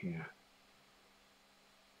got here?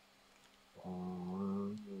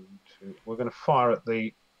 1, 2. We're going to fire at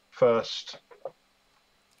the first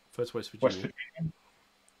West Virginia.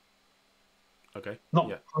 Okay.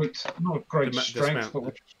 Not great strength,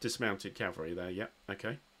 but dismounted cavalry there. Yeah.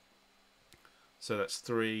 Okay. So that's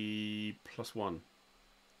 3 + 1.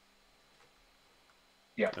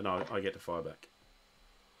 Yeah. And I get to fire back.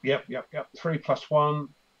 Yep. 3 +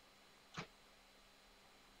 1.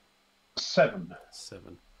 7.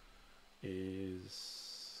 7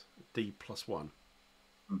 is D +1.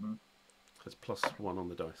 Mm-hmm. It's +1 on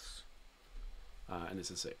the dice. And it's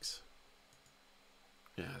a 6.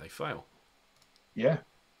 Yeah, they fail. Yeah.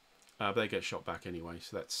 But they get shot back anyway,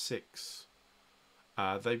 so that's 6.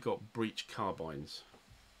 They've got breech carbines.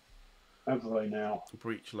 Have they now?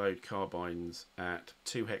 Breech load carbines at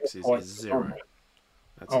 2 hexes is 0.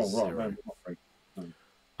 That's a 0.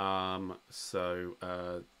 So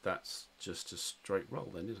that's just a straight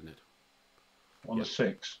roll then, isn't it? On the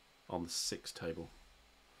 6. On the 6 table.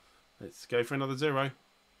 Let's go for another 0.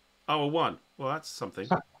 Oh, a 1. Well, that's something.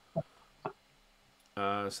 So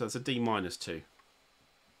it's a D -2.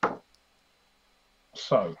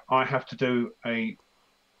 So I have to do a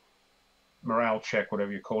morale check,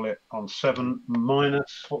 whatever you call it, on 7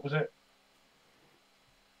 minus, what was it?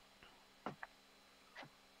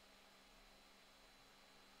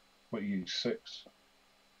 What you use, 6?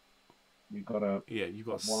 You've got a... Yeah, you've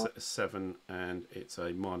got 7, and it's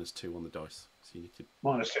a -2 on the dice. So you need to...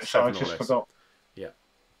 -2, so I just forgot. Yeah.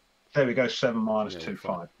 There we go, 7 - 2,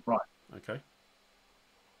 5. Right. Okay.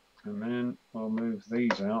 And then I'll move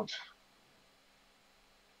these out.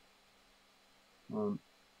 1,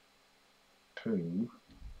 2.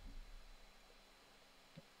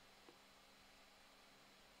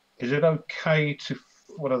 Is it okay to...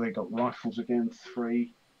 What have they got? Rifles again,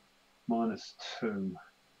 3 -2.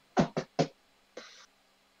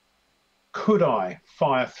 Could I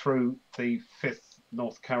fire through the 5th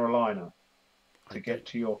North Carolina to get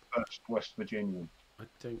to your 1st West Virginian? I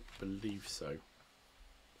don't believe so.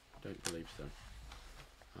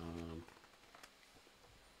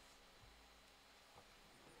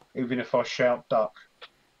 Even if I shout duck?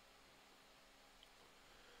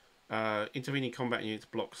 Intervening combat units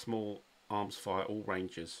block small arms fire all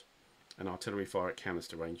ranges and artillery fire at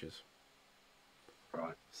canister ranges.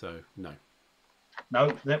 Right. So, no. No,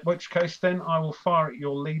 in which case then I will fire at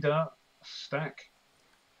your leader stack.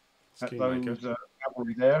 At those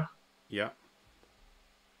cavalry there. Yeah.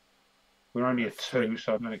 We're only at 2,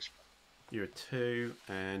 so I don't expect... You're at 2,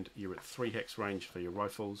 and you're at 3 hex range for your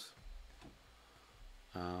rifles.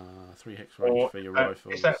 3 hex range for your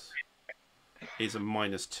rifles is a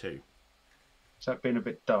 -2. Has that been a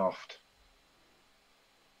bit daft?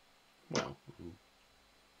 Well,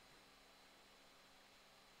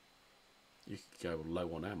 you could go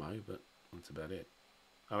low on ammo, but that's about it.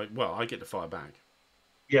 Well, I get to fire back.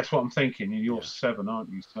 Yes, what I'm thinking. And you're 7, aren't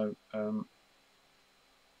you? So,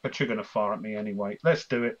 but you're going to fire at me anyway. Let's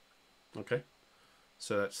do it. Okay.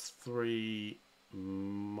 So that's 3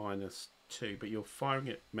 -2, but you're firing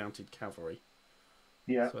at mounted cavalry.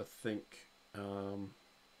 Yeah. So I think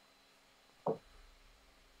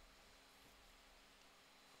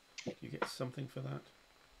you get something for that.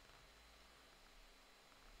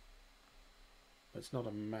 It's not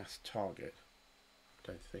a mass target, I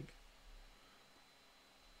don't think.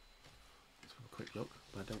 Let's have a quick look.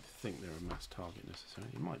 I don't think they're a mass target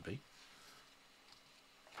necessarily. It might be.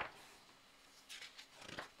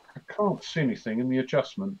 I can't see anything in the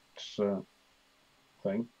adjustments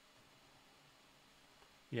thing.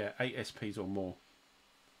 Yeah, 8 SPs or more.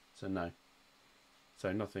 So no.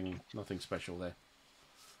 So nothing special there.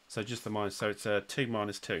 So just the minus. So it's 2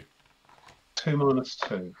 -2. 2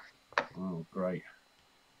 -2. Oh, great.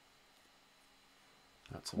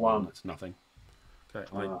 That's a 1. That's nothing. Okay,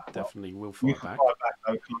 I definitely will you fire back. Fire back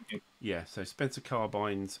though, can't you? Yeah, so Spencer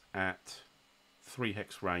carbines at 3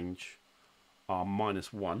 hex range are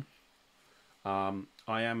 -1.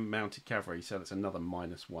 I am mounted cavalry, so that's another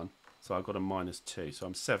 -1. So I've got a -2. So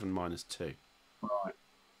I'm 7 -2. Right.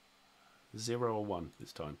 0 or 1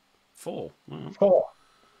 this time. 4. 4.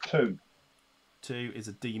 2. 2 is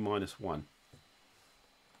a D -1.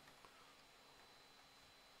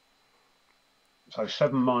 So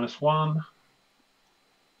 7 -1.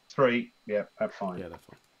 3. Yeah, that's fine. Yeah, that's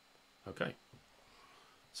fine. Okay.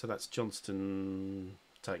 So that's Johnston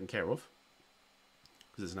taken care of.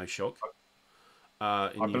 Because there's no shock.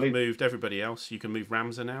 And you've moved everybody else. You can move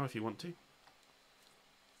Ramsar now if you want to.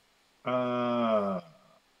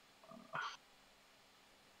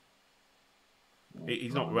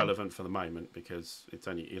 He's not relevant for the moment because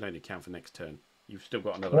it'll only count for next turn. You've still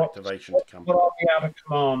got another activation to come. What are the out of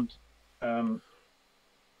command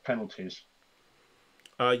penalties?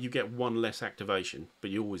 You get 1 less activation,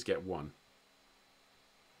 but you always get 1.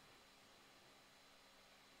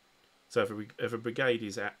 So if a brigade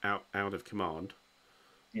is out of command,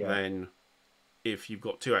 then if you've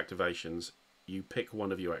got 2 activations, you pick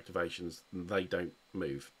one of your activations and they don't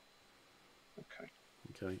move. Okay.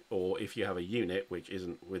 Or if you have a unit which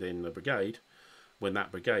isn't within the brigade, when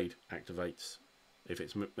that brigade activates, if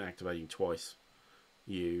it's activating twice,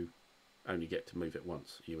 you only get to move it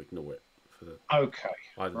once. You ignore it for the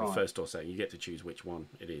either the first or second. You get to choose which one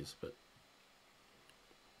it is. But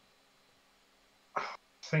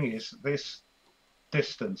thing is, this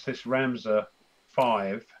distance, this Ramsar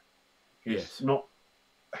 5, is not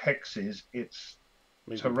hexes. It's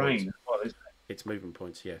terrain as well, isn't it? It's movement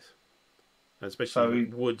points, yes. And especially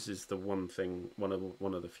woods is the one thing, one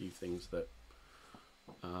of the few things that,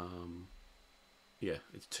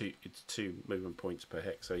 it's 2 movement points per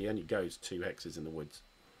hex. So he only goes 2 hexes in the woods.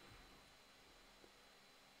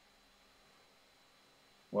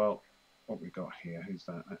 Well, what we got here? Who's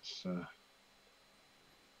that? That's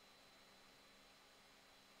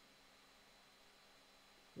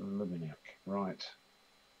Luminiak, right?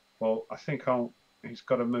 Well, I think he's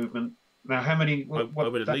got a movement now. How many? I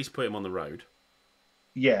would at least put him on the road.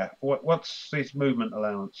 Yeah. What's his movement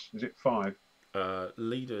allowance? Is it 5?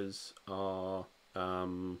 Leaders are.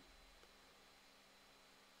 The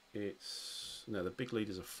big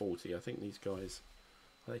leaders are 40. I think these guys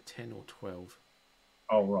are they 10 or 12.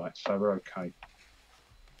 Oh right, so we're okay.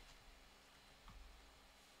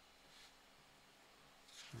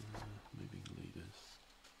 Moving leaders.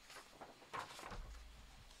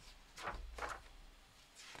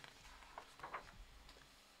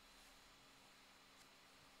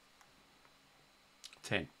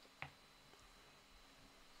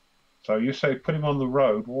 So you say put him on the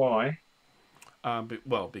road. Why?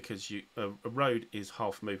 Because a road is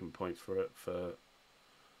half movement point for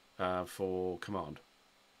command,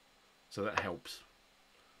 so that helps.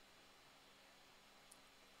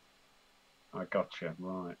 I gotcha.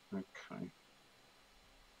 Right. Okay.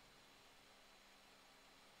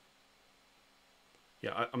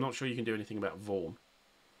 Yeah, I'm not sure you can do anything about Vaughan.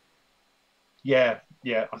 Yeah.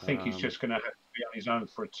 I think he's just going to have to be on his own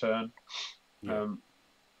for a turn. Yeah.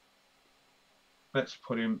 Let's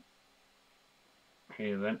put him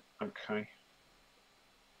here then. Okay.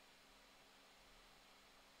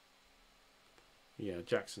 Yeah,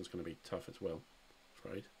 Jackson's going to be tough as well,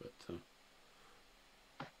 I'm afraid. But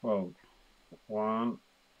well, 1,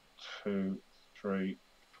 2, 3,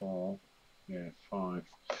 4. Yeah,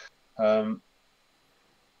 5.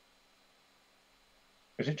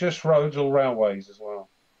 Is it just roads or railways as well?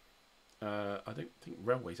 I don't think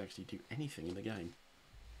railways actually do anything in the game.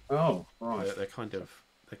 Oh, right. They're kind of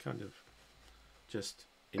just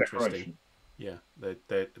interesting. Decoration. Yeah, they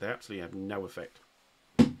absolutely have no effect.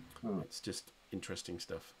 Oh. It's just interesting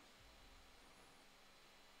stuff.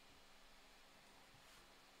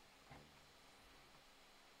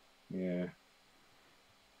 Yeah.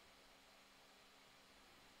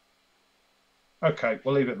 Okay,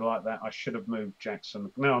 we'll leave it like that. I should have moved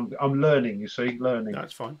Jackson. Now I'm learning. You see, learning.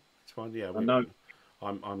 That's fine. It's fine. Yeah, I know.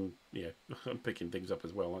 I'm yeah. I'm picking things up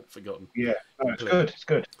as well. I've forgotten. Yeah, no, it's Completely. good. It's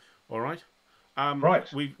good. All right.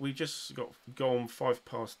 Right. We just got gone 5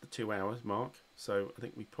 past the 2 hours mark, so I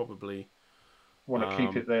think we probably Want to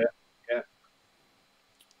keep it there.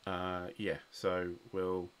 Yeah. Yeah. So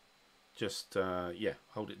we'll just yeah,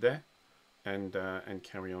 hold it there, and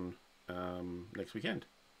carry on next weekend.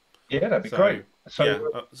 Yeah, that'd be great. So,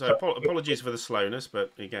 yeah, apologies for the slowness,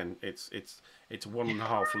 but again, it's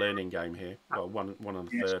 1.5 learning game here. Well, one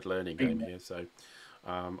and a third learning game here. So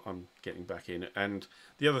I'm getting back in. And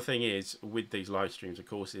the other thing is with these live streams, of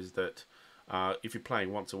course, is that if you're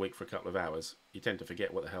playing once a week for a couple of hours, you tend to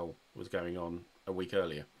forget what the hell was going on a week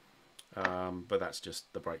earlier. But that's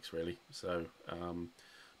just the breaks, really. So.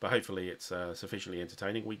 But hopefully it's sufficiently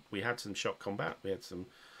entertaining. We had some shock combat. We had some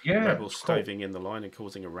rebels stoving in the line and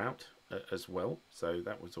causing a rout as well. So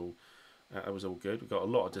that was all good. We've got a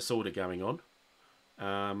lot of disorder going on.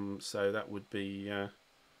 So that would be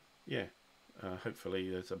yeah. Hopefully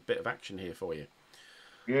there's a bit of action here for you.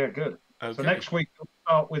 Yeah, good. Okay. So next week we'll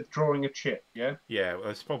start with drawing a chip. Yeah. Yeah. Well,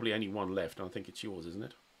 there's probably only one left. I think it's yours, isn't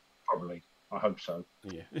it? Probably. I hope so.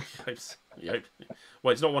 Yeah.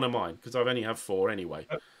 Well, it's not one of mine because I've only have 4 anyway.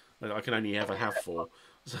 I can only ever have 4.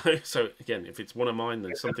 So again, if it's one of mine,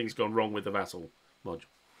 then something's gone wrong with the vassal module.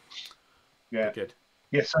 Yeah. But good.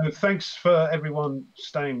 Yeah. So thanks for everyone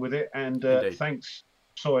staying with it, and thanks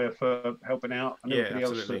Sawyer for helping out, and everybody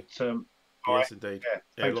absolutely. else that. Yes, indeed.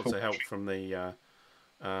 Yeah, lots of help from the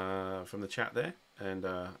chat there, and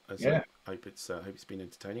I hope it's been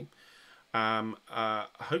entertaining.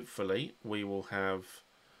 Hopefully we will have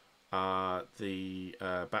the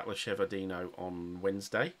Battle of Shevardino on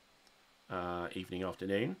Wednesday evening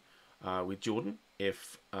afternoon with Jordan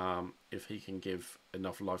if he can give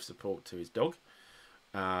enough life support to his dog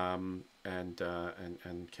and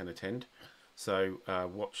can attend. So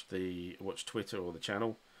watch Twitter or the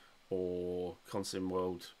channel or Consim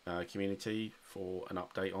World community for an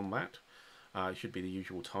update on that. It should be the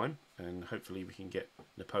usual time, and hopefully we can get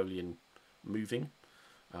Napoleon moving.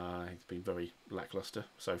 It's been very lackluster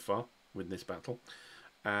so far with this battle,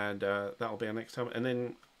 and that'll be our next time. And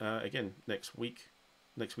then again next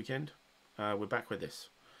weekend, we're back with this.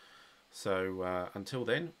 So until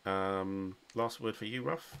then, last word for you,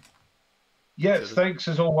 Rough. Yes, thanks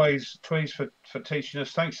as always, Tweez, for teaching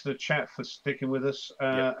us. Thanks to the chat for sticking with us.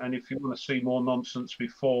 And if you want to see more nonsense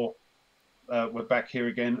before we're back here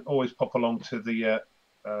again, always pop along to the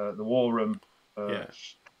War Room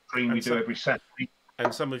stream we do every Saturday.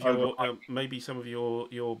 And some of your maybe some of your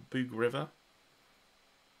Boog River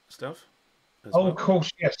stuff. Of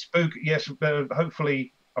course, yes, Boog. Yes,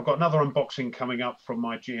 hopefully I've got another unboxing coming up from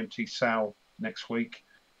my GMT Sal next week.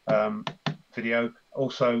 Video.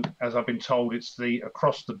 Also, as I've been told, it's the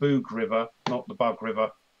across the Boog River, not the Bug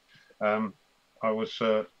River. I was,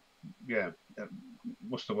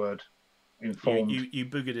 what's the word? Informed. You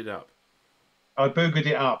boogered it up. I boogered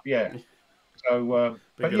it up, yeah. So,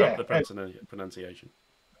 but yeah, up the pronunciation.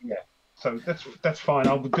 Yeah. So that's fine.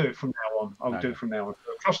 I'll do it from now on. I'll do it from now on.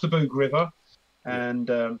 Across the Boog River, and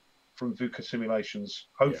from VUCA Simulations.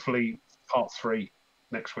 Hopefully, part 3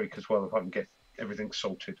 next week as well, if I can get everything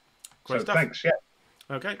sorted. Great stuff. Thanks. Yeah.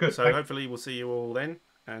 Okay. Good. So hopefully we'll see you all then,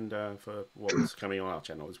 and for what's coming on our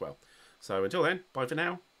channel as well. So until then, bye for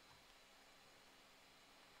now.